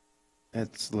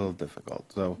it's a little difficult.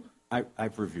 So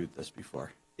I've reviewed this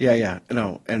before. yeah,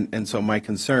 no, and so my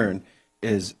concern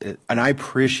is, and I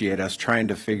appreciate us trying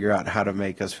to figure out how to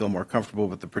make us feel more comfortable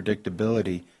with the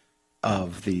predictability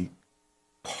of the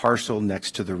parcel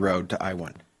next to the road to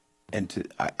I-1. And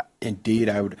indeed,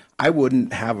 I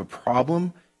wouldn't have a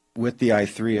problem with the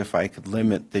I-3 if I could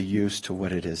limit the use to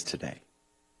what it is today.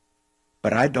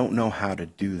 But I don't know how to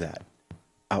do that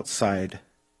outside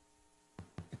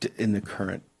in the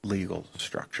current legal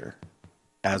structure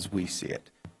as we see it.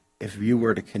 If you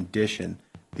were to condition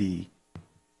the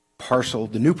parcel,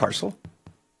 the new parcel,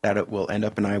 that it will end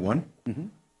up in I-1,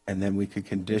 and then we could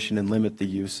condition and limit the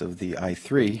use of the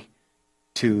I-3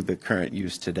 to the current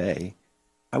use today,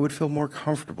 I would feel more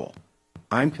comfortable.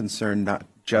 I'm concerned not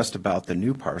just about the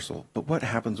new parcel, but what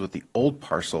happens with the old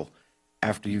parcel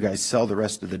after you guys sell the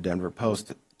rest of the Denver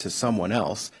Post to someone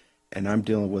else, and I'm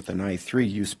dealing with an I-3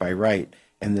 use by right,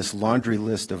 and this laundry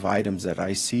list of items that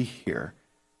I see here,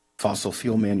 fossil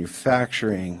fuel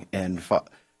manufacturing and these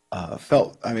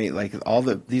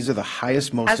are the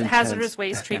highest, most intense. Hazardous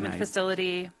waste treatment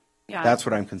facility. Yeah. That's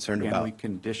what I'm concerned Can about. we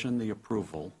condition the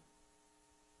approval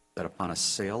that upon a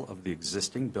sale of the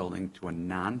existing building to a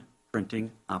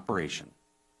non-printing operation,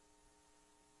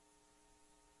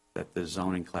 that the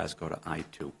zoning class go to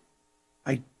I-2?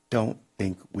 I don't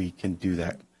think we can do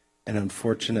that. And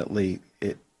unfortunately,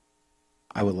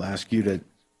 I will ask you to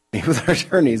meet with our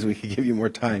attorneys. We could give you more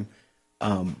time.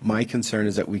 My concern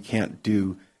is that we can't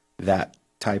do that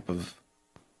type of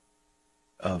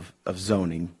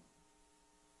zoning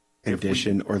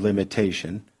condition or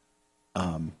limitation.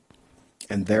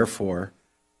 And therefore,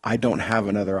 I don't have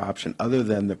another option other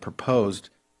than the proposed,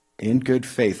 in good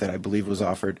faith, that I believe was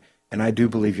offered. And I do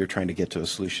believe you're trying to get to a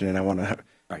solution, and I want to,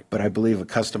 but I believe a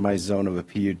customized zone of a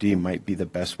PUD might be the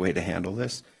best way to handle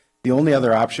this. The only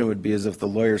other option would be as if the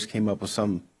lawyers came up with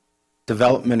some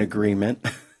development agreement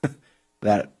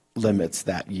that limits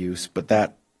that use, but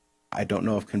that I don't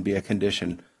know if can be a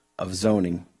condition of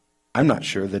zoning. I'm not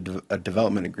sure that a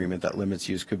development agreement that limits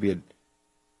use could be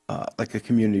like a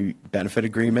community benefit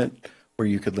agreement where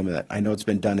you could limit that. I know it's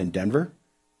been done in Denver,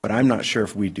 but I'm not sure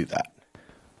if we do that.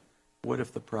 What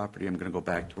if the property, I'm going to go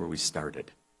back to where we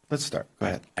started. Let's start. Go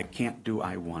ahead. I can't do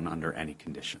I-1 under any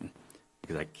condition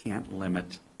because I can't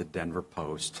limit the Denver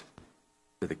Post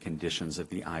to the conditions of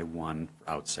the I-1 for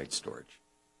outside storage.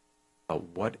 But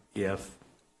what if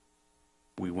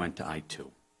we went to I-2?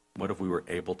 What if we were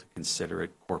able to consider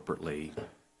it corporately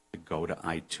to go to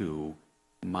I-2?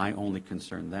 My only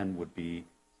concern then would be,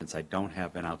 since I don't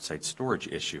have an outside storage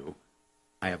issue,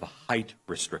 I have a height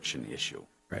restriction issue.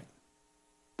 Right.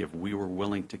 If we were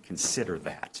willing to consider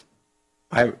that.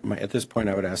 At this point,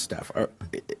 I would ask staff,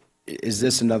 is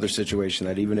this another situation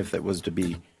that even if it was to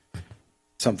be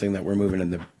something that we're moving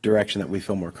in the direction that we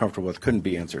feel more comfortable with, couldn't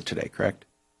be answered today, correct?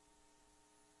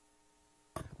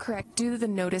 Correct. Due to the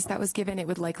notice that was given, it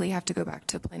would likely have to go back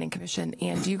to Planning Commission.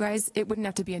 And you guys, it wouldn't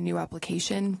have to be a new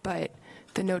application, but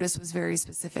the notice was very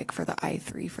specific for the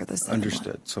I-3 for the second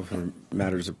Understood. one. So for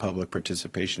matters of public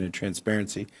participation and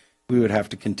transparency, we would have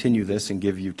to continue this and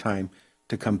give you time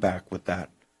to come back with that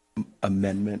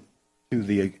amendment to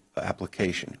the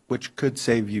application, which could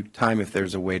save you time if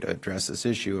there's a way to address this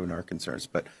issue and our concerns.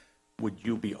 But would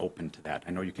you be open to that?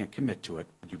 I know you can't commit to it.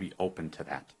 Would you be open to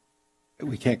that?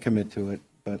 We can't commit to it,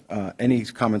 but any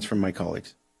comments from my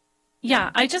colleagues?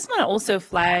 Yeah, I just want to also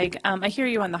flag, I hear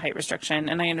you on the height restriction,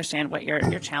 and I understand what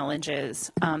your challenge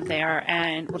is there,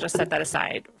 and we'll just set that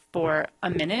aside for a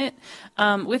minute.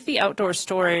 With the outdoor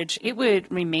storage, it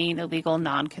would remain a legal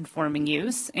non-conforming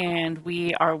use, and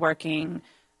we are working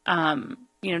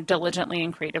diligently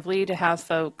and creatively to have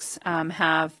folks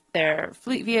have their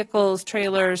fleet vehicles,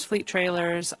 trailers, fleet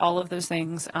trailers, all of those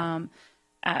things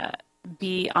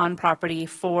be on property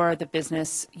for the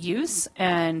business use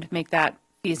and make that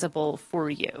feasible for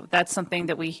you. That's something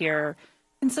that we hear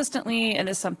consistently and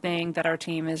is something that our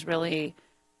team is really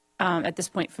at this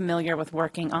point familiar with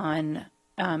working on,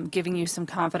 giving you some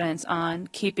confidence on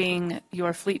keeping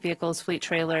your fleet vehicles, fleet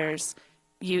trailers,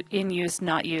 in use,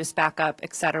 not use, backup,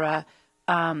 et cetera,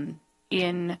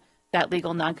 in that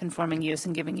legal non-conforming use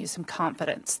and giving you some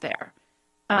confidence there.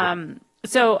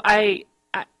 So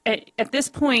at this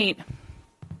point,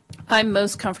 I'm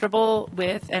most comfortable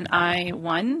with an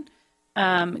I-1,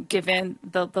 given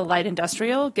the light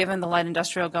industrial,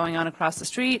 going on across the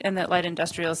street, and that light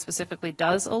industrial specifically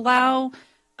does allow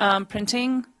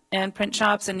printing and print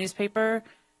shops and newspaper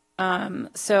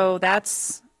So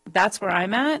that's where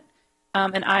I'm at.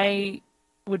 And I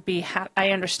would be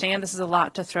I understand this is a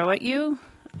lot to throw at you.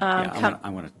 I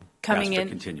want to coming ask for in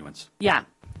continuance. Yeah.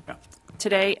 Yeah.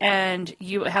 Today, and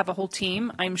you have a whole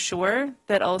team, I'm sure,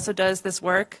 that also does this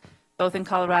work both in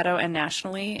Colorado and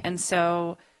nationally. And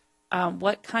so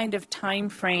what kind of time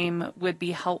frame would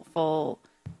be helpful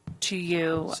to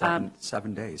you?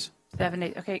 7 days. 7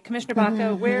 days. Okay, Commissioner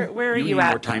Baca, where are you need at?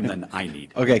 more time than I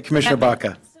need. Okay, Commissioner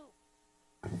Baca.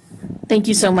 Thank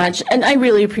you so much. And I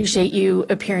really appreciate you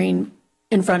appearing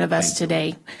in front of us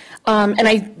today. And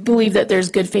I believe that there's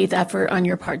good faith effort on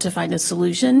your part to find a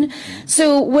solution.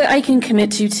 So what I can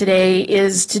commit to today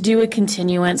is to do a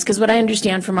continuance, because what I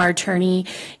understand from our attorney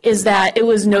is that it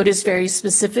was noticed very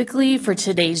specifically for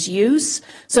today's use.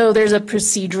 So there's a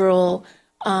procedural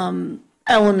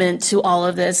element to all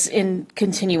of this in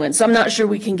continuance. So I'm not sure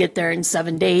we can get there in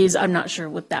 7 days. I'm not sure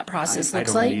what that process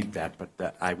looks like. I don't need that,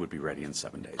 but I would be ready in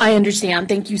 7 days. I understand.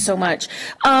 Thank you so much.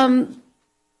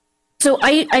 So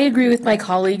I agree with my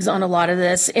colleagues on a lot of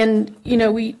this. And, you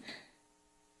know,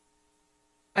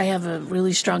 I have a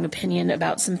really strong opinion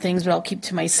about some things, but I'll keep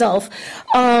to myself.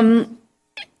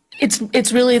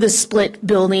 It's really the split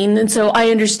building. And so I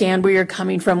understand where you're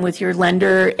coming from with your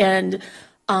lender and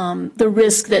the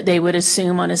risk that they would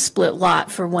assume on a split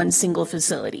lot for one single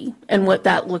facility and what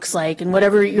that looks like and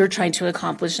whatever you're trying to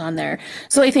accomplish on there.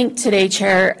 So I think today,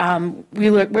 Chair,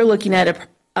 we're looking at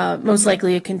most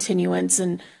likely a continuance,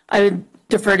 and I would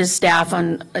defer to staff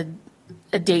on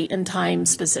a date and time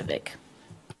specific.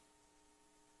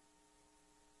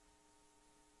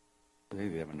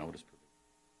 They have a notice.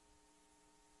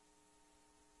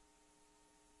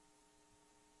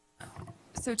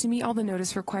 So to meet all the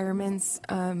notice requirements,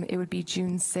 it would be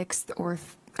June 6th or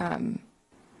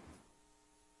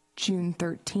June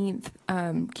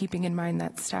 13th, keeping in mind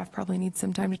that staff probably needs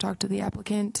some time to talk to the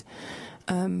applicant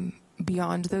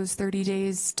beyond those 30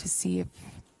 days to see if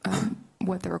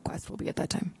what the request will be at that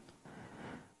time.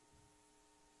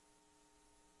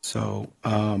 So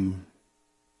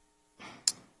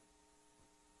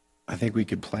I think we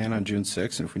could plan on June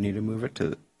 6th, and if we need to move it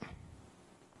to,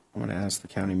 I'm going to ask the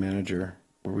county manager,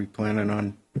 were we planning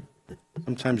on,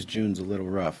 sometimes June's a little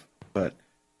rough, but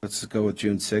let's go with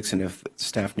June 6th, and if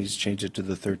staff needs to change it to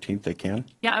the 13th, they can.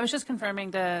 Yeah, I was just confirming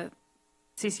the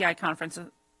CCI conference of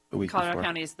The week Colorado before.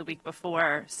 County is the week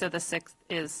before, so the 6th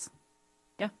is,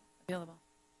 available.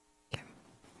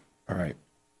 All right.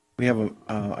 We have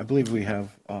I believe we have,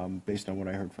 based on what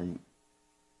I heard from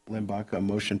Lynn Baca, a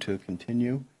motion to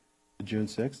continue to June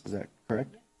 6th. Is that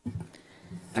correct?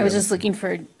 I was just looking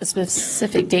for a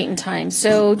specific date and time.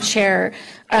 So, Chair,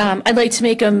 I'd like to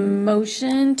make a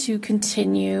motion to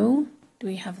continue. Do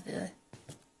we have the?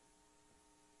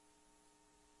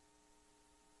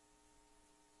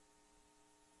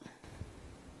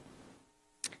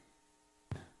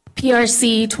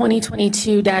 PRC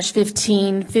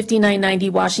 2022-15, 5990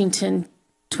 Washington,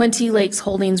 20 Lakes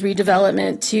Holdings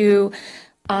redevelopment to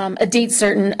a date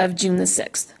certain of June the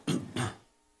 6th. Do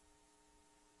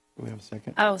we have a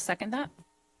second? I'll second that.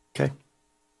 Okay.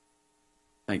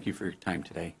 Thank you for your time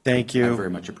today. Thank you. I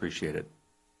very much appreciate it.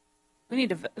 We need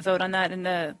to vote on that, and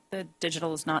the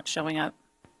digital is not showing up.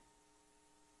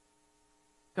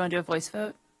 You want to do a voice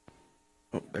vote?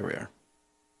 Oh, there we are.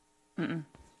 Mm-mm.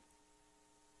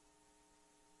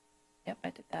 Yep,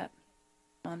 I did that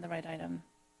on the right item.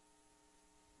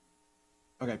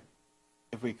 Okay.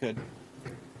 If we could.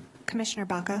 Commissioner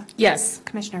Baca? Yes.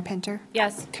 Commissioner Pinter?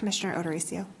 Yes. Commissioner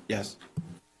O'Dorisio? Yes.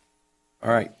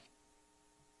 All right.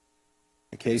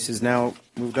 The case is now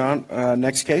moved on.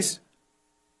 Next case.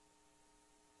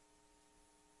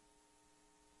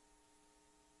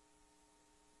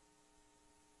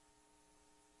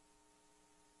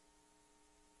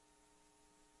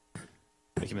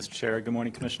 Thank you, Mr. Chair. Good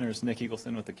morning, Commissioners. Nick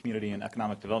Eagleson with the Community and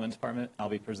Economic Development Department. I'll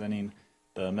be presenting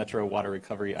the Metro Water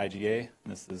Recovery IGA.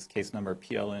 This is case number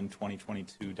PLN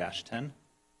 2022-10.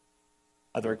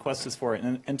 The request is for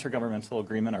an intergovernmental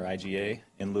agreement, or IGA,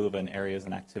 in lieu of an Areas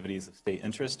and Activities of State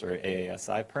Interest, or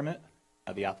AASI permit.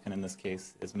 The applicant in this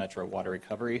case is Metro Water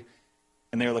Recovery,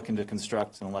 and they're looking to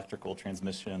construct an electrical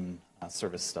transmission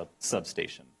service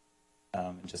substation.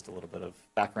 And just a little bit of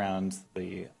background,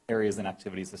 the Areas and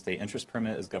Activities of State Interest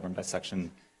permit is governed by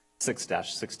Section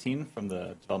 6-16 from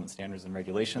the Development Standards and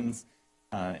Regulations,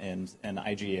 and an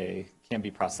IGA can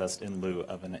be processed in lieu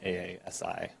of an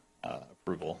AASI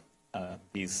approval.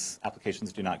 These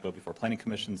applications do not go before Planning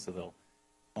Commission, so they'll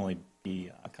only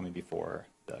be coming before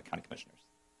the County Commissioners.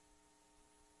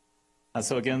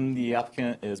 So again, the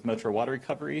applicant is Metro Water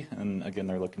Recovery, and again,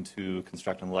 they're looking to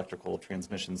construct an electrical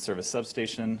transmission service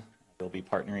substation. They'll be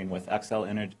partnering with XL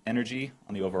Energy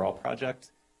on the overall project.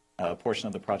 A portion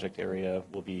of the project area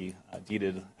will be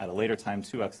deeded at a later time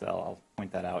to XL. I'll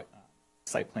point that out,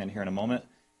 site plan here in a moment.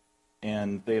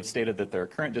 And they have stated that their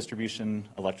current distribution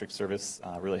electric service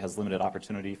really has limited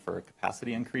opportunity for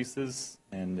capacity increases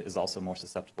and is also more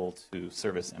susceptible to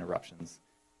service interruptions.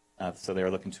 So they are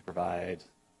looking to provide,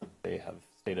 they have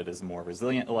stated, as a more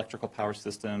resilient electrical power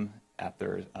system at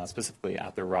their, specifically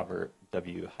at their Robert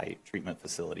W. Height treatment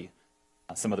facility.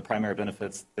 Some of the primary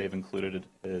benefits they've included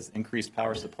is increased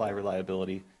power supply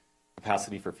reliability,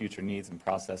 capacity for future needs and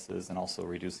processes, and also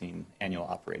reducing annual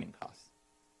operating costs.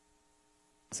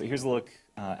 So here's a look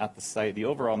at the site. The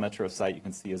overall Metro site you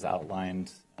can see is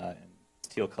outlined in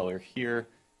teal color here.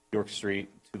 York Street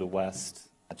to the west,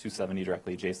 270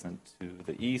 directly adjacent to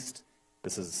the east.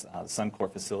 This is the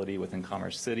Suncor facility within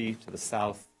Commerce City to the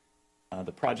south.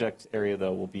 The project area,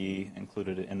 though, will be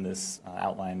included in this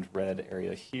outlined red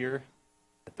area here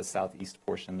at the southeast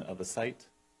portion of the site.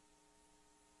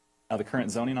 Now, the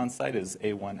current zoning on site is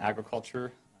A1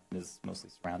 agriculture and is mostly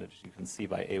surrounded, as you can see,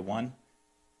 by A1.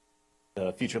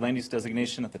 The future land use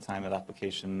designation at the time of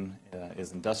application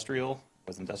is industrial,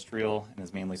 was industrial, and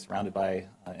is mainly surrounded by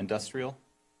industrial.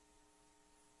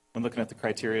 When looking at the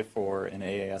criteria for an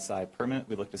AASI permit,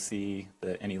 we look to see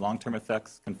that any long-term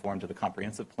effects conform to the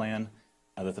comprehensive plan,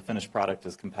 that the finished product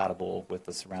is compatible with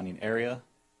the surrounding area,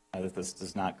 that this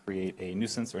does not create a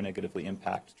nuisance or negatively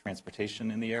impact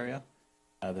transportation in the area,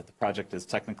 that the project is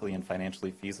technically and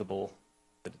financially feasible,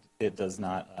 that it does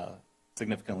not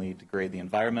significantly degrade the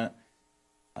environment,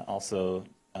 also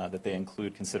that they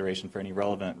include consideration for any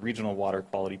relevant regional water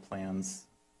quality plans,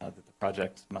 that the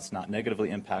project must not negatively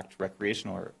impact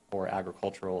recreational or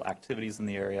agricultural activities in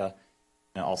the area,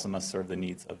 and it also must serve the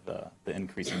needs of the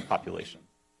increasing population.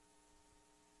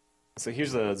 So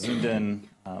here's a zoomed in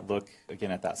look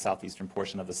again at that southeastern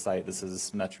portion of the site. This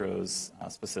is Metro's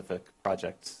specific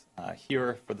project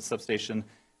here for the substation.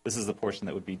 This is the portion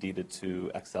that would be deeded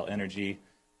to XL Energy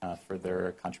for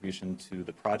their contribution to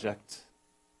the project.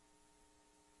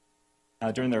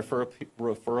 During the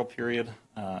referral period,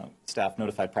 staff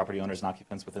notified property owners and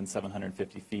occupants within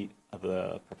 750 feet of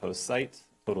the proposed site.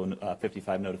 Total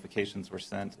 55 notifications were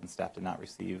sent, and staff did not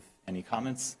receive any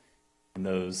comments. And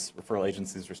those referral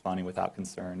agencies responding without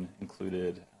concern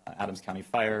included Adams County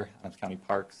Fire, Adams County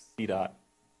Parks, CDOT,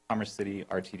 Commerce City,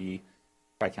 RTD,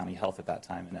 Tri-County Health at that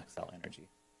time, and XL Energy.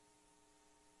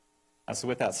 So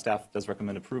with that, staff does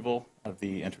recommend approval of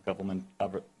the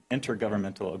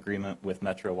intergovernmental agreement with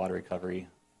Metro Water Recovery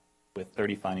with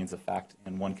 30 findings of fact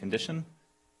and one condition.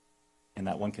 And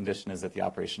that one condition is that the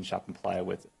operation shall comply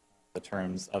with the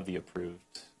terms of the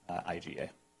approved IGA.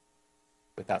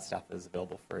 With that, staff is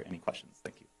available for any questions.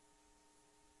 Thank you.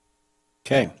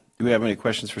 Okay. Do we have any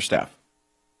questions for staff?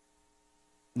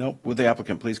 No. Would the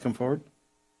applicant please come forward?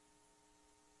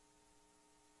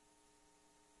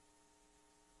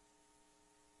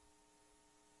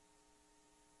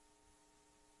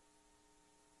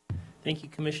 Thank you,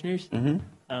 Commissioners.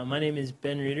 My name is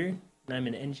Ben Reuter, and I'm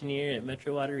an engineer at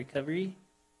Metro Water Recovery.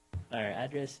 Our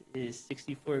address is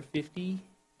 6450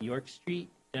 York Street,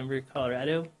 Denver,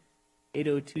 Colorado,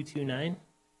 80229.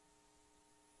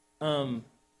 The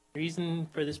reason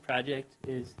for this project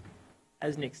is,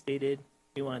 as Nick stated,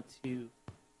 we want to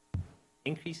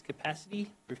increase capacity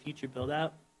for future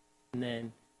build-out and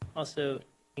then also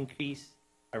increase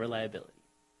our reliability.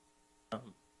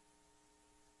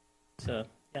 So,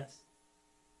 yes.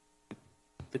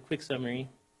 The quick summary.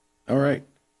 All right.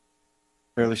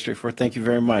 Fairly straightforward. Thank you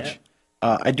very much.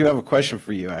 Yeah. I do have a question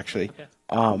for you, actually.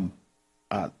 Okay.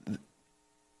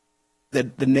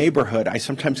 The neighborhood, I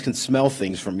sometimes can smell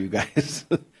things from you guys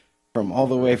from all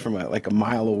the way from like a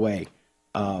mile away.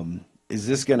 Is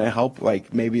this going to help?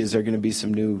 Like maybe is there going to be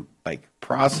some new like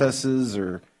processes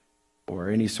or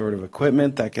any sort of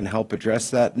equipment that can help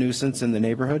address that nuisance in the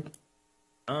neighborhood?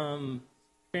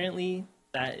 Currently,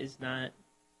 that is not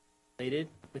related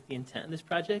with the intent of this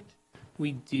project.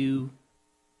 We do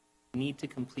need to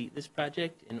complete this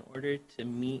project in order to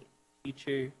meet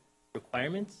future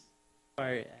requirements as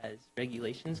far as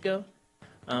regulations go,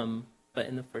 but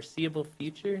in the foreseeable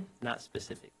future, not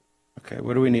specific. Okay,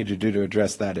 what do we need to do to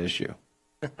address that issue?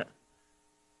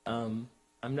 I'm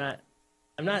not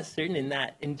certain in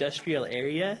that industrial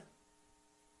area.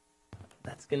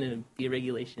 That's going to be a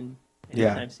regulation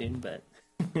anytime soon, but.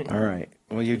 All right.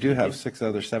 Well, you do have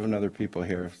 7 other people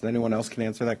here. If anyone else can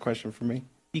answer that question for me?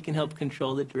 You can help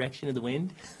control the direction of the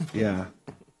wind. Yeah.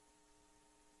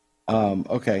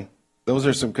 Okay. Those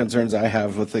are some concerns I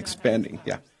have with expanding.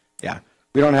 Yeah.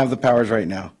 We don't have the powers right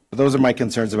now. But those are my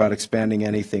concerns about expanding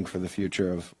anything for the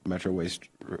future of Metro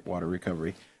Water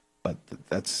Recovery. but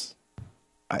that's,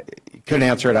 I couldn't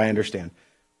answer it, I understand.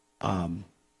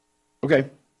 Okay,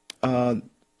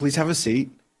 please have a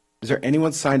seat. Is there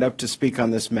anyone signed up to speak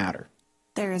on this matter?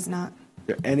 There is not. Is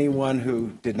there anyone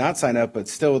who did not sign up but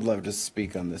still would love to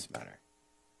speak on this matter?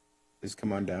 Please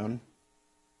come on down.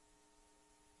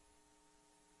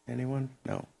 Anyone?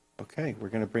 No. Okay, we're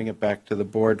going to bring it back to the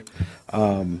board.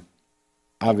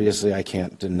 Obviously, I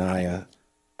can't deny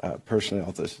personally,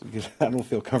 I don't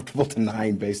feel comfortable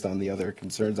denying based on the other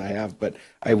concerns I have, but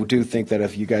I do think that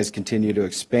if you guys continue to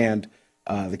expand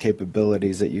the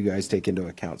capabilities, that you guys take into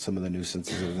account some of the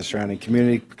nuisances of the surrounding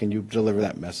community, can you deliver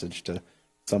that message to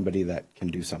somebody that can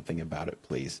do something about it,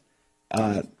 please?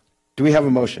 Do we have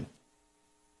a motion?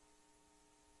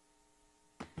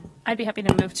 I'd be happy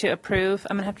to move to approve.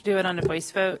 I'm going to have to do it on a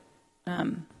voice vote.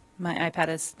 My iPad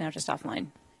is now just offline.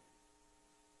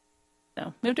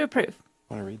 So move to approve.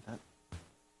 Want to read that?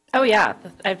 Oh, yeah,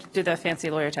 I have to do the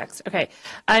fancy lawyer text. Okay.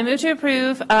 I move to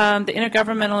approve the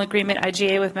intergovernmental agreement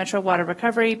IGA with Metro Water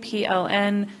Recovery,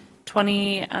 PLN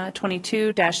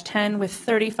 2022-10, with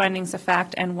 30 findings of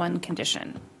fact and 1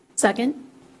 condition. Second?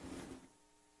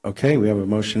 Okay, we have a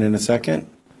motion and a second.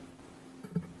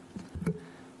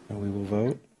 And we will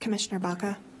vote. Commissioner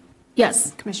Baca?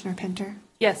 Yes. Commissioner Pinter?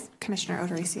 Yes. Commissioner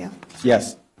O'Dorisio?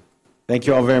 Yes. Thank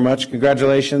you all very much.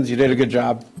 Congratulations. You did a good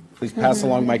job. Please pass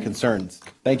along my concerns.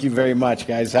 Thank you very much,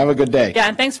 guys. Have a good day. Yeah,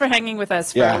 and thanks for hanging with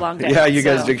us for a long day. Yeah, you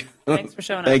guys So, did. Thanks for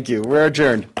showing up. Thank you. We're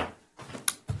adjourned.